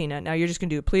for Butina. Now, you're just going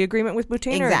to do a plea agreement with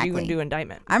Butina, or are you going to do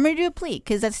indictment? I'm going to do a plea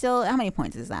because that's still, how many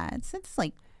points is that? It's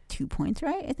like 2 points,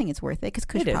 right? I think it's worth it because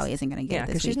Kush probably isn't going to get it this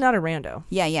because week. she's not a rando.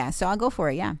 Yeah. So I'll go for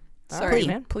it, yeah. Sorry,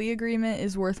 man. Plea agreement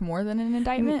is worth more than an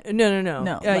indictment?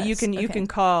 No. less. You can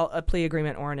call a plea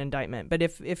agreement or an indictment, but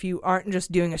if you aren't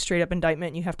just doing a straight up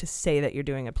indictment, you have to say that you're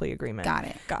doing a plea agreement. Got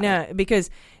it. Now, because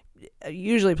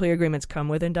usually plea agreements come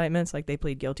with indictments, like they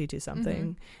plead guilty to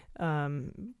something.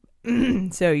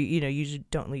 So, you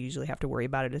don't usually have to worry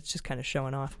about it. It's just kind of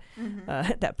showing off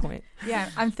at that point. Yeah,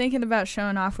 I'm thinking about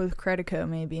showing off with Credico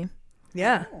maybe.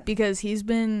 Yeah. Because he's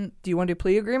been... Do you want to do a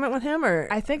plea agreement with him? Or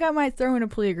I think I might throw in a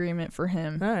plea agreement for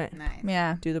him. All right. Nice.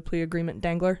 Yeah. Do the plea agreement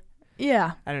dangler?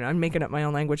 Yeah. I don't know. I'm making up my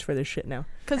own language for this shit now.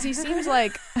 Because he seems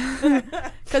like...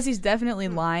 Because he's definitely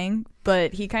lying,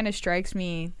 but he kind of strikes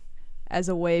me as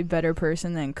a way better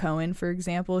person than Cohen, for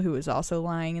example, who was also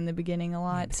lying in the beginning a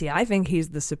lot. See, I think he's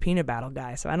the subpoena battle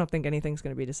guy, so I don't think anything's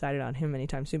going to be decided on him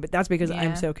anytime soon. But that's because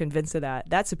I'm so convinced of that.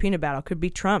 That subpoena battle could be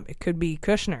Trump. It could be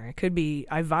Kushner. It could be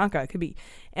Ivanka. It could be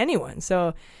anyone.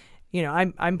 So,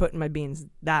 I'm putting my beans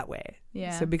that way.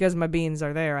 Yeah. So because my beans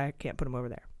are there, I can't put them over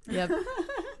there. Yep.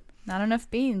 Not enough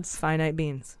beans. Finite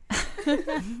beans.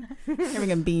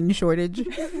 Having a bean shortage.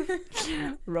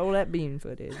 Roll that bean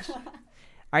footage.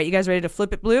 All right, you guys ready to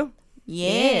flip it blue?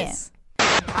 Yes.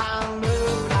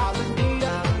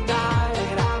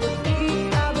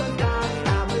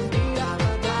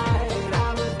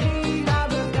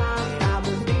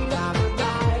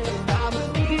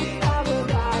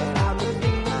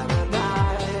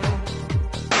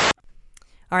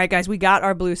 All right, guys, we got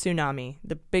our blue tsunami.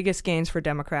 The biggest gains for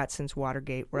Democrats since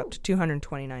Watergate. We're up to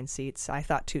 229 seats. I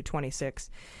thought 226.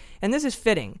 And this is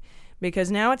fitting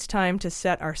because now it's time to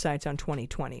set our sights on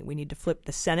 2020. We need to flip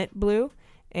the Senate blue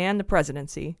and the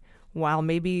presidency while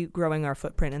maybe growing our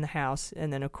footprint in the House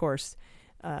and then, of course,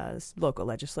 local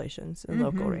legislations and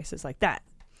local races like that.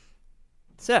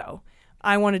 So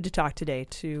I wanted to talk today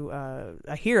to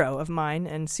a hero of mine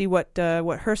and see what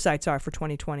her sights are for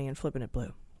 2020 and flipping it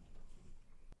blue.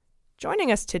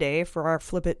 Joining us today for our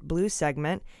Flip It Blue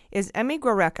segment is Emmy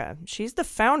Guereca. She's the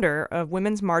founder of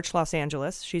Women's March Los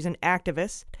Angeles. She's an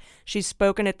activist. She's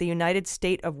spoken at the United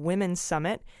State of Women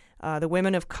Summit, the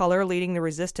Women of Color Leading the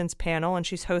Resistance panel, and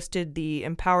she's hosted the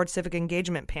Empowered Civic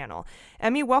Engagement panel.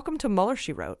 Emmy, welcome to Mueller,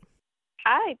 She Wrote.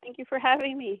 Hi, thank you for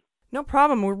having me. No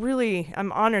problem.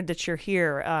 I'm honored that you're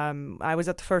here. I was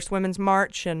at the first Women's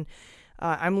March, and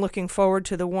I'm looking forward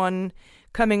to the one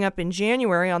coming up in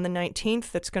January on the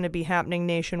 19th that's going to be happening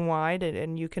nationwide,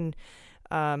 and you can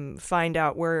find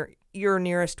out where your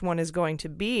nearest one is going to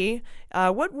be.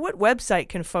 What website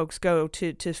can folks go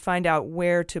to find out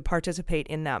where to participate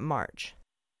in that march?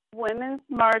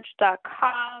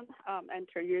 womensmarch.com.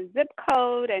 Enter your zip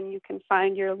code, and you can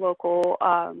find your local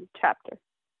chapter.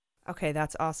 Okay,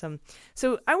 that's awesome.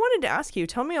 So I wanted to ask you,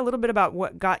 tell me a little bit about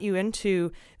what got you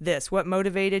into this, what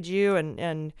motivated you,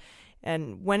 and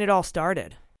when it all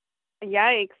started.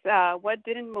 Yikes! What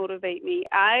didn't motivate me?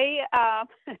 I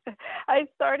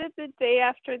started the day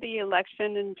after the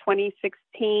election in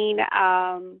 2016.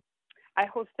 I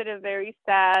hosted a very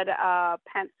sad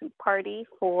pantsuit party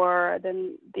for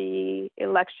the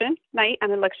election night,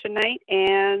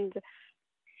 and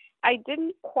I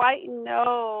didn't quite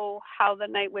know how the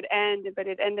night would end, but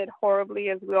it ended horribly,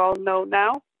 as we all know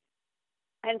now.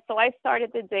 And so I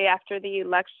started the day after the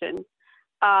election.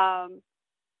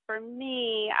 For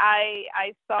me,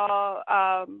 I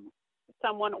saw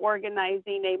someone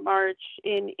organizing a march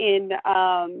in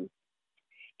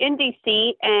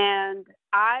DC, and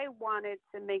I wanted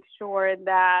to make sure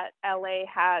that LA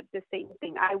had the same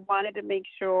thing. I wanted to make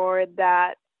sure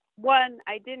that, one,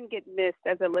 I didn't get missed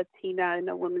as a Latina in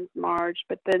a women's march,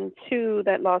 but then two,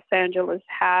 that Los Angeles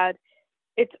had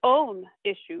its own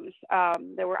issues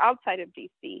that were outside of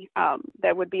DC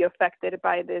that would be affected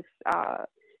by this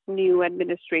new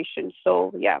administration.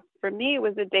 So yeah, for me, it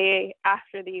was the day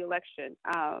after the election.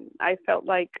 I felt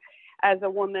like as a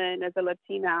woman, as a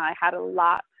Latina, I had a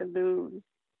lot to lose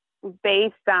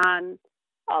based on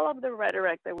all of the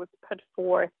rhetoric that was put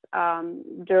forth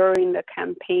during the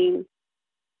campaign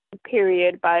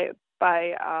period by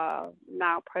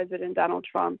now President Donald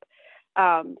Trump.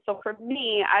 So for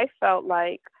me, I felt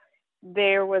like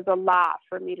there was a lot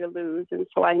for me to lose, and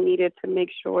so I needed to make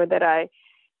sure that I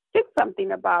did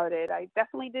something about it. I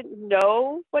definitely didn't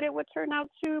know what it would turn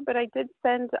out to, but I did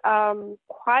send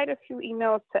quite a few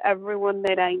emails to everyone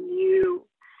that I knew,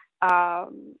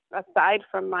 aside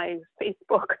from my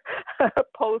Facebook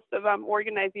post of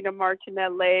organizing a march in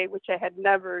LA, which I had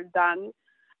never done.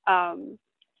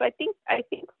 So I think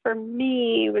for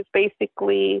me, it was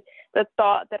basically the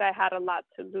thought that I had a lot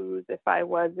to lose if I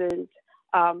wasn't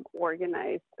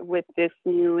organized with this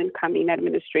new incoming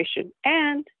administration.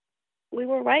 And we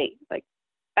were right. Like,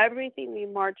 everything we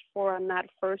marched for on that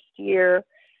first year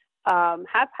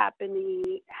happened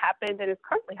and is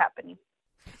currently happening.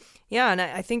 Yeah, and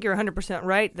I think you're 100%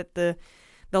 right that the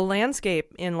the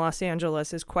landscape in Los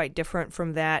Angeles is quite different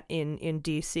from that in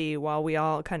D.C. While we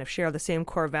all kind of share the same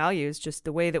core values, just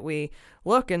the way that we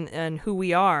look and who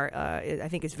we are, I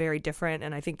think is very different.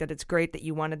 And I think that it's great that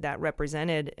you wanted that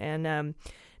represented. And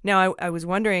now I was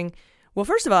wondering, well,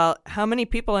 first of all, how many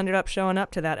people ended up showing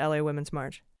up to that LA Women's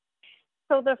March?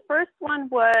 So the first one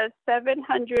was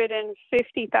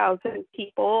 750,000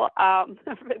 people.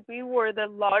 We were the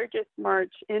largest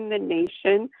march in the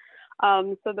nation.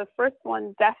 So the first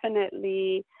one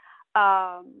definitely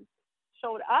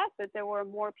showed us that there were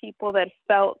more people that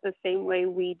felt the same way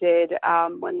we did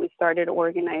when we started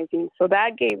organizing. So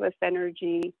that gave us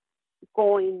energy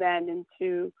going then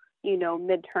into,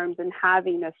 midterms and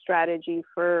having a strategy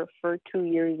for 2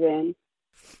 years in.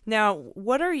 Now,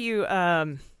 what are you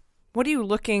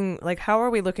looking like? How are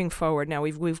we looking forward now?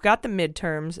 We've got the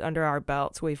midterms under our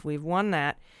belts. We've won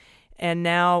that, and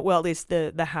now, well, at least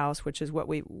the House, which is what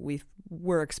we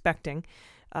were expecting.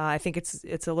 I think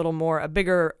it's a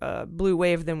bigger blue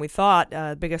wave than we thought,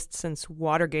 biggest since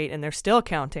Watergate, and they're still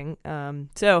counting.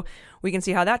 So we can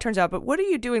see how that turns out. But what are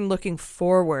you doing looking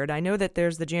forward? I know that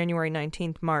there's the January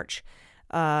 19th march,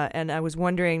 and I was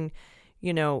wondering,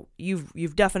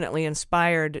 you've definitely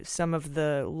inspired some of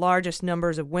the largest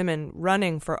numbers of women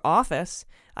running for office.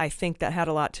 I think that had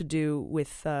a lot to do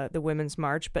with the Women's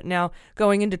March. But now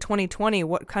going into 2020,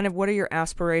 what are your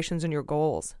aspirations and your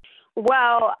goals?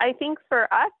 Well, I think for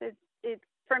us, it's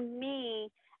for me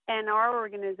and our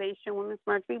organization, Women's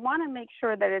March, we want to make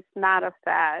sure that it's not a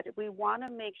fad. We want to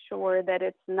make sure that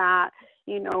it's not,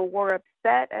 we're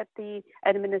upset at the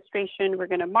administration, we're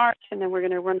going to march, and then we're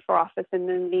going to run for office and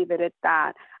then leave it at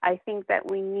that. I think that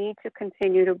we need to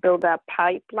continue to build that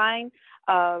pipeline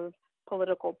of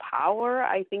political power.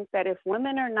 I think that if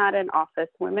women are not in office,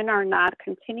 women are not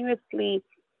continuously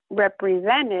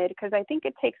represented, because I think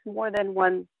it takes more than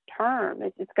one term.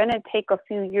 It's going to take a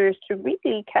few years to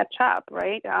really catch up,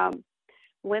 right?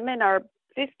 Women are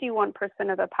 51%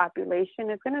 of the population.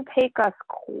 It's going to take us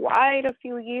quite a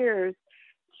few years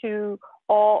to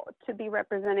be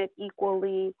represented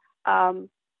equally in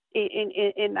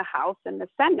the House and the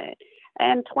Senate.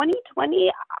 And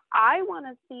 2020, I want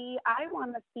to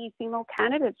see female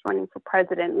candidates running for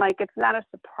president. Like, it's not a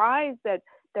surprise that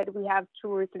we have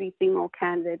 2 or 3 female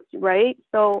candidates, right?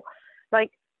 So,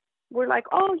 we're like,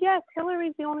 oh, yes,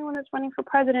 Hillary's the only one that's running for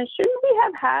president. Shouldn't we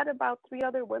have had about 3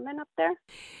 other women up there?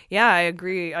 Yeah, I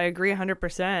agree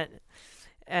 100%.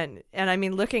 And I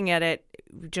mean, looking at it,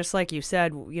 just like you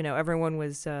said, everyone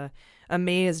was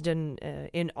amazed and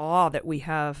in awe that we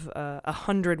have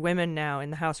 100 women now in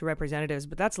the House of Representatives,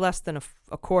 but that's less than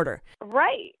a quarter.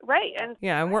 Right. And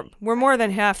yeah, and we're more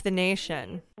than half the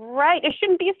nation. Right. It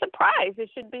shouldn't be a surprise. It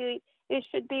should be,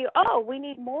 oh, we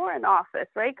need more in office,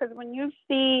 right? Because when you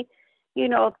see, 3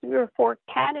 or 4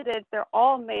 candidates, they're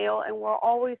all male, and we're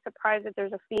always surprised that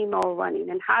there's a female running.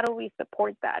 And how do we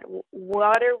support that?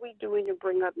 What are we doing to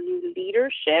bring up new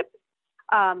leadership,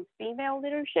 female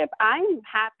leadership? I'm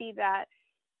happy that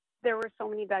there were so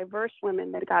many diverse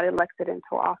women that got elected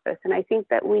into office. And I think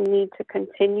that we need to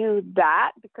continue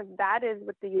that, because that is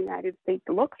what the United States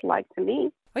looks like to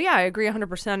me. Oh, yeah, I agree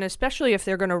 100%, especially if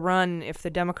they're going to run, if the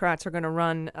Democrats are going to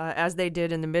run as they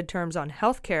did in the midterms on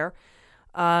health care.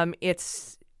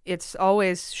 It's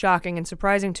always shocking and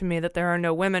surprising to me that there are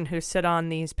no women who sit on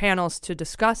these panels to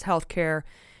discuss health care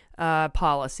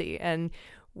policy. And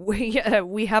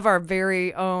we have our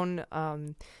very own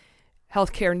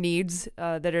healthcare needs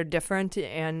that are different,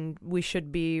 and we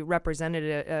should be represented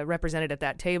at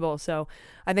that table. So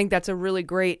I think that's a really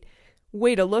great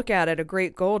way to look at it, a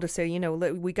great goal to say,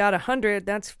 we got 100,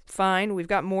 that's fine. We've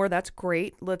got more, that's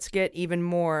great. Let's get even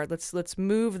more. Let's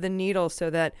move the needle so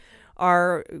that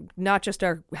not just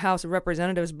our House of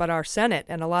Representatives, but our Senate,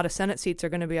 and a lot of Senate seats are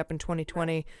going to be up in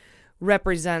 2020,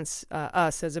 represents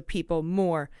us as a people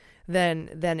more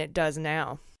than it does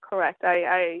now. Correct.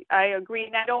 I agree.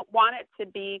 And I don't want it to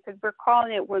be, because we're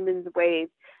calling it Women's Wave.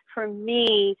 For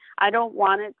me, I don't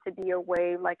want it to be a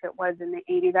wave like it was in the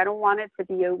 80s. I don't want it to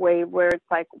be a wave where it's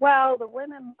like, well, the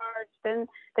women marched, then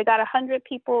they got 100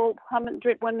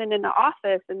 women in the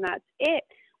office, and that's it.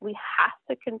 We have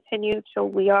to continue till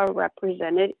we are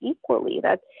represented equally.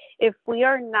 That's, if we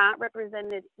are not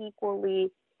represented equally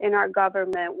in our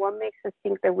government, what makes us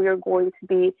think that we are going to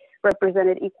be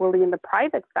represented equally in the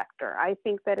private sector? I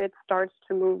think that it starts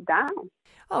to move down.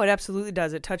 Oh, it absolutely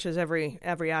does. It touches every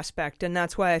aspect. And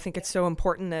that's why I think it's so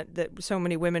important that so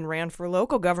many women ran for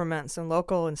local governments and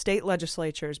local and state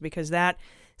legislatures, because that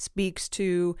speaks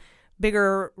to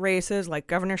bigger races like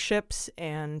governorships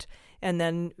and and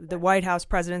then the White House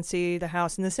presidency, the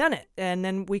House, and the Senate. And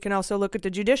then we can also look at the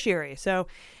judiciary. So,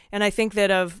 and I think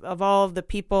that of all of the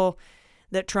people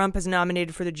that Trump has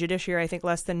nominated for the judiciary, I think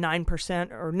less than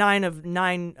 9%, or nine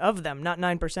of them, not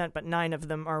 9%, but 9 of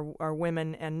them are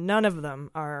women, and none of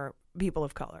them are people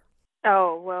of color.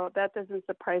 Oh, well, that doesn't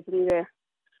surprise me there.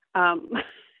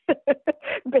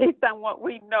 Based on what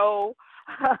we know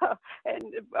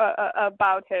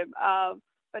about him.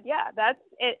 But yeah, that's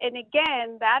it. And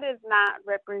again, that is not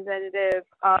representative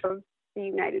of the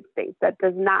United States. That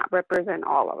does not represent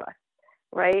all of us,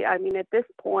 right? I mean, at this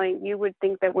point, you would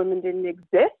think that women didn't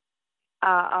exist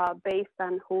based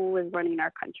on who is running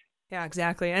our country. Yeah,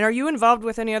 exactly. And are you involved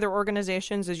with any other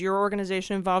organizations? Is your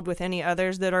organization involved with any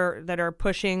others that are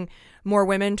pushing more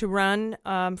women to run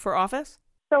for office?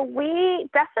 So we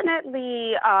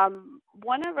definitely,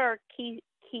 one of our key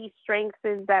strengths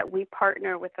is that we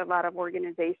partner with a lot of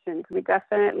organizations. We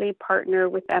definitely partner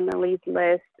with Emily's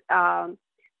List.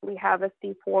 We have a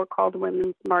C4 called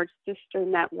Women's March Sister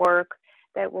Network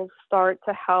that will start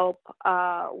to help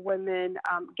women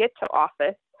get to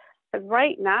office. Because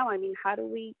right now, I mean, how do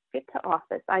we get to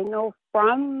office? I know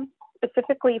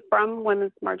specifically from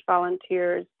Women's March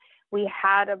volunteers, we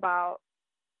had about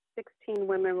 16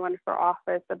 women run for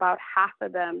office. About half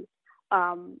of them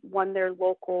won their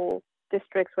local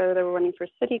districts, whether they were running for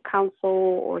city council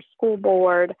or school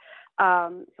board.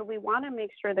 So we want to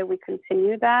make sure that we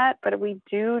continue that, but we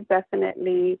do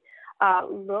definitely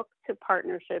look to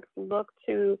partnerships, look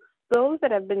to those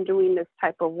that have been doing this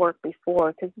type of work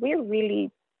before, because we're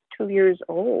really 2 years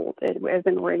old as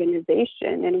an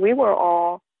organization, and we were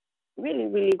all really,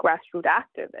 really grassroots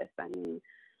activists. I mean,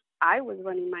 I was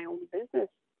running my own business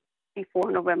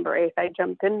before November 8th. I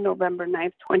jumped in November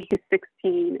 9th,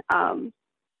 2016.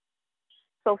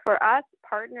 So for us,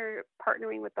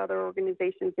 partnering with other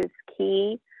organizations is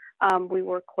key. We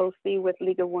work closely with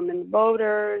League of Women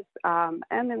Voters,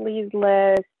 Emily's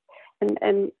List,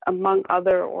 and among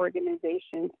other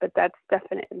organizations, but that's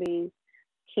definitely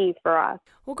key for us.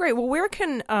 Well, great. Well, where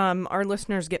can our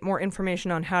listeners get more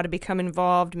information on how to become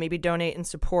involved, maybe donate and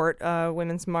support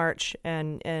Women's March,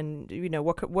 and you know,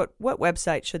 what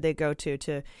website should they go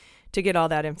to get all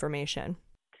that information?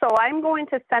 So I'm going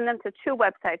to send them to 2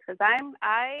 websites, because I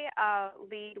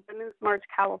lead Women's March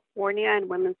California and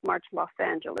Women's March Los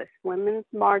Angeles.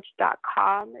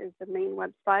 womensmarch.com is the main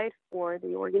website for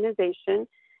the organization,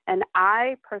 and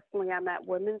I personally am at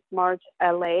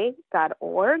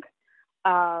womensmarchla.org.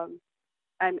 I'm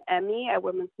Emmy at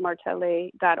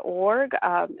womensmarchla.org.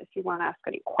 If you want to ask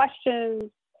any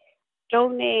questions,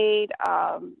 donate,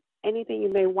 anything you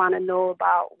may want to know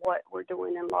about what we're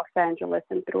doing in Los Angeles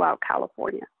and throughout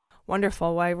California.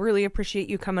 Wonderful. Well, I really appreciate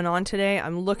you coming on today.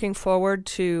 I'm looking forward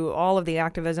to all of the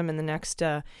activism in the next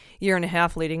year and a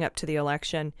half leading up to the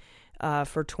election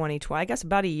for 2020. I guess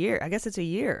about a year. I guess it's a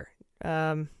year.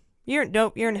 Year and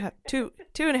a half. Two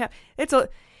and a half.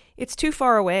 It's too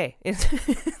far away. Is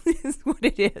what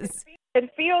it is. It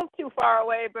feels too far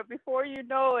away, but before you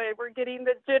know it, we're getting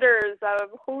the jitters of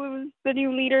who's the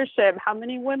new leadership. How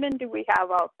many women do we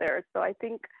have out there? So I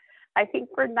think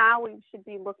for now we should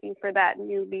be looking for that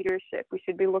new leadership. We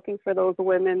should be looking for those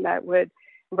women that would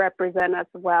represent us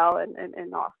well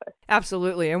in office.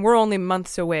 Absolutely. And we're only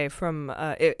months away from,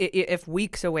 if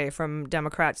weeks away from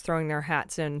Democrats throwing their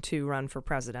hats in to run for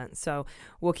president. So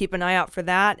we'll keep an eye out for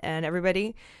that. And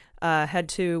everybody head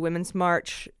to Women's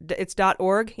March. It's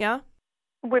 .org, yeah?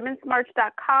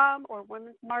 womensmarch.com or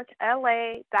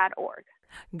womensmarchla.org.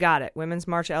 Got it.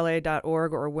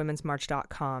 womensmarchla.org or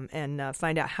womensmarch.com, and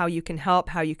find out how you can help,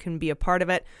 how you can be a part of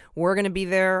it. We're going to be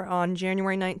there on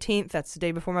January 19th. That's the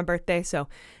day before my birthday, so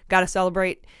got to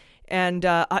celebrate. And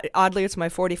oddly, it's my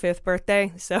 45th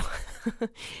birthday, so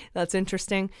that's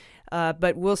interesting.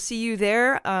 But we'll see you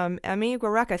there. Emmy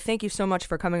Guereca, thank you so much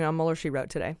for coming on Mueller, She Wrote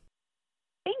today.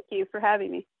 Thank you for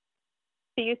having me.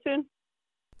 See you soon.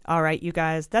 All right, you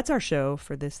guys, that's our show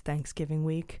for this Thanksgiving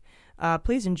week.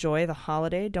 Please enjoy the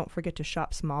holiday. Don't forget to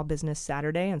shop Small Business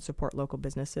Saturday and support local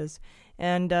businesses.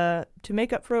 And to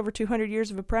make up for over 200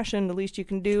 years of oppression, the least you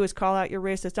can do is call out your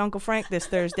racist Uncle Frank this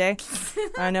Thursday.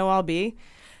 I know I'll be.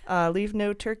 Leave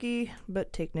no turkey,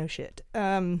 but take no shit.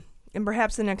 And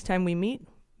perhaps the next time we meet,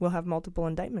 we'll have multiple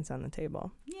indictments on the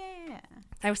table. Yeah.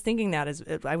 I was thinking that as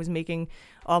I was making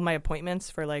all my appointments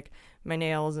for like my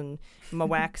nails and my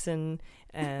waxing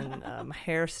and my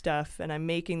hair stuff, and I'm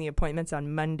making the appointments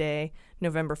on Monday,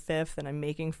 November 5th, and I'm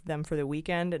making them for the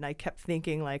weekend, and I kept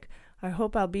thinking like, I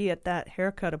hope I'll be at that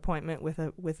haircut appointment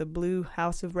with a blue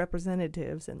House of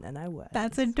Representatives, and then I was.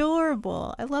 That's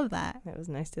adorable. I love that. It was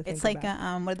nice to think It's like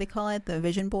about. What do they call it? The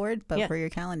vision board, but Yeah. for your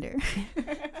calendar.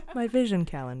 My vision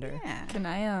calendar. Yeah.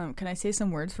 Can I say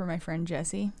some words for my friend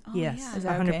Jessie? Yes, yeah. Is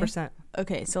that 100%.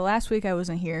 Okay, so last week I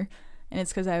wasn't here, and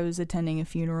it's because I was attending a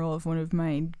funeral of one of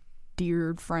my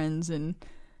dear friends and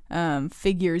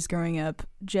figures growing up.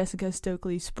 Jessica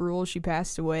Stokely Spruill, she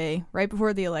passed away right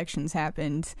before the elections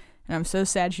happened, and I'm so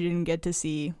sad she didn't get to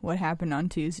see what happened on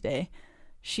Tuesday.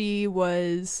 She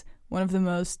was one of the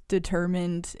most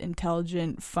determined,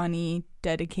 intelligent, funny,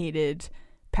 dedicated,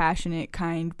 passionate,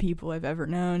 kind people I've ever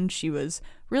known. She was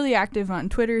really active on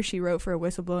Twitter. She wrote for a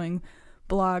whistleblowing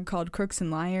blog called Crooks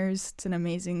and Liars. It's an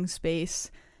amazing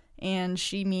space, and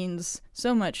she means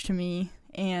so much to me.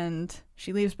 And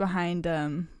she leaves behind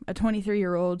a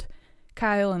 23-year-old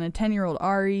Kyle and a 10-year-old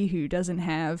Ari who doesn't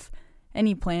have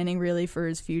any planning really for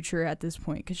his future at this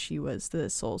point because she was the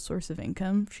sole source of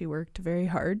income. She worked very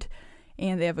hard.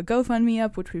 And they have a GoFundMe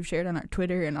up, which we've shared on our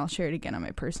Twitter, and I'll share it again on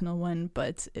my personal one.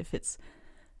 But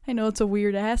I know it's a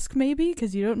weird ask maybe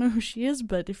because you don't know who she is,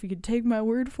 but if you could take my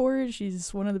word for it,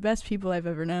 she's one of the best people I've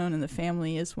ever known, and the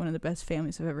family is one of the best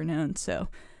families I've ever known. So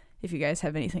if you guys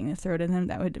have anything to throw to them,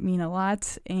 that would mean a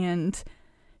lot. And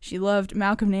she loved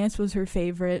Malcolm Nance was her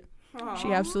favorite. Aww.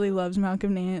 She absolutely loves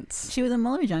Malcolm Nance. She was a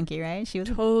Mueller junkie, right? She was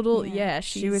total.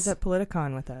 She was at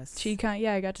Politicon with us.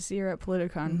 I got to see her at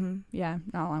Politicon. Mm-hmm. Yeah,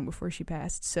 not long before she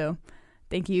passed. So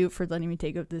thank you for letting me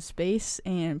take up this space,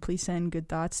 and please send good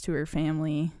thoughts to her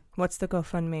family. What's the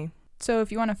GoFundMe? So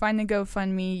if you want to find the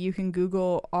GoFundMe, you can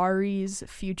Google Ari's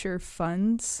Future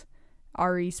Funds.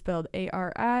 Ari spelled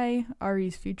A-R-I,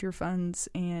 Ari's Future Funds,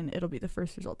 and it'll be the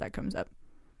first result that comes up.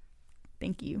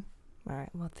 Thank you. All right.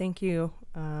 Well, thank you.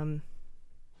 And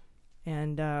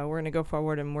we're going to go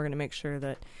forward, and we're going to make sure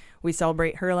that we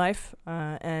celebrate her life.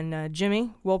 And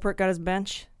Jimmy Wolpert got his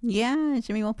bench. Yeah,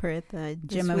 Jimmy Wolpert, the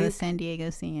Jim of the San Diego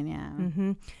scene, yeah.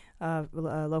 Mm-hmm.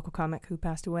 A local comic who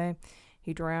passed away.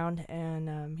 He drowned,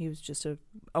 and he was just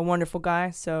a wonderful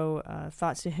guy. So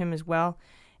thoughts to him as well.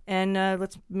 And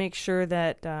let's make sure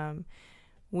that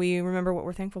we remember what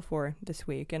we're thankful for this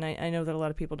week. And I know that a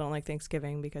lot of people don't like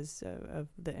Thanksgiving because of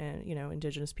the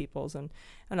indigenous peoples and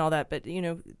all that. But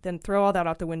then throw all that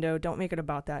out the window. Don't make it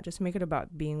about that. Just make it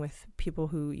about being with people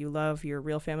who you love, your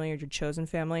real family or your chosen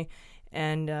family,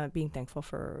 and being thankful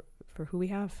for who we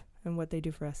have and what they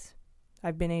do for us.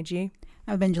 I've been AG.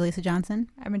 I've been Jaleesa Johnson.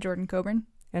 I've been Jordan Coburn.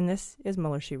 And this is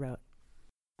Mueller, She Wrote.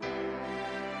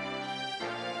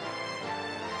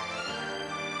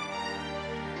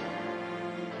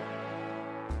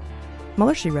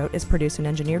 Mueller, She Wrote is produced and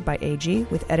engineered by AG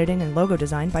with editing and logo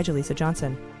design by Jaleesa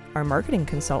Johnson. Our marketing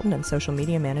consultant and social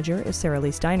media manager is Sarah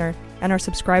Lee Steiner, and our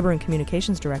subscriber and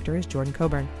communications director is Jordan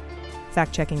Coburn.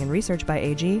 Fact-checking and research by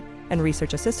AG, and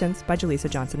research assistance by Jaleesa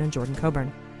Johnson and Jordan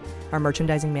Coburn. Our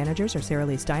merchandising managers are Sarah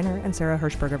Lee Steiner and Sarah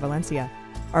Hirschberger Valencia.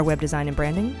 Our web design and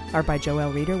branding are by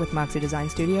Joelle Reeder with Moxie Design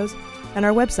Studios, and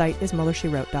our website is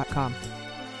MuellerSheWrote.com.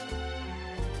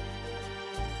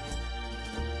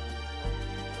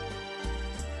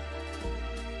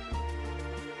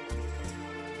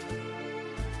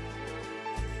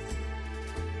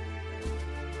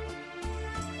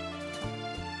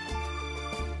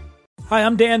 Hi,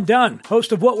 I'm Dan Dunn,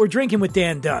 host of What We're Drinking with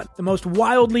Dan Dunn, the most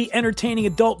wildly entertaining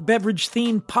adult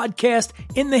beverage-themed podcast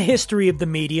in the history of the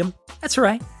medium. That's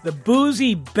right, the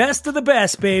boozy best of the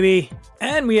best, baby.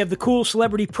 And we have the cool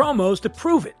celebrity promos to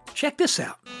prove it. Check this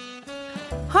out.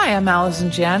 Hi, I'm Allison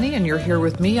Janney, and you're here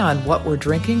with me on What We're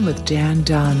Drinking with Dan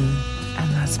Dunn. And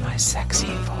that's my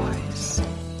sexy voice.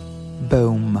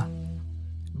 Boom.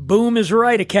 Boom is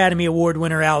right, Academy Award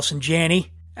winner Allison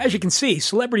Janney. As you can see,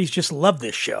 celebrities just love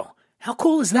this show. How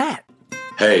cool is that?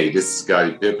 Hey, this is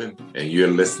Scottie Pippen, and you're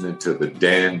listening to The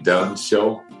Dan Dunn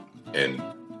Show. And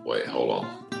wait, hold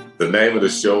on. The name of the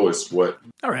show is what?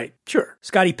 All right, sure.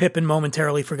 Scottie Pippen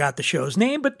momentarily forgot the show's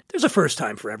name, but there's a first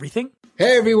time for everything.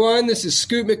 Hey, everyone, this is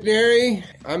Scoot McNairy.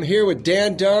 I'm here with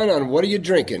Dan Dunn on What Are You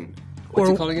Drinking? What's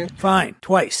it called again? Fine,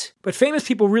 twice. But famous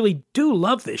people really do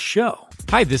love this show.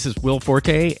 Hi, this is Will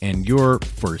Forte, and you're,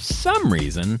 for some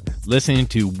reason, listening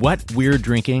to What We're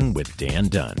Drinking with Dan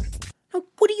Dunn. Now,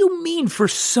 what do you mean, for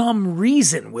some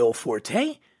reason, Will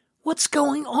Forte? What's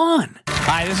going on?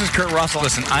 Hi, this is Kurt Russell.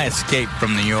 Listen, I escaped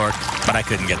from New York, but I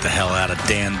couldn't get the hell out of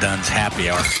Dan Dunn's happy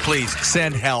hour. Please,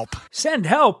 send help. Send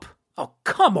help? Oh,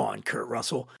 come on, Kurt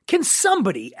Russell. Can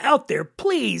somebody out there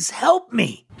please help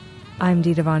me? I'm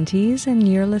Dita Von Teese,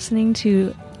 and you're listening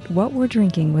to What We're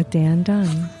Drinking with Dan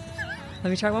Dunn. Let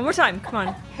me try one more time. Come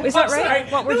on. Is that right? Sorry.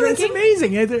 What we're No, drinking? It's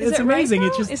amazing. It's amazing. Right,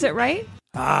 it's just... Is it right?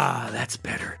 Ah, that's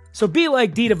better. So be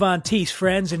like Dita Von Teese,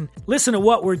 friends, and listen to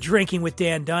What We're Drinking with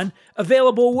Dan Dunn,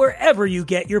 available wherever you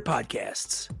get your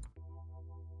podcasts.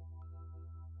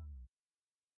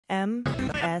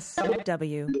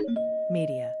 MSW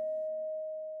Media.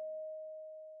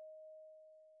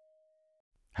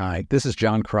 Hi, this is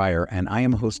John Cryer, and I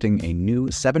am hosting a new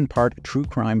 7-part true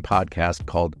crime podcast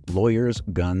called Lawyers,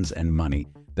 Guns, and Money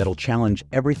that'll challenge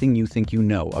everything you think you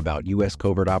know about U.S.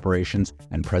 covert operations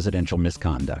and presidential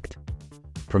misconduct.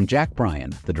 From Jack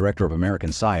Bryan, the director of American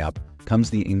PSYOP, comes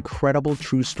the incredible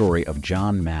true story of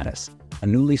John Mattis, a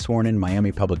newly sworn-in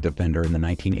Miami public defender in the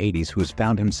 1980s who has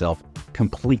found himself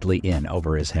completely in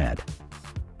over his head.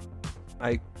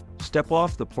 I step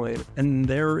off the plane, and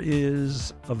there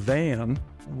is a van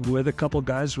with a couple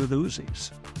guys with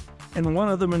Uzis. And one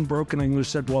of them in broken English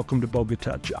said, "Welcome to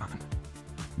Bogota, John."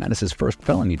 Mattis's first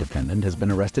felony defendant has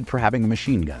been arrested for having a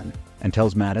machine gun and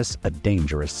tells Mattis a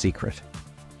dangerous secret.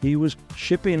 He was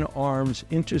shipping arms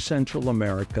into Central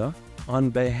America on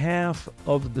behalf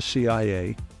of the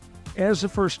CIA. As a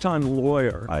first-time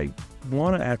lawyer, I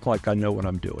want to act like I know what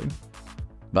I'm doing.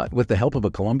 But with the help of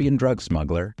a Colombian drug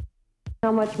smuggler...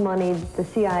 How much money the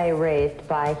CIA raised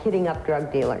by hitting up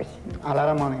drug dealers? A lot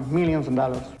of money, millions of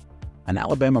dollars. An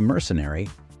Alabama mercenary...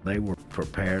 They were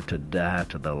prepared to die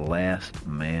to the last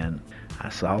man. I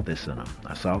saw this in them.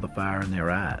 I saw the fire in their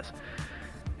eyes.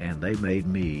 And they made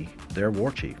me their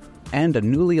war chief. And a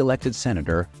newly elected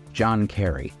senator, John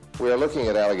Kerry. We are looking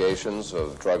at allegations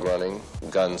of drug running,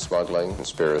 gun smuggling,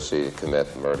 conspiracy to commit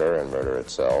murder and murder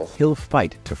itself. He'll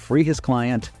fight to free his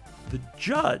client. The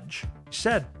judge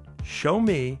said, "Show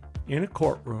me in a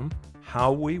courtroom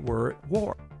how we were at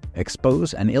war."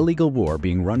 Expose an illegal war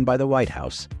being run by the White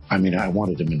House. I mean, I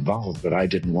wanted him involved, but I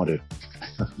didn't want to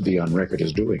be on record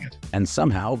as doing it. And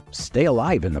somehow stay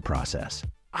alive in the process.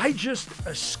 I just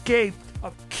escaped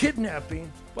a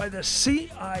kidnapping by the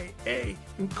CIA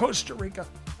in Costa Rica.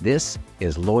 This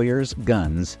is Lawyers,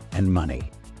 Guns, and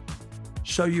Money.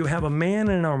 So you have a man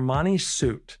in an Armani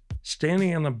suit standing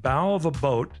in the bow of a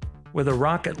boat with a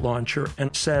rocket launcher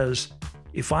and says,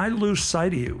 "If I lose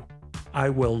sight of you, I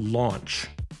will launch.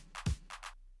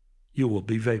 You will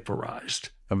be vaporized."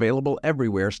 Available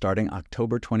everywhere starting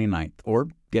October 29th, or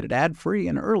get it ad-free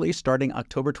and early starting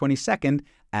October 22nd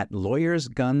at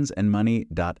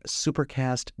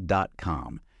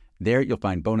lawyersgunsandmoney.supercast.com. There you'll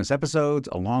find bonus episodes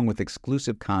along with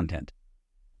exclusive content.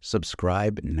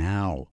 Subscribe now.